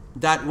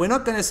that we're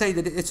not going to say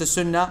that it's a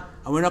sunnah,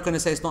 and we're not going to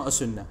say it's not a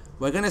sunnah.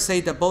 We're going to say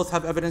that both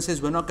have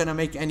evidences. We're not going to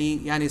make any,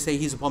 say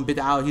he's upon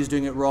bid'ah, or he's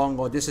doing it wrong,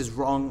 or this is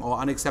wrong, or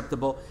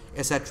unacceptable,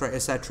 etc.,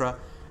 etc.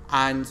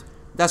 And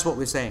that's what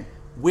we're saying.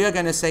 We are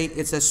going to say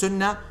it's a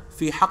sunnah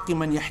في حق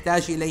من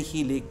يحتاج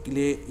إليه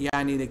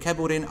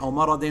لكبر أو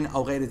مرض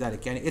أو غير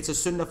ذلك. It's a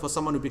sunnah for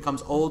someone who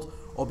becomes old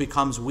or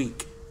becomes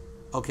weak.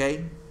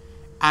 Okay?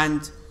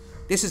 And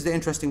this is the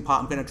interesting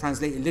part. I'm going to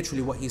translate it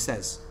literally what he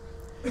says.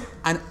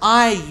 And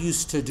I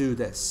used to do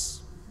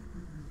this.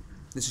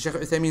 This is Shaykh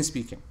Uthaymeen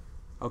speaking.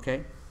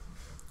 Okay?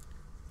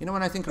 You know,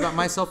 when I think about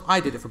myself, I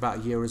did it for about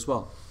a year as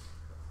well.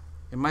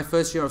 In my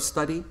first year of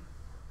study,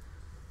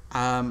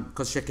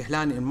 because Shaykh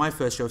Kihlan in my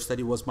first year of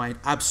study was my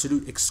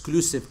absolute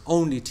exclusive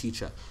only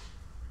teacher.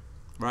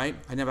 Right?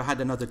 I never had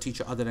another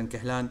teacher other than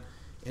Kihlan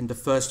in the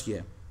first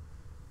year.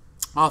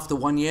 After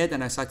 1 year,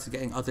 then I started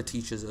getting other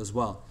teachers as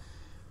well.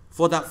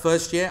 For that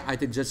first year, I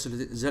did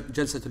Jalsatul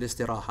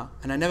Istiraha,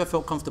 and I never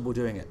felt comfortable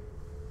doing it.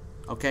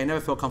 Okay, I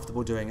never felt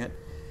comfortable doing it.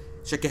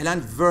 Shaykh Kihlan,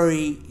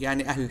 very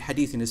Ahl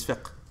Hadith in his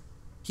fiqh.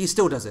 He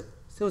still does it.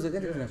 Still does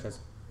it?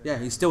 Yeah,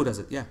 he still does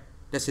it. Yeah,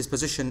 that's his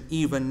position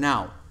even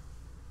now.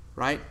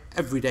 Right?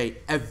 Every day,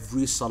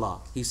 every salah,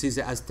 he sees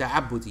it as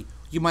ta'abbudi.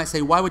 You might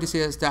say, why would he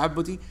say it as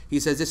ta'abbudi? He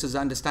says this is the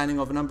understanding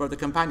of a number of the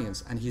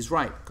companions. And he's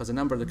right, because a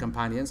number of the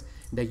companions,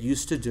 they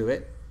used to do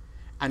it.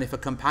 And if a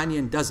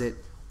companion does it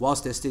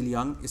whilst they're still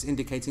young, it's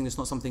indicating it's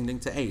not something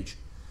linked to age.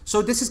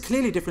 So this is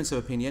clearly difference of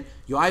opinion.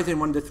 You're either in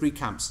one of the three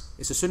camps.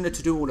 It's a sunnah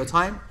to do all the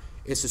time,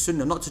 it's a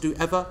sunnah not to do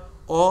ever,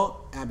 or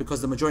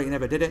because the majority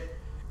never did it.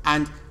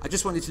 And I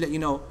just wanted to let you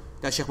know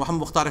that Shaykh Muhammad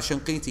Mukhtar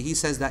al-Shanqiti, he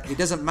says that it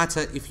doesn't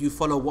matter if you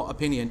follow what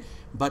opinion,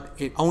 but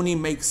it only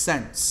makes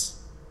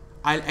sense.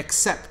 I'll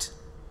accept,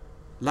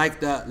 and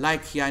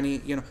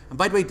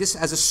by the way, this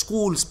as a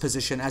school's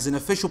position, as an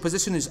official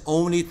position, is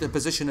only the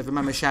position of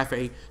Imam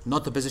Shafi'i,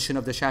 not the position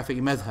of the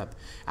Shafi'i madhab.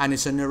 And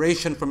it's a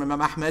narration from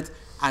Imam Ahmad,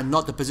 and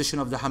not the position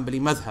of the Hanbali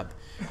madhab.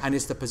 And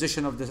it's the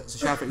position of the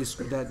Shafi'i,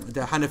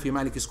 the Hanafi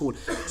Maliki school.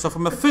 So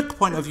from a fiqh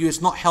point of view,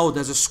 it's not held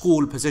as a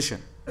school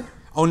position,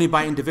 only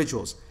by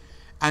individuals.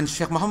 And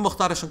Shaykh Muhammad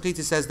Mukhtar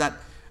al-Shanqiti says that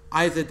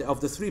either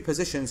of the three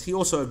positions, he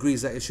also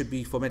agrees that it should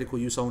be for medical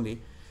use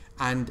only,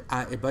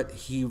 but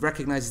he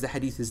recognizes the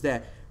hadith is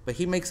there. But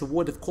he makes a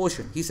word of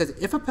caution. He says,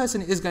 if a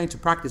person is going to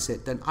practice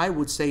it, then I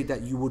would say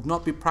that you would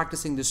not be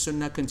practicing the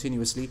sunnah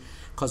continuously,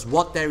 because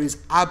what there is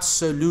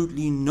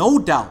absolutely no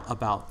doubt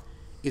about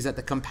is that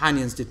the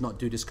companions did not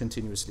do this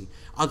continuously.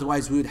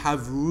 Otherwise, we would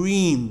have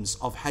reams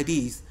of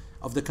hadith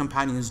of the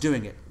companions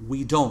doing it.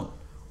 We don't.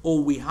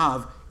 All we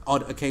have,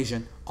 odd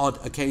occasion,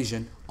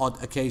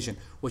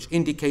 which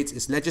indicates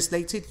it's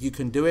legislated, you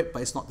can do it,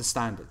 but it's not the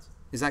standard.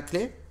 Is that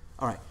clear?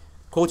 Alright.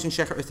 Quoting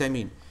Shaykh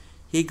Uthaymeen.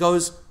 He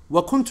goes,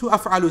 وَكُنْتُ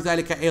أَفْعَلُ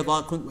ذَلِكَ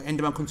أَيْضًا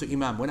عندما كنت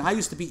imam. When I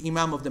used to be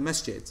imam of the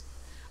masjid,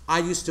 I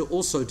used to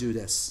also do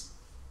this.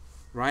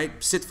 Right?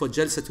 Sit for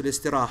Jalsatul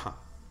Istiraha.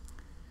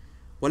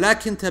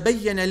 وَلَكِنْ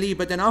تَبَيَّنَ لِي.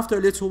 But then after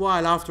a little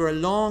while, after a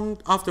long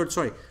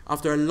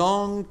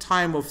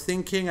time of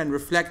thinking and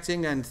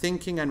reflecting,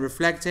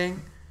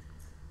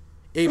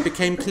 it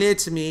became clear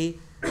to me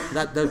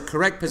that the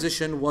correct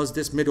position was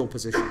this middle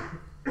position.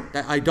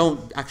 That I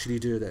don't actually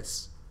do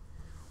this.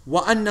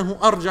 وَأَنَّهُ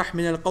أَرْجَحْ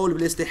مِنَ الْقَوْلِ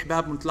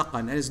بِالْإِسْتِحْبَابِ مُطْلَقًا.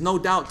 And there's no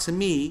doubt to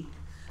me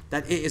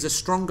that it is a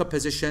stronger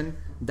position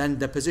than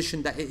the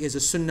position that it is a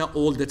sunnah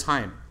all the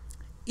time.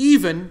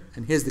 Even,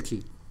 and here's the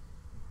key,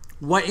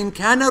 وَإِنْ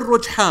كَانَ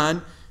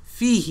الرُّجْحَانِ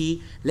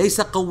فِيهِ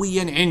لَيْسَ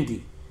قَوِيًّا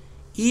عِنْدِي.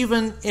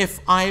 Even if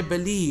I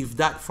believe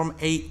that from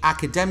an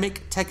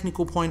academic,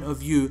 technical point of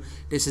view,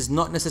 this is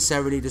not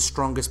necessarily the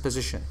strongest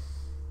position.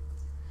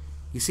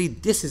 You see,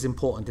 this is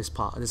important, this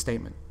part of the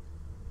statement.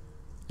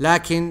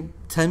 لكن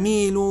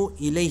تميل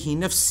إليه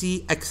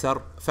نفسي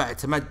أكثر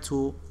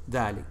فاعتمدت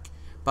ذلك.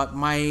 But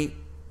my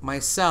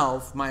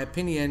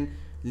opinion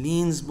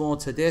leans more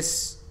to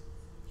this,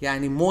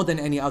 more than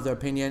any other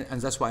opinion, and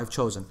that's what I've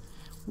chosen.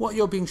 What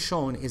you're being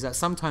shown is that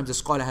sometimes a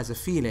scholar has a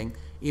feeling,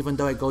 even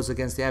though it goes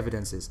against the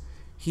evidences.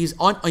 He's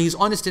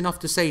honest enough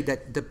to say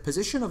that the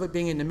position of it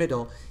being in the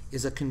middle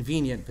is a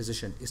convenient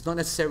position. It's not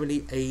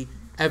necessarily a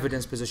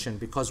evidence position,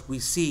 because we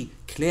see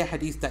clear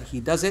hadith that he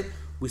does it,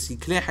 we see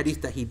clear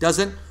hadith that he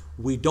doesn't.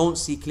 We don't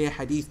see clear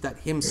hadith that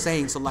him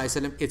saying, sallallahu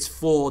alaihi wasallam, it's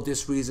for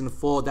this reason,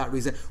 for that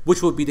reason,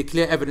 which would be the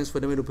clear evidence for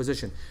the middle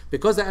position.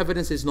 Because the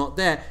evidence is not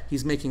there,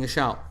 he's making a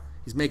shout,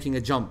 he's making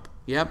a jump,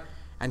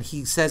 and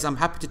he says, I'm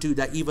happy to do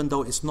that even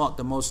though it's not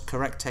the most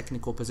correct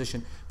technical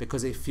position,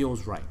 because it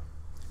feels right.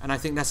 And I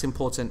think that's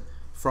important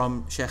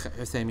from Sheikh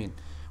Uthaymeen.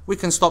 We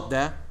can stop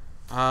there,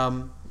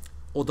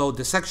 although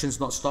the section's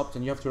not stopped,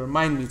 and you have to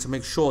remind me to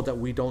make sure that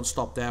we don't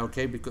stop there,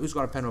 okay? Because who's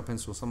got a pen or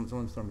pencil?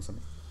 Someone throw me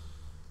something.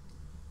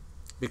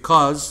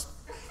 Because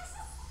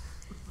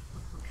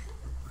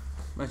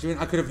I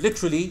could have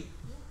literally,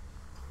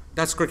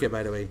 that's cricket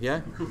by the way,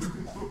 yeah?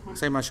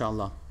 Say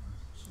mashallah.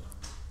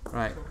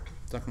 Right.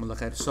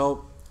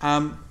 So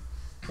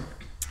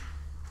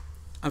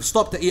I've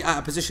stopped at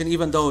a position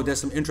even though there's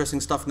some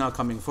interesting stuff now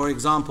coming. For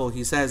example,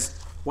 he says,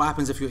 what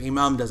happens if your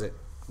imam does it?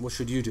 What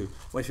should you do?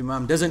 What if your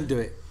imam doesn't do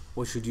it?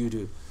 What should you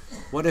do?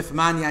 What if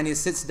man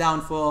sits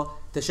down for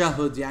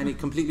tashahhud,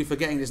 completely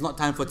forgetting there's not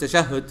time for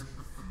tashahhud,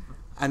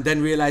 and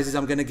then realizes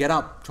I'm going to get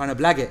up, trying to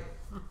blag it,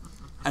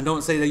 and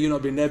don't say that you've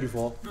not been there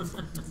before.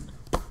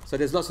 So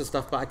there's lots of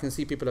stuff, but I can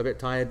see people are a bit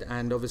tired,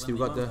 and obviously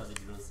we've got the...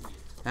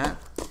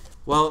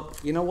 Well,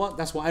 you know what?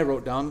 That's what I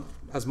wrote down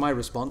as my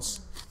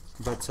response.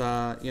 But,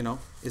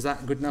 is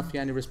that good enough,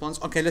 any response?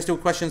 Okay, let's do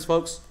questions,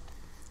 folks.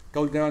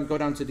 Go down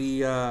to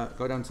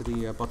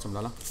the bottom,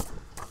 Lala.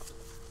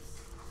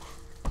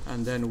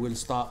 And then we'll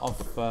start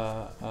off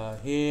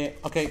here.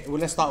 Okay, well,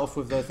 let's start off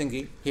with the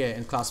thingy here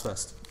in class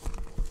first.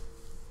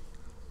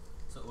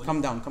 So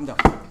come down.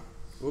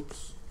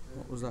 Oops,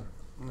 what was that?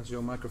 That's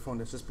your microphone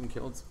that's just been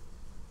killed.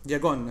 Yeah,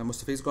 go on,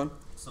 Mustafiz, go on.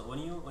 So when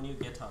you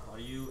get up, are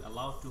you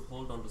allowed to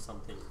hold on to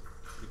something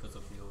because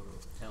of your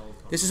health?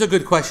 This is a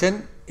good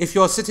question. If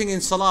you're sitting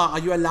in salah, are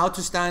you allowed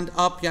to stand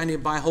up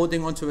by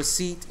holding onto a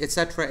seat,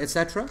 etc.,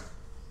 etc.?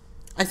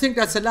 I think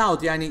that's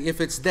allowed, if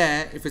it's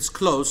there, if it's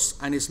close,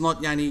 and it's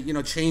not,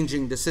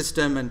 changing the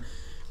system and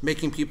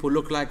making people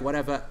look like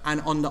whatever,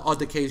 and on the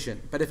odd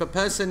occasion. But if a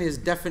person is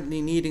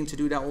definitely needing to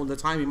do that all the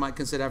time, he might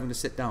consider having to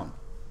sit down.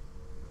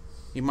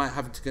 He might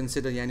have to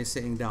consider,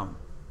 sitting down.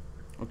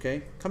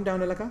 Okay? Come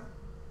down, Alaka.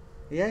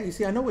 Yeah, you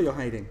see, I know where you're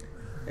hiding.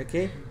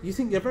 Okay? You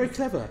think you're very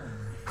clever.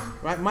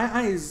 Right? My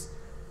eyes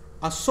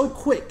are so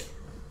quick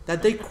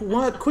that they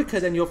work quicker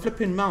than your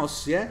flipping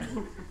mouse, yeah?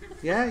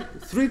 Yeah,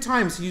 3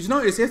 times. You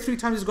notice, 3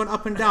 times he's gone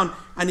up and down,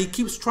 and he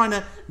keeps trying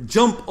to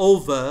jump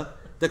over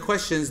the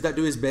questions that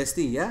do his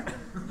bestie, yeah?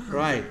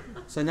 Right.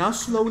 So now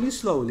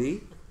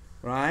slowly,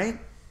 right?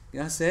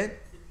 That's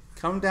it.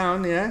 Come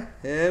down, yeah?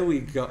 There we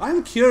go.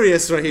 I'm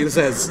curious, Raheel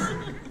says.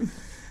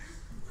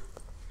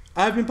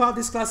 I've been part of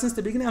this class since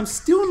the beginning. I'm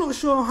still not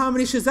sure how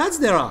many Shazads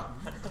there are.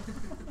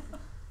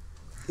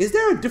 Is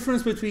there a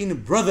difference between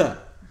brother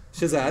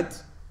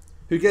Shazad,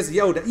 who gets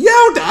yelled at,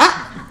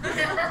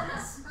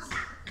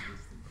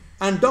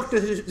 and Dr.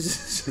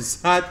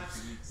 Shazad,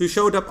 who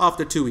showed up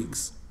after 2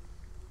 weeks?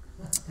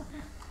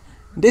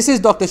 This is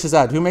Dr.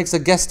 Shazad, who makes a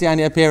guest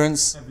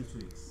appearance Every 2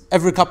 weeks.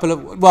 every couple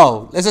of...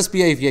 Well, let's just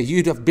behave here.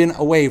 You'd have been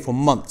away for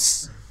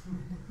months.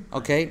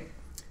 Okay?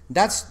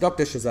 That's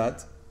Dr.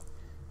 Shazad,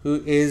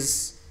 who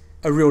is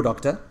a real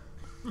doctor.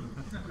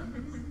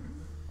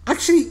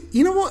 Actually,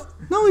 you know what?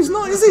 No, he's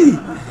not, is he?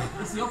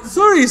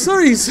 Sorry.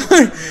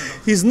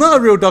 He's not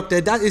a real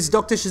doctor. That is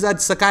Dr. Shazad,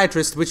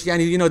 psychiatrist, which,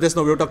 there's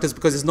no real doctors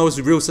because there's no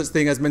real such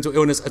thing as mental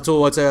illness at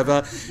all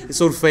whatsoever.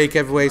 It's all fake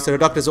everywhere. So the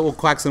doctors are all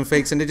quacks and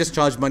fakes, and they just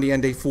charge money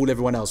and they fool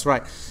everyone else,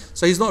 right?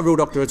 So he's not a real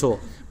doctor at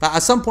all. But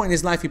at some point in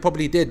his life, he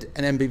probably did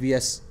an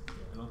MBBS.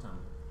 A long time.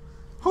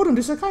 Hold on,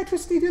 do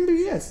psychiatrists need MBBS? Yeah,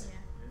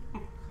 you have to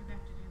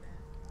do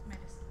that.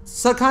 Medicine.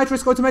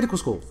 Psychiatrists go to medical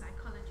school?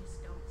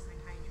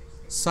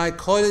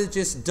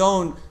 Psychologists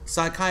don't, psychiatrists do.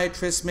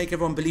 Psychiatrists make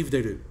everyone believe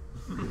they do.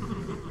 They do.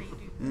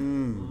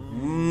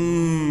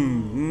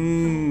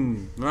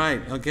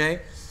 Right,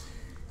 okay.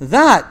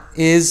 That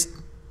is...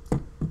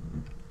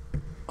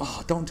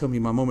 Oh, don't tell me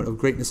my moment of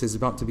greatness is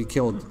about to be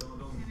killed.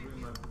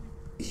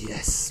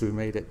 Yes, we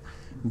made it.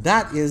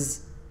 That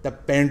is the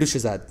Parendu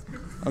Shazad.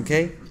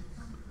 Okay?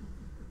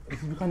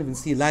 You can't even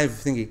see live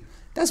thingy.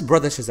 That's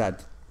Brother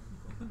Shazad.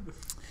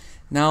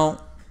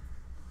 Now,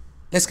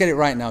 let's get it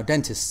right now.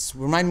 Dentists.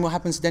 Remind me what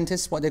happens to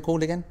dentists, what they're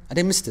called again? Are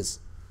they misters?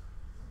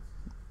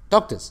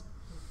 Doctors.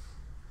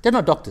 They're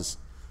not doctors.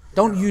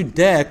 Don't you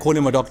dare call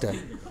him a doctor.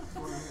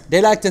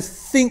 They like to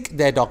think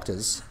they're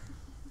doctors.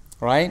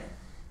 Right?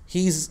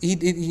 He's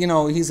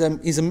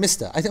a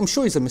mister. I'm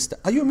sure he's a mister.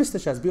 Are you a mister,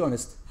 Shaz? Be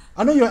honest.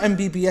 I know you're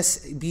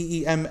MBBS,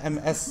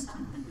 BEMMS,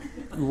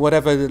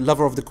 whatever, the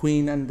lover of the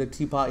Queen and the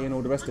Tea Party and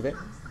all the rest of it.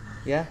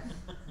 Yeah?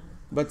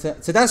 But,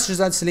 so that's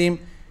Shazad Salim,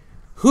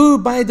 who,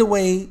 by the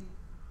way,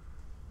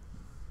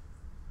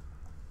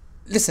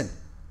 listen,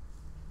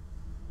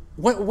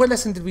 what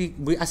lesson did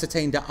we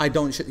ascertain that I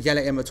don't yell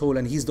at him at all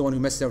and he's the one who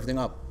messes everything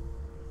up?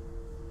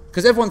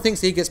 Because everyone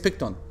thinks that he gets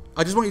picked on.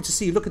 I just want you to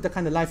see, look at the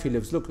kind of life he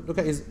lives. Look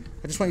at his,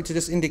 I just want you to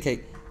just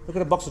indicate. Look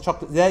at a box of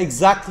chocolate. Yeah,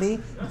 exactly.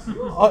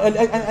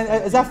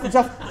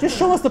 Zaf, just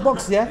show us the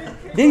box, yeah?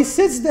 He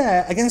sits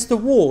there against the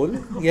wall,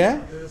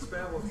 yeah?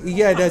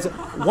 Yeah, there's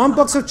 1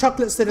 box of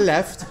chocolates to the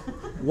left,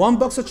 1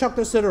 box of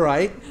chocolates to the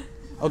right,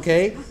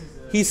 okay?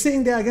 He's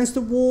sitting there against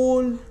the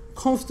wall,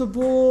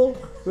 comfortable,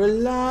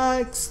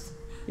 relaxed,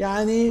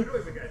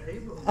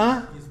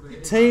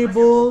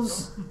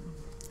 tables,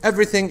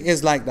 everything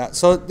is like that.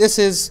 So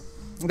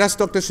that's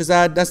Dr.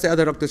 Shazad, that's the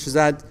other Dr.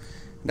 Shazad.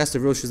 That's the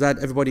real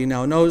Shazad. Everybody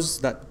now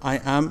knows that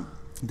I am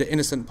the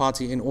innocent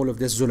party in all of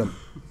this zulm.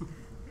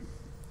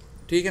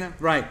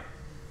 Right.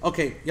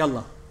 Okay,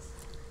 yalla.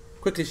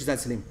 Quickly, Shazad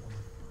Salim.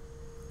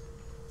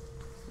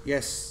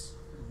 Yes.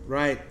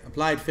 Right.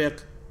 Applied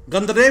fiqh.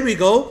 Gandhar, there we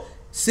go.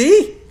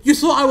 See? You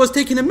thought I was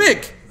taking a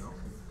mic.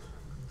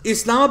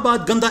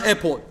 Islamabad Gandhar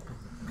Airport.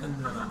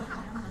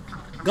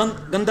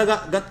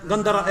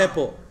 Gandhara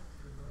Airport.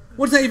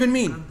 What does that even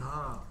mean?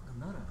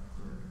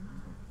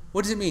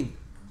 What does it mean?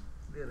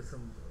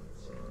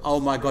 Oh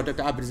my God,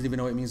 Dr. Abid doesn't even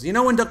know what it means. You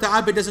know when Dr.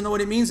 Abid doesn't know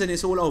what it means and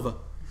it's all over?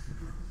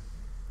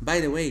 By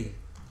the way,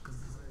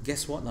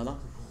 guess what, Lala?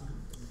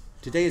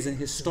 Today is a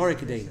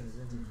historic day.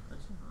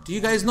 Do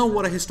you guys know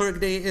what a historic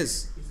day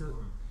is?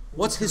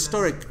 What's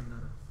historic?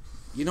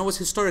 You know what's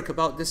historic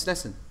about this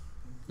lesson?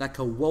 Like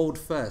a world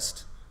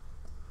first.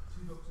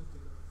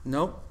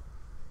 No?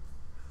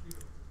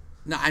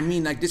 No, I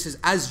mean like this is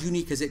as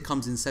unique as it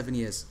comes in 7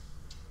 years.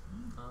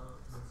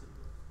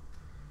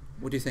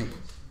 What do you think?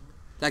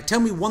 Like tell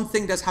me one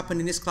thing that's happened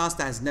in this class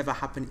that has never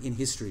happened in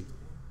history.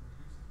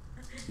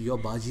 Your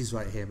Baji's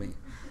right here, mate.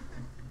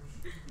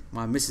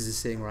 My missus is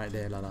sitting right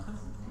there, Lala.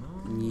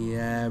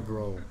 Yeah,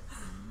 bro.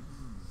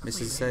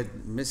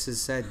 Mrs.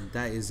 said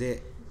that is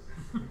it.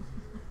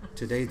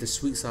 Today the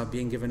sweets are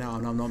being given out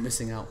and I'm not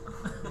missing out.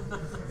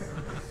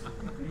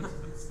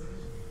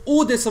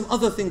 Or there's some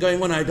other thing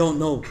going on I don't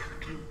know.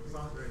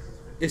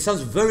 It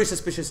sounds very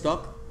suspicious,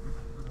 Doc.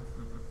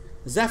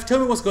 Zaf, tell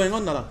me what's going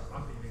on, Nala.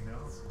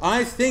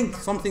 I think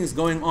something's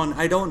going on.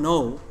 I don't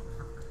know.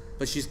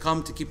 But she's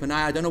come to keep an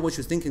eye. I don't know what she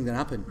was thinking going to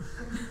happen.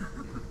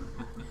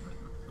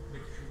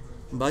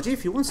 Baji,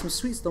 if you want some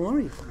sweets, don't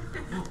worry.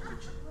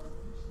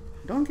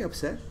 Don't get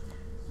upset.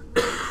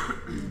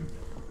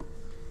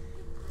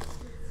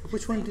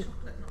 Which one did?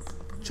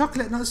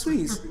 Chocolate, not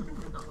sweets.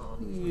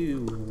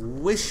 You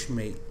wish,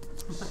 mate.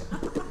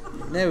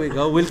 There we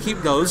go. We'll keep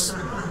those.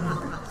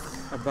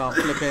 About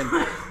flipping.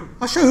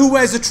 I'll show who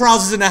wears the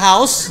trousers in the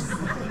house.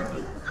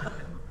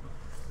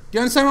 Do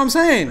you understand what I'm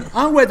saying?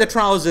 I wear the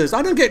trousers.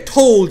 I don't get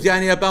told,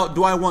 Yani, about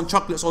do I want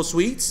chocolates or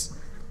sweets.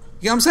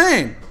 You know what I'm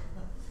saying?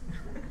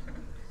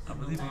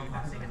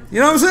 You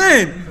know what I'm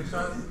saying?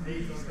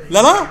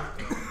 Lala?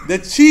 The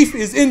chief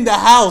is in the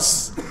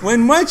house.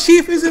 When my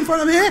chief is in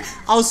front of me,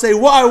 I'll say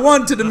what I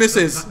want to the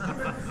missus.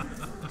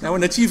 Now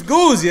when the chief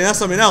goes, yeah, that's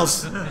something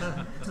else.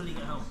 Until you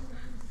get home.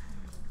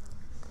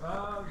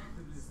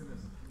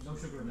 No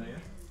sugar in there, yeah?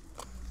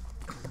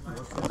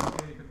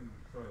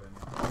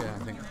 Yeah, I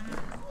think.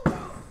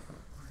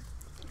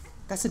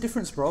 That's the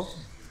difference, bro.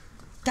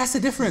 That's the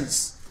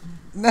difference.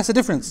 That's the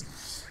difference.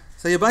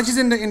 So your badge is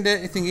in the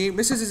thingy.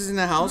 Mrs. is in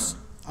the house.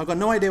 I've got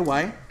no idea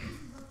why,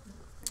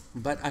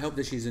 but I hope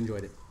that she's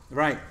enjoyed it.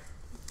 Right.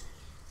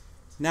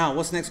 Now,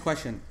 what's the next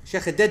question?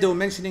 Sheikh Dedo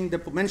mentioned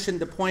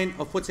the point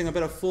of putting a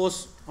bit of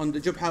force on the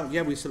jubha.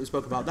 Yeah, we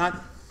spoke about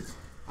that.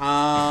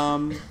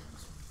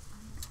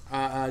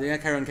 Yeah,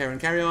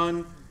 carry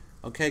on.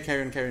 Okay,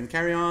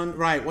 carry on.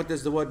 Right, what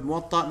does the word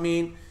muwatta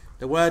mean?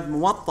 The word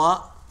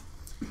muwatta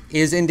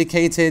is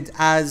indicated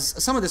as,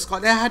 some of the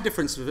scholars, they had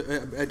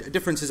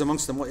differences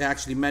amongst them what it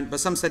actually meant, but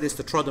some said it's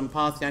the trodden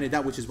path, yani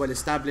that which is well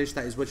established,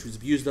 that is which was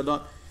used a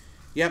lot.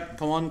 Yep,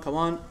 come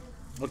on.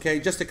 Okay,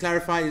 just to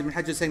clarify, Ibn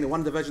Hajj is saying that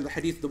one of the versions of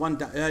the hadith, the one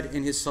that erred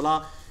in his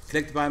salah,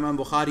 collected by Imam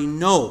Bukhari,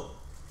 no.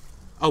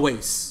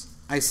 Awais.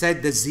 I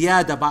said the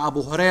ziyada by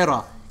Abu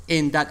Huraira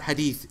in that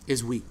hadith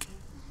is weak.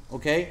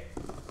 Okay?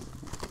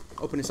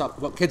 Open this up.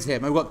 We've got kids here.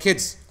 We've got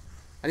kids.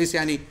 At least,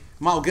 yani,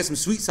 might get some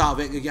sweets out of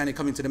it, yani,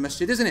 coming to the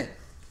masjid, isn't it?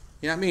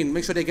 You know what I mean?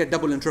 Make sure they get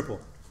double and triple.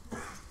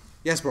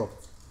 Yes, bro.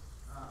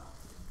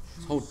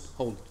 Hold.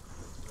 So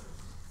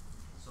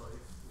if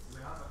we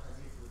have a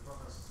hadith with the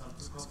Prophet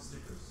took off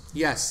slippers,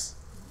 Yes.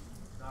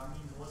 that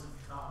means it wasn't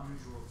that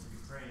unusual to be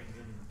praying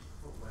in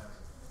footwear.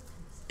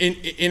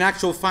 In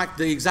actual fact,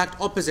 the exact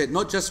opposite.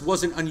 Not just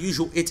wasn't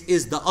unusual, it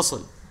is the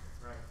asl.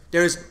 Right.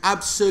 There is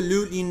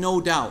absolutely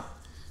no doubt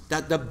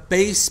that the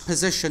base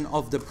position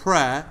of the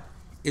prayer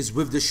is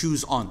with the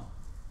shoes on.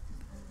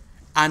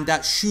 And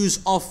that shoes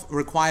off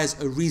requires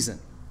a reason.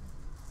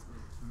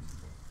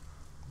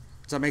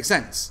 Does that make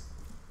sense?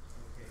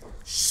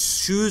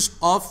 Shoes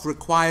off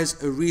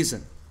requires a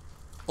reason.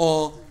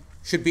 Or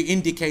should be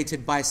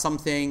indicated by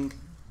something,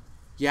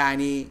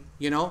 yani,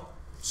 you know.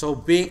 So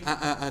being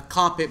a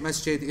carpet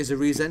masjid is a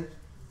reason.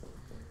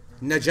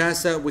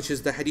 Najasa, which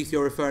is the hadith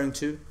you're referring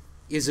to,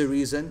 is a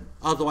reason.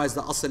 Otherwise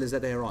the asl is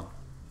that they are on.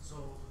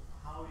 So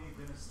how are you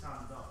going to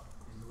stand up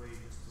in the way you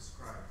just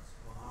described?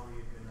 Or how are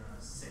you going to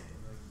sit in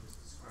the way you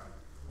just described?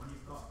 When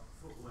you've got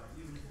footwear,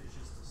 even if it's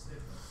just a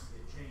slipper,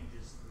 it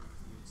changes,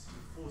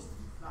 you're forced to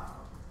be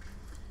flat.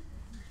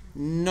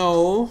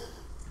 No,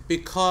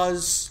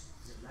 because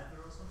Is it leather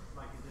or something?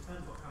 Like it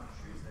depends what kind of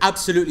shoes they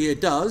absolutely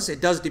it does.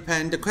 It does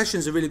depend. The question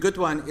is a really good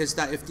one, is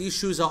that if these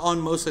shoes are on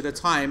most of the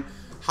time,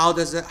 how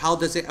does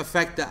it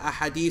affect the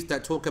ahadith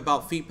that talk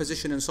about feet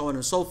position and so on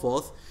and so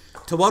forth?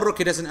 Tawarruk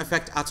it doesn't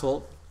affect at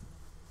all.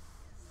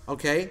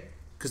 Okay?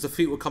 Because the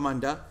feet will come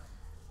under.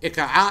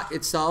 Iqa'a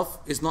itself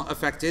is not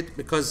affected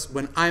because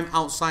when I'm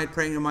outside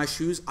praying in my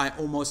shoes, I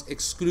almost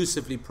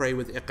exclusively pray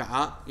with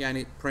Iqa'a,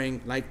 yani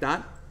praying like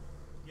that.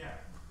 Yeah.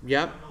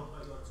 Yeah. No,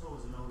 but your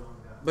toes are no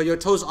longer. But your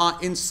toes are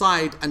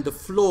inside and the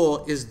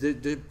floor is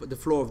the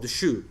floor of the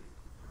shoe.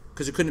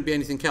 Because it couldn't be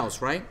anything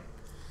else, right?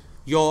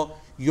 Your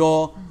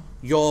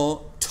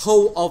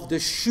toe of the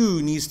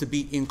shoe needs to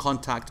be in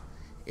contact.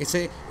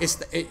 Basically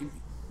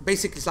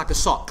it's like a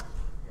sock.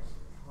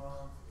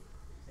 Well,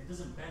 it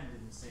doesn't bend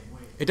in the same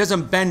way. It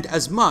doesn't bend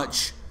as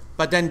much,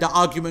 but then the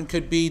argument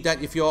could be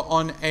that if you're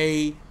on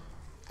a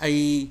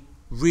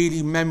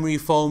really memory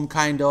foam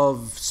kind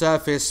of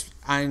surface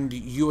and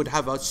you would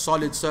have a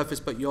solid surface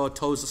but your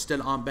toes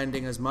still aren't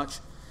bending as much,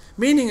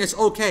 meaning it's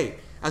okay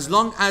as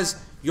long as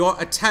your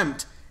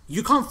attempt,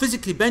 you can't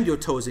physically bend your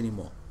toes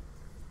anymore.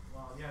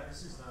 Well, yeah,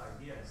 this is the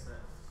idea, is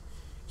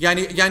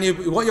that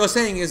Yani, what you're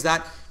saying is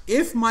that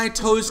if my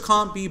toes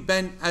can't be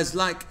bent as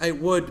like I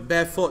would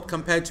barefoot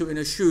compared to in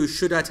a shoe,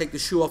 should I take the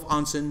shoe off?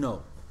 Answer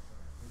no.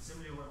 and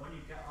similarly when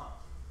you get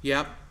up,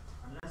 Yep.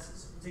 unless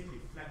it's a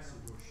particularly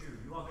flexible shoe,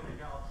 you are going to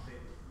get up a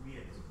bit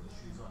weird to put the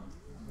shoes on.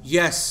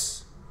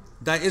 Yes,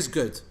 that is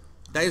good.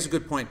 That is a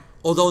good point.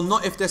 Although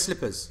not if they're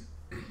slippers.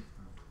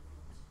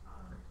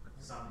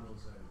 Sandals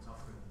are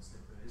tougher than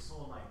slippers. It's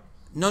all like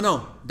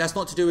No, that's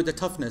not to do with the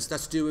toughness.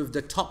 That's to do with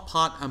the top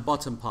part and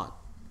bottom part.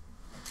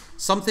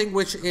 Something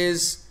which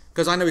is,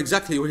 because I know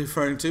exactly what you're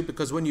referring to,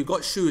 because when you've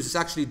got shoes, it's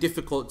actually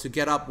difficult to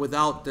get up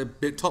without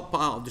the top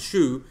part of the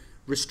shoe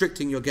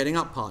restricting your getting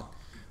up part.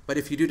 But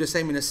if you do the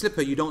same in a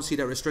slipper, you don't see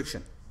that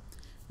restriction.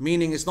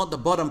 Meaning it's not the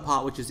bottom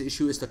part which is the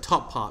issue, it's the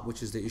top part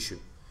which is the issue.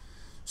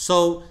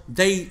 So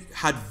they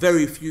had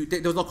very few,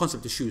 there was no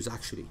concept of shoes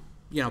actually,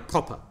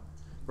 proper,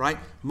 right?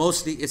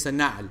 Mostly it's a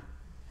na'al.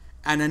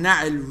 And a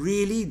na'al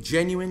really,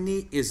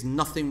 genuinely is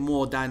nothing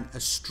more than a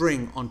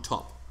string on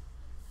top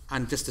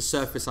and just a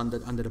surface under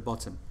the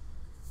bottom.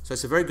 So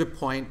it's a very good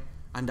point,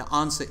 and the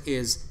answer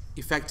is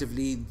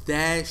effectively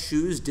their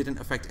shoes didn't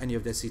affect any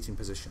of their seating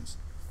positions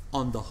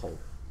on the whole.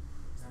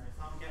 and if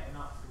I'm getting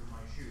up with my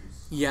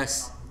shoes,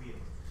 Yes. I'm getting up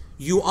weird.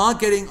 You are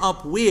getting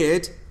up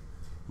weird,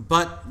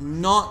 but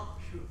no,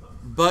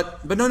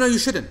 you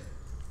shouldn't.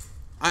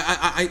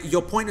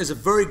 Your point is a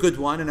very good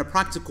one and a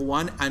practical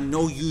one, and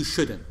no, you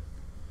shouldn't.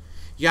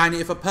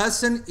 Yani if a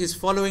person is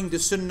following the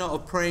sunnah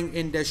of praying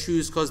in their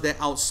shoes because they're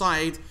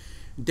outside,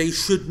 they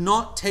should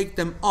not take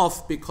them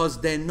off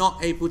because they're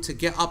not able to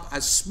get up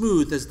as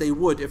smooth as they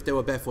would if they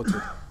were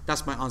barefooted.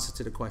 That's my answer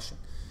to the question.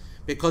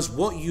 Because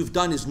what you've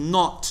done is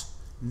not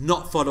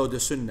follow the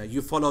sunnah.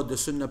 You followed the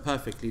sunnah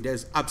perfectly.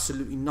 There's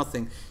absolutely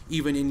nothing,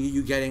 even in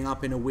you getting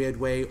up in a weird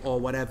way or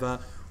whatever.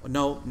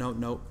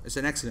 No. It's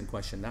an excellent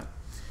question, that.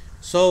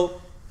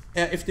 So,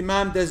 if the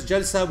Imam does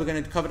jalsa, we're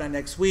going to cover that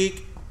next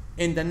week.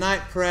 In the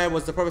night prayer,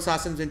 was the Prophet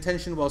ﷺ's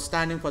intention while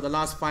standing for the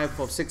last 5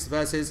 of 6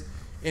 verses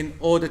in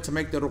order to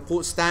make the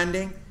ruku'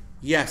 standing?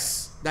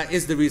 Yes, that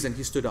is the reason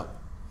he stood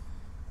up.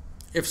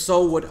 If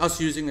so, would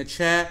us using a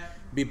chair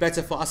be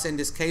better for us in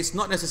this case?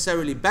 Not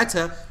necessarily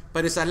better,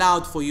 but it's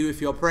allowed for you if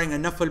you're praying a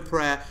nafil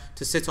prayer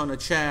to sit on a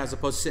chair as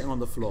opposed to sitting on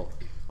the floor.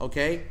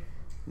 Okay?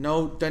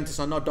 No dentists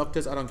are not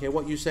doctors, I don't care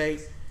what you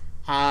say.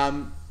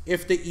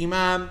 If the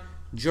Imam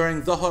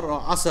during Dhuhr or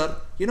Asr,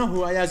 you know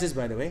who Ayaz is,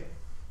 by the way?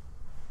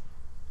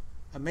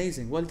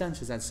 Amazing, well done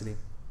Shazad Salim.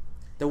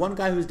 The one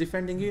guy who's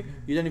defending you,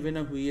 you don't even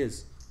know who he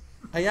is.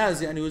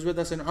 Ayaz, and he was with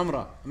us in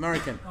Umrah,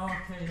 American.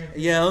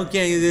 Yeah.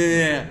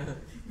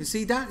 You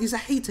see that? He's a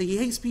hater, he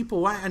hates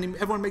people, right? And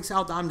everyone makes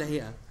out that I'm the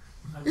hater.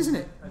 Isn't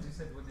it? As you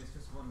said, well, there's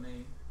just one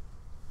name.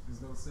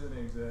 There's no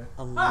surnames there.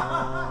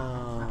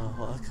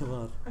 Allahu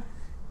Akbar.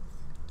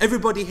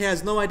 Everybody here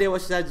has no idea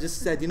what Shazad just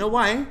said. You know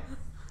why?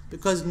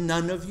 Because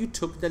none of you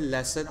took the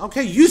lesson.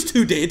 Okay, you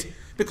two did,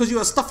 because you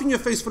are stuffing your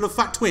face full of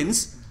fat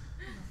twins,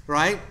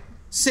 right?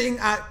 Sitting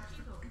at,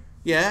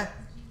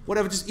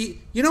 whatever, just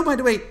eat. You know, by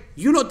the way,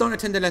 you lot don't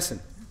attend the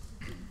lesson.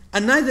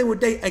 And neither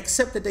would they,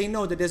 except that they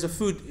know that there's a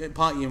food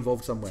party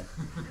involved somewhere.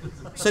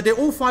 So they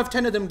all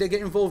 5-10 of them, they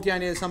get involved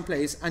in some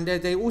place, and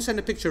they all send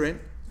a picture in,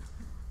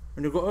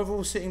 and they've got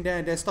everyone sitting there,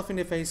 and they're stuffing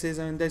their faces,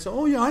 and they say,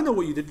 oh yeah, I know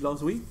what you did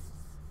last week.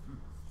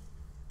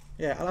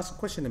 Yeah, I'll ask a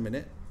question in a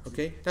minute.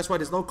 Okay, that's why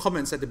there's no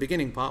comments at the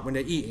beginning part when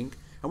they're eating,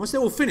 and once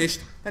they're all finished,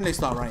 then they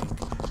start writing.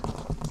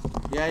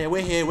 Yeah,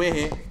 we're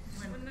here.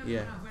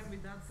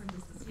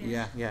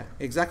 Yeah,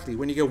 exactly.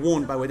 When you get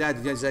warned by your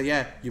dad, you say,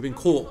 yeah, you've been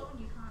caught.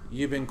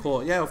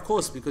 Yeah, of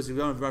course, because you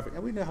don't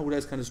have we know all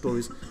those kind of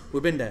stories.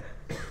 We've been there.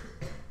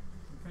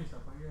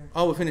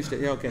 Oh, we finished it.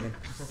 Yeah, okay then.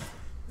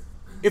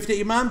 If the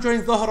Imam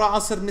during Dhuhr or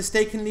Asr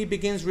mistakenly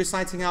begins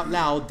reciting out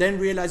loud, then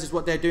realizes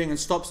what they're doing and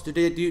stops, do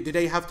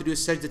they have to do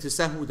sajda to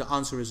sahwu? The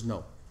answer is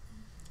no.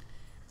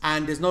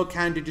 And there's no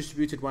candy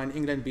distributed while in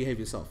England, behave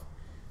yourself.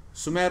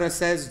 Sumaira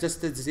says,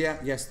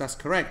 yes, that's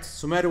correct.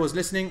 Sumaira was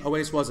listening,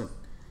 Awais wasn't.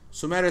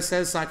 Sumaira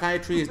says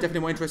psychiatry is definitely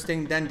more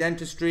interesting than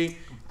dentistry.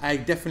 I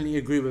definitely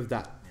agree with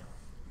that.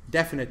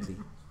 Definitely.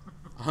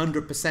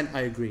 100%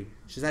 I agree.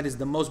 Shazad is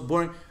the most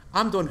boring.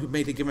 I'm the one who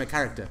made it give him a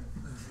character.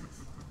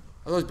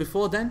 Otherwise,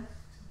 before then,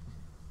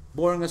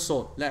 boring as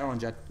salt. Later on,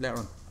 Jad. Later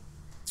on.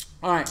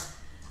 Alright,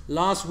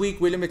 last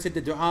week we limited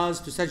the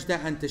du'as to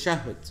sajda and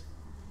tashahhud.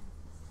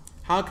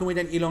 How can we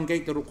then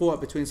elongate the ruku'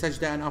 between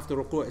sajda and after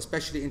ruku',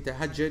 especially in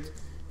tahajjud,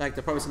 like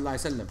the Prophet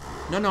ﷺ?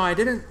 No, I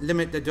didn't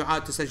limit the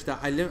du'a to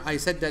sajda. I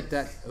said that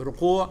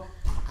ruku'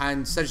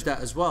 and sajda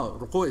as well.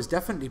 Ruku' is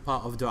definitely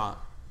part of du'a.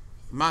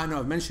 I know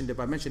I've mentioned it,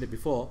 but I mentioned it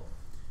before.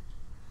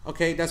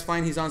 Okay, that's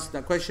fine. He's answered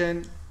that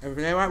question.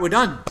 Everything all right? We're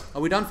done.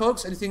 Are we done,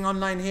 folks? Anything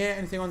online here?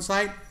 Anything on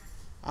site?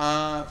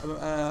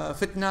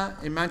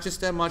 Fitna in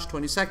Manchester, March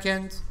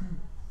 22nd.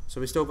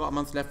 So we still got a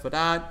month left for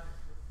that.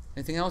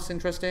 Anything else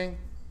interesting?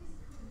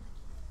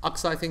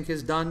 Aqsa, I think,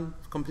 is done,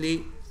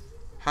 complete.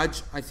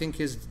 Hajj, I think,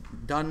 is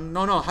done.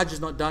 No, Hajj is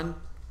not done.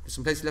 There's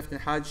some places left in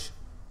Hajj.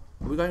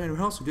 Are we going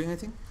anywhere else? Are we doing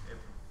anything?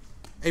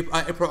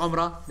 April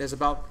Umrah, there's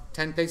about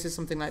 10 places,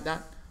 something like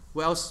that.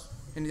 What else?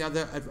 Any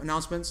other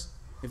announcements?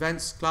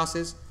 Events?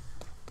 Classes?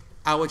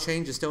 Hour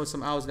change, there's still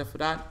some hours left for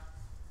that.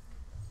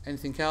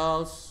 Anything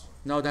else?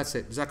 No, that's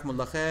it.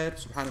 Jazakumullah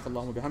khair.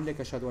 Subhanakallahumma bihamdik.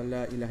 Ashhadu an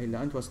la ilaha illa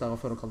anta wa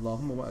astaghfiruka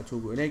Allahumma wa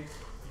atubu ilayk.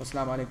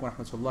 Wassalamu alaikum wa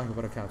rahmatullahi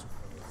wa barakatuh.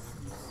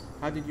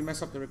 How did you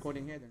mess up the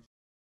recording here then?